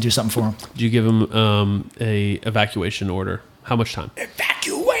I'd like to do something for them. Do you give them a evacuation order? How much time?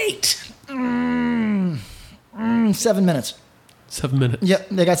 Evacuate. 7 minutes. 7 minutes. Yep,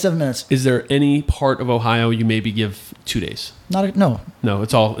 they got 7 minutes. Is there any part of Ohio you maybe give 2 days? No. No,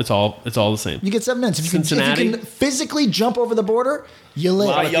 it's all the same. You get 7 minutes. If you Cincinnati? can physically jump over the border, you A live.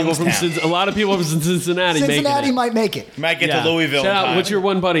 lot of people from Youngstown. a lot of people from Cincinnati making Cincinnati it. might make it. You might get Yeah. to Louisville. Shout in out, time. what's your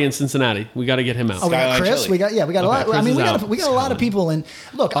one buddy in Cincinnati? We got to get him out. Oh, we got Skyline Chris. Chili. We got a lot. Chris I mean, is we got out. a lot of people. And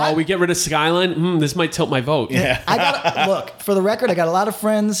look, Oh, we get rid of Skyline? This might tilt my vote. Yeah. I got look for the record. I got a lot of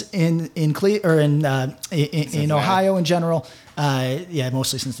friends in Ohio in general.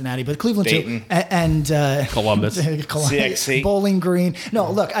 Mostly Cincinnati, but Cleveland Dayton. too, and Columbus. CXC. Bowling Green.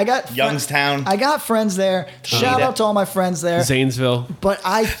 No, look, I got Youngstown. I got friends there. Shout Ada. out to all my friends there. Zanesville. But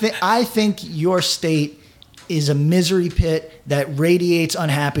I think your state is a misery pit that radiates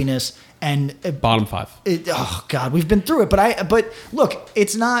unhappiness and Bottom 5. oh God, we've been through it. But look,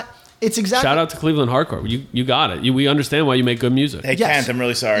 it's not. It's exactly. Shout out to Cleveland Hardcore. You got it. We understand why you make good music. Hey, Yes. Kent, I'm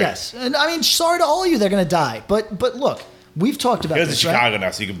really sorry. Yes, and I mean, sorry to all of you. They're going to die. But look, we've talked about He goes to this. Chicago Right? now,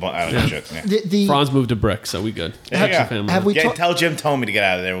 so you can. I don't know shit. Yeah. The Franz moved to Brick, so we good. There you Extra go. family. have we Yeah, talked? tell Jim Tomey to get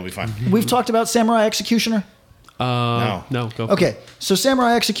out of there. We'll be fine. We've talked about Samurai Executioner. No, go for it. Okay, so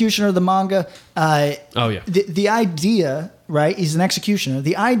Samurai Executioner, the manga. Oh, yeah. The idea, right? He's an executioner.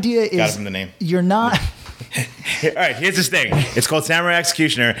 The idea is Got it from the name. You're not. All right, here's this thing. It's called Samurai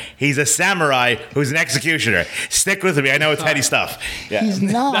Executioner. He's a samurai who's an executioner. Stick with me. I know it's heady stuff. Yeah. He's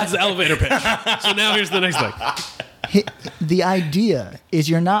not. That's the elevator pitch. So now here's the next thing. The idea is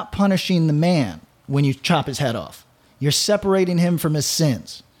you're not punishing the man when you chop his head off. You're separating him from his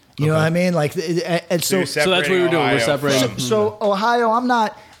sins. You know what I mean? Like, and so you're So that's what we were doing. We're Ohio separating. from- So Ohio, I'm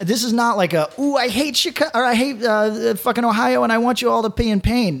not. This is not like I hate Chicago or I hate fucking Ohio and I want you all to be in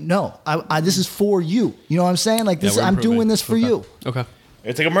pain. No, this is for you. You know what I'm saying? Like this, Yeah, we're I'm improving. doing this for Okay. you. Okay.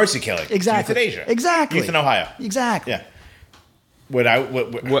 It's like a mercy killing. Exactly. Euthanasia. Exactly. Youth in Ohio. Exactly. Yeah.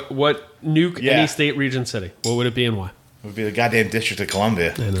 What What nuke Yeah. any state, region, city? What would it be and why? would be the goddamn District of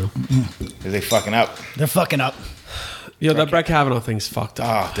Columbia? I know. Are they fucking up? They're fucking up. Yo, that Brett Kavanaugh thing's fucked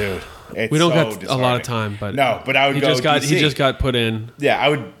up. Oh, dude. It's We don't so got a lot disheartening. of time, but No, but I would he go just got DC. he just got put in. Yeah, I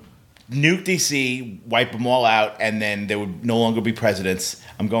would nuke DC, wipe them all out, and then there would no longer be presidents.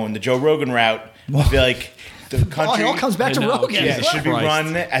 I'm going the Joe Rogan route. I feel like the Oh, country it all comes back I to know. Rogan. yeah, as it well. should be Christ.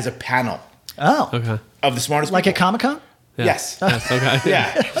 run as a panel Oh, Okay. of the smartest like people. at Comic Con. Yeah. Yes. Yes, okay.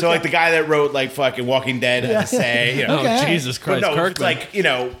 Yeah. So like the guy that wrote like fucking Walking Dead had to say, you know, Oh, Okay. Jesus but Christ, no, Kirkman. it's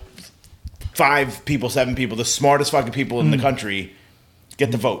like, 5 people, 7 people, the smartest fucking people in the country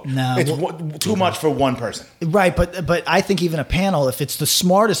get the vote. No. It's too much for one person. Right, but I think even a panel, if it's the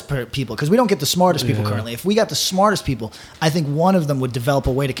smartest people, because we don't get the smartest people currently. If we got the smartest people, I think one of them would develop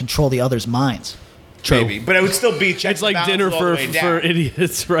a way to control the other's minds. Maybe, but it would still be check. It's like dinner for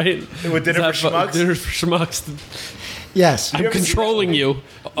idiots, right? With dinner for schmucks? Dinner for schmucks. Yes. I'm controlling you.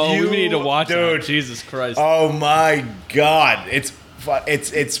 Oh, we need to watch dude. that. Jesus Christ. Oh my God. It's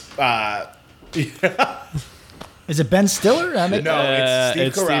Is it Ben Stiller? no,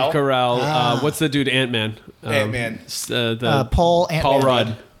 it's Steve Carell. Steve Carell. What's the dude? Ant-Man. Ant-Man. Paul Ant-Man.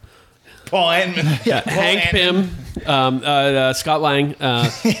 Rudd. Paul Ant-Man. Hank Pym. Scott Lang.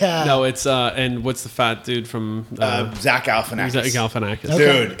 No, it's and what's the fat dude from Zach Galifianakis. Zach Galifianakis. Okay.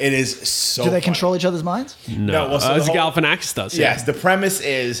 Dude, it is so. Do they funny. control each other's minds? No, well, so the whole- Galifianakis does. Yeah. Yes, the premise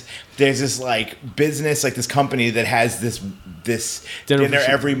is there's this like business, like this company that has this dinner for-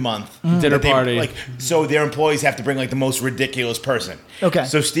 every month. Dinner that they- party. Like, so their employees have to bring like the most ridiculous person. Okay.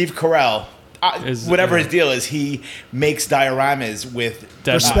 So Steve Carell, whatever his deal is, he makes dioramas with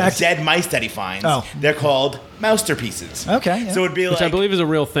Respect. dead mice that he finds. Oh. They're called mousterpieces. Okay, yeah. So it'd be Which like, I believe is a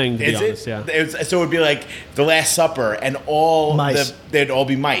real thing, to be is honest. it? Yeah. So it would be like The Last Supper, and all Mice. they'd all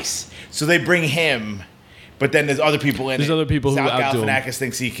be mice. So they bring him, but then there's other people in There's it. other people who Sal outdo him. Galifianakis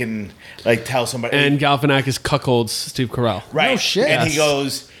thinks he can like tell somebody. And Galifianakis cuckolds Steve Carell. right, No shit. And he Yes.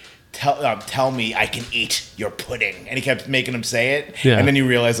 goes, "Tell me I can eat your pudding," and he kept making him say it. Yeah. And then you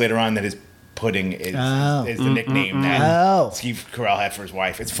realize later on that his pudding is the nickname that Oh. Steve Carell had for his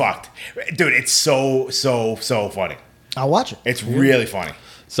wife. It's fucked, dude. It's so funny. I'll watch it. It's really funny.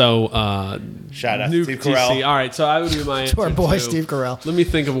 So, Shout out to Nuke Steve Carell. DC. All right, so I would do my answer To our boy too. Steve Carell. Let me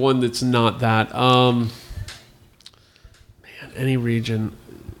think of one that's not that. Man, any region.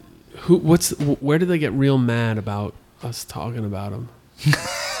 Where did they get real mad about us talking about them?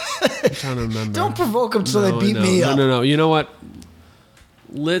 I'm trying to remember. Don't provoke them so they beat me up. No. You know what?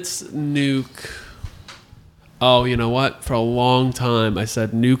 Let's nuke. Oh, you know what? For a long time, I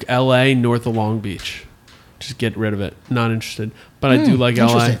said nuke LA north of Long Beach. Just get rid of it. Not interested. But I do like LA.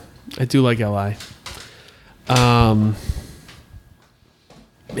 interesting. I do like LA. Man.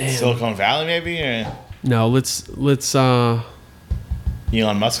 Silicon Valley, maybe, or No, let's Elon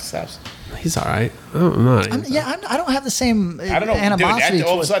Musk's house. he's all right. I I don't have the same I don't know. animosity. Dude,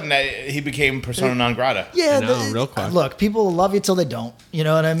 all of a towards- sudden, he became persona non grata. Yeah, I know, real quick. Look, people love you till they don't. You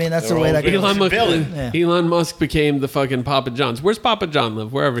know what I mean? That's the They're way all that goes. villains. Villain. Elon Musk became the fucking Papa John's. Where's Papa John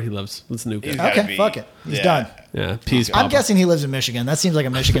live? Wherever he lives. Let's nuke He's it. gotta Okay, be- fuck it. He's yeah. done. Yeah, peace, I'm Papa. guessing he lives in Michigan. That seems like a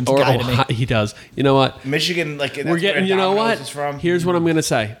Michigan Or guy to me. Ohio, he does. You know what? Michigan, like that's We're getting. where You know Domino's what? is from. Here's what I'm gonna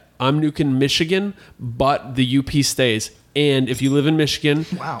say. I'm nuking Michigan, but the UP stays. And if you live in Michigan,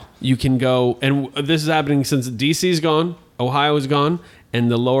 Wow. you can go. And this is happening since DC's gone, Ohio is gone,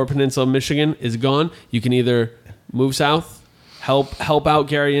 and the Lower Peninsula of Michigan is gone. You can either move south, help out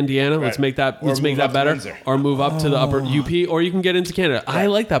Gary, Indiana. Let's Right. make that Or let's make move that up to better, Windsor. or move up to the upper UP, or you can get into Canada. I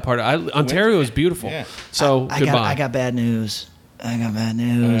like that part. Ontario is beautiful. Yeah. So goodbye. I got bad news.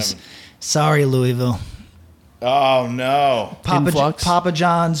 Sorry, Louisville. Oh no! Influx? Papa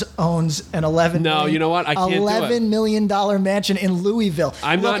John's owns an No, you know what? I can't do it. $11 million mansion in Louisville.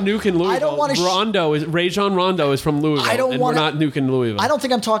 I'm Look, not nuking Louisville. I don't want to. Rajon Rondo is from Louisville. I don't and wanna- we're not nuking Louisville. I don't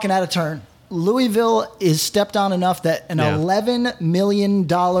think I'm talking out of turn. Louisville is stepped on enough that an Yeah. $11 million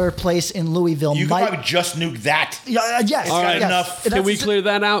place in Louisville You could might. probably just nuke that. Yes. All right, yes. enough. Can we clear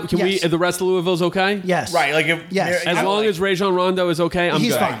that out? Can Yes. we? The rest of Louisville's okay? Yes. Right, like if Yes. As long as Rajon Rondo is okay, I'm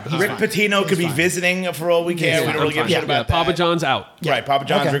He's good. fine. He's Rick fine. Pitino could be fine. visiting for all we care. We don't really give a shit about that. Papa John's out. Right, Papa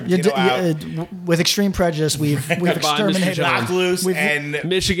John's, Okay. Rick Pitino out. With extreme prejudice, we've exterminated. Mr. John. Knock loose We've- and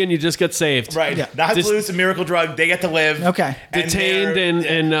Michigan, you just get saved. right, Yeah. knock Dis- loose, a miracle drug. They get to live. Okay. And Detained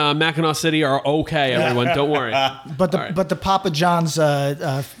they're- in Mackinac City are okay, everyone. Don't worry. But the All right. but the Papa John's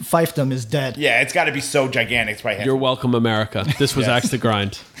fiefdom is dead. Yeah, it's got to be so gigantic. It's probably You're welcome, America. This was Axe to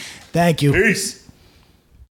Grind. Thank you. Peace.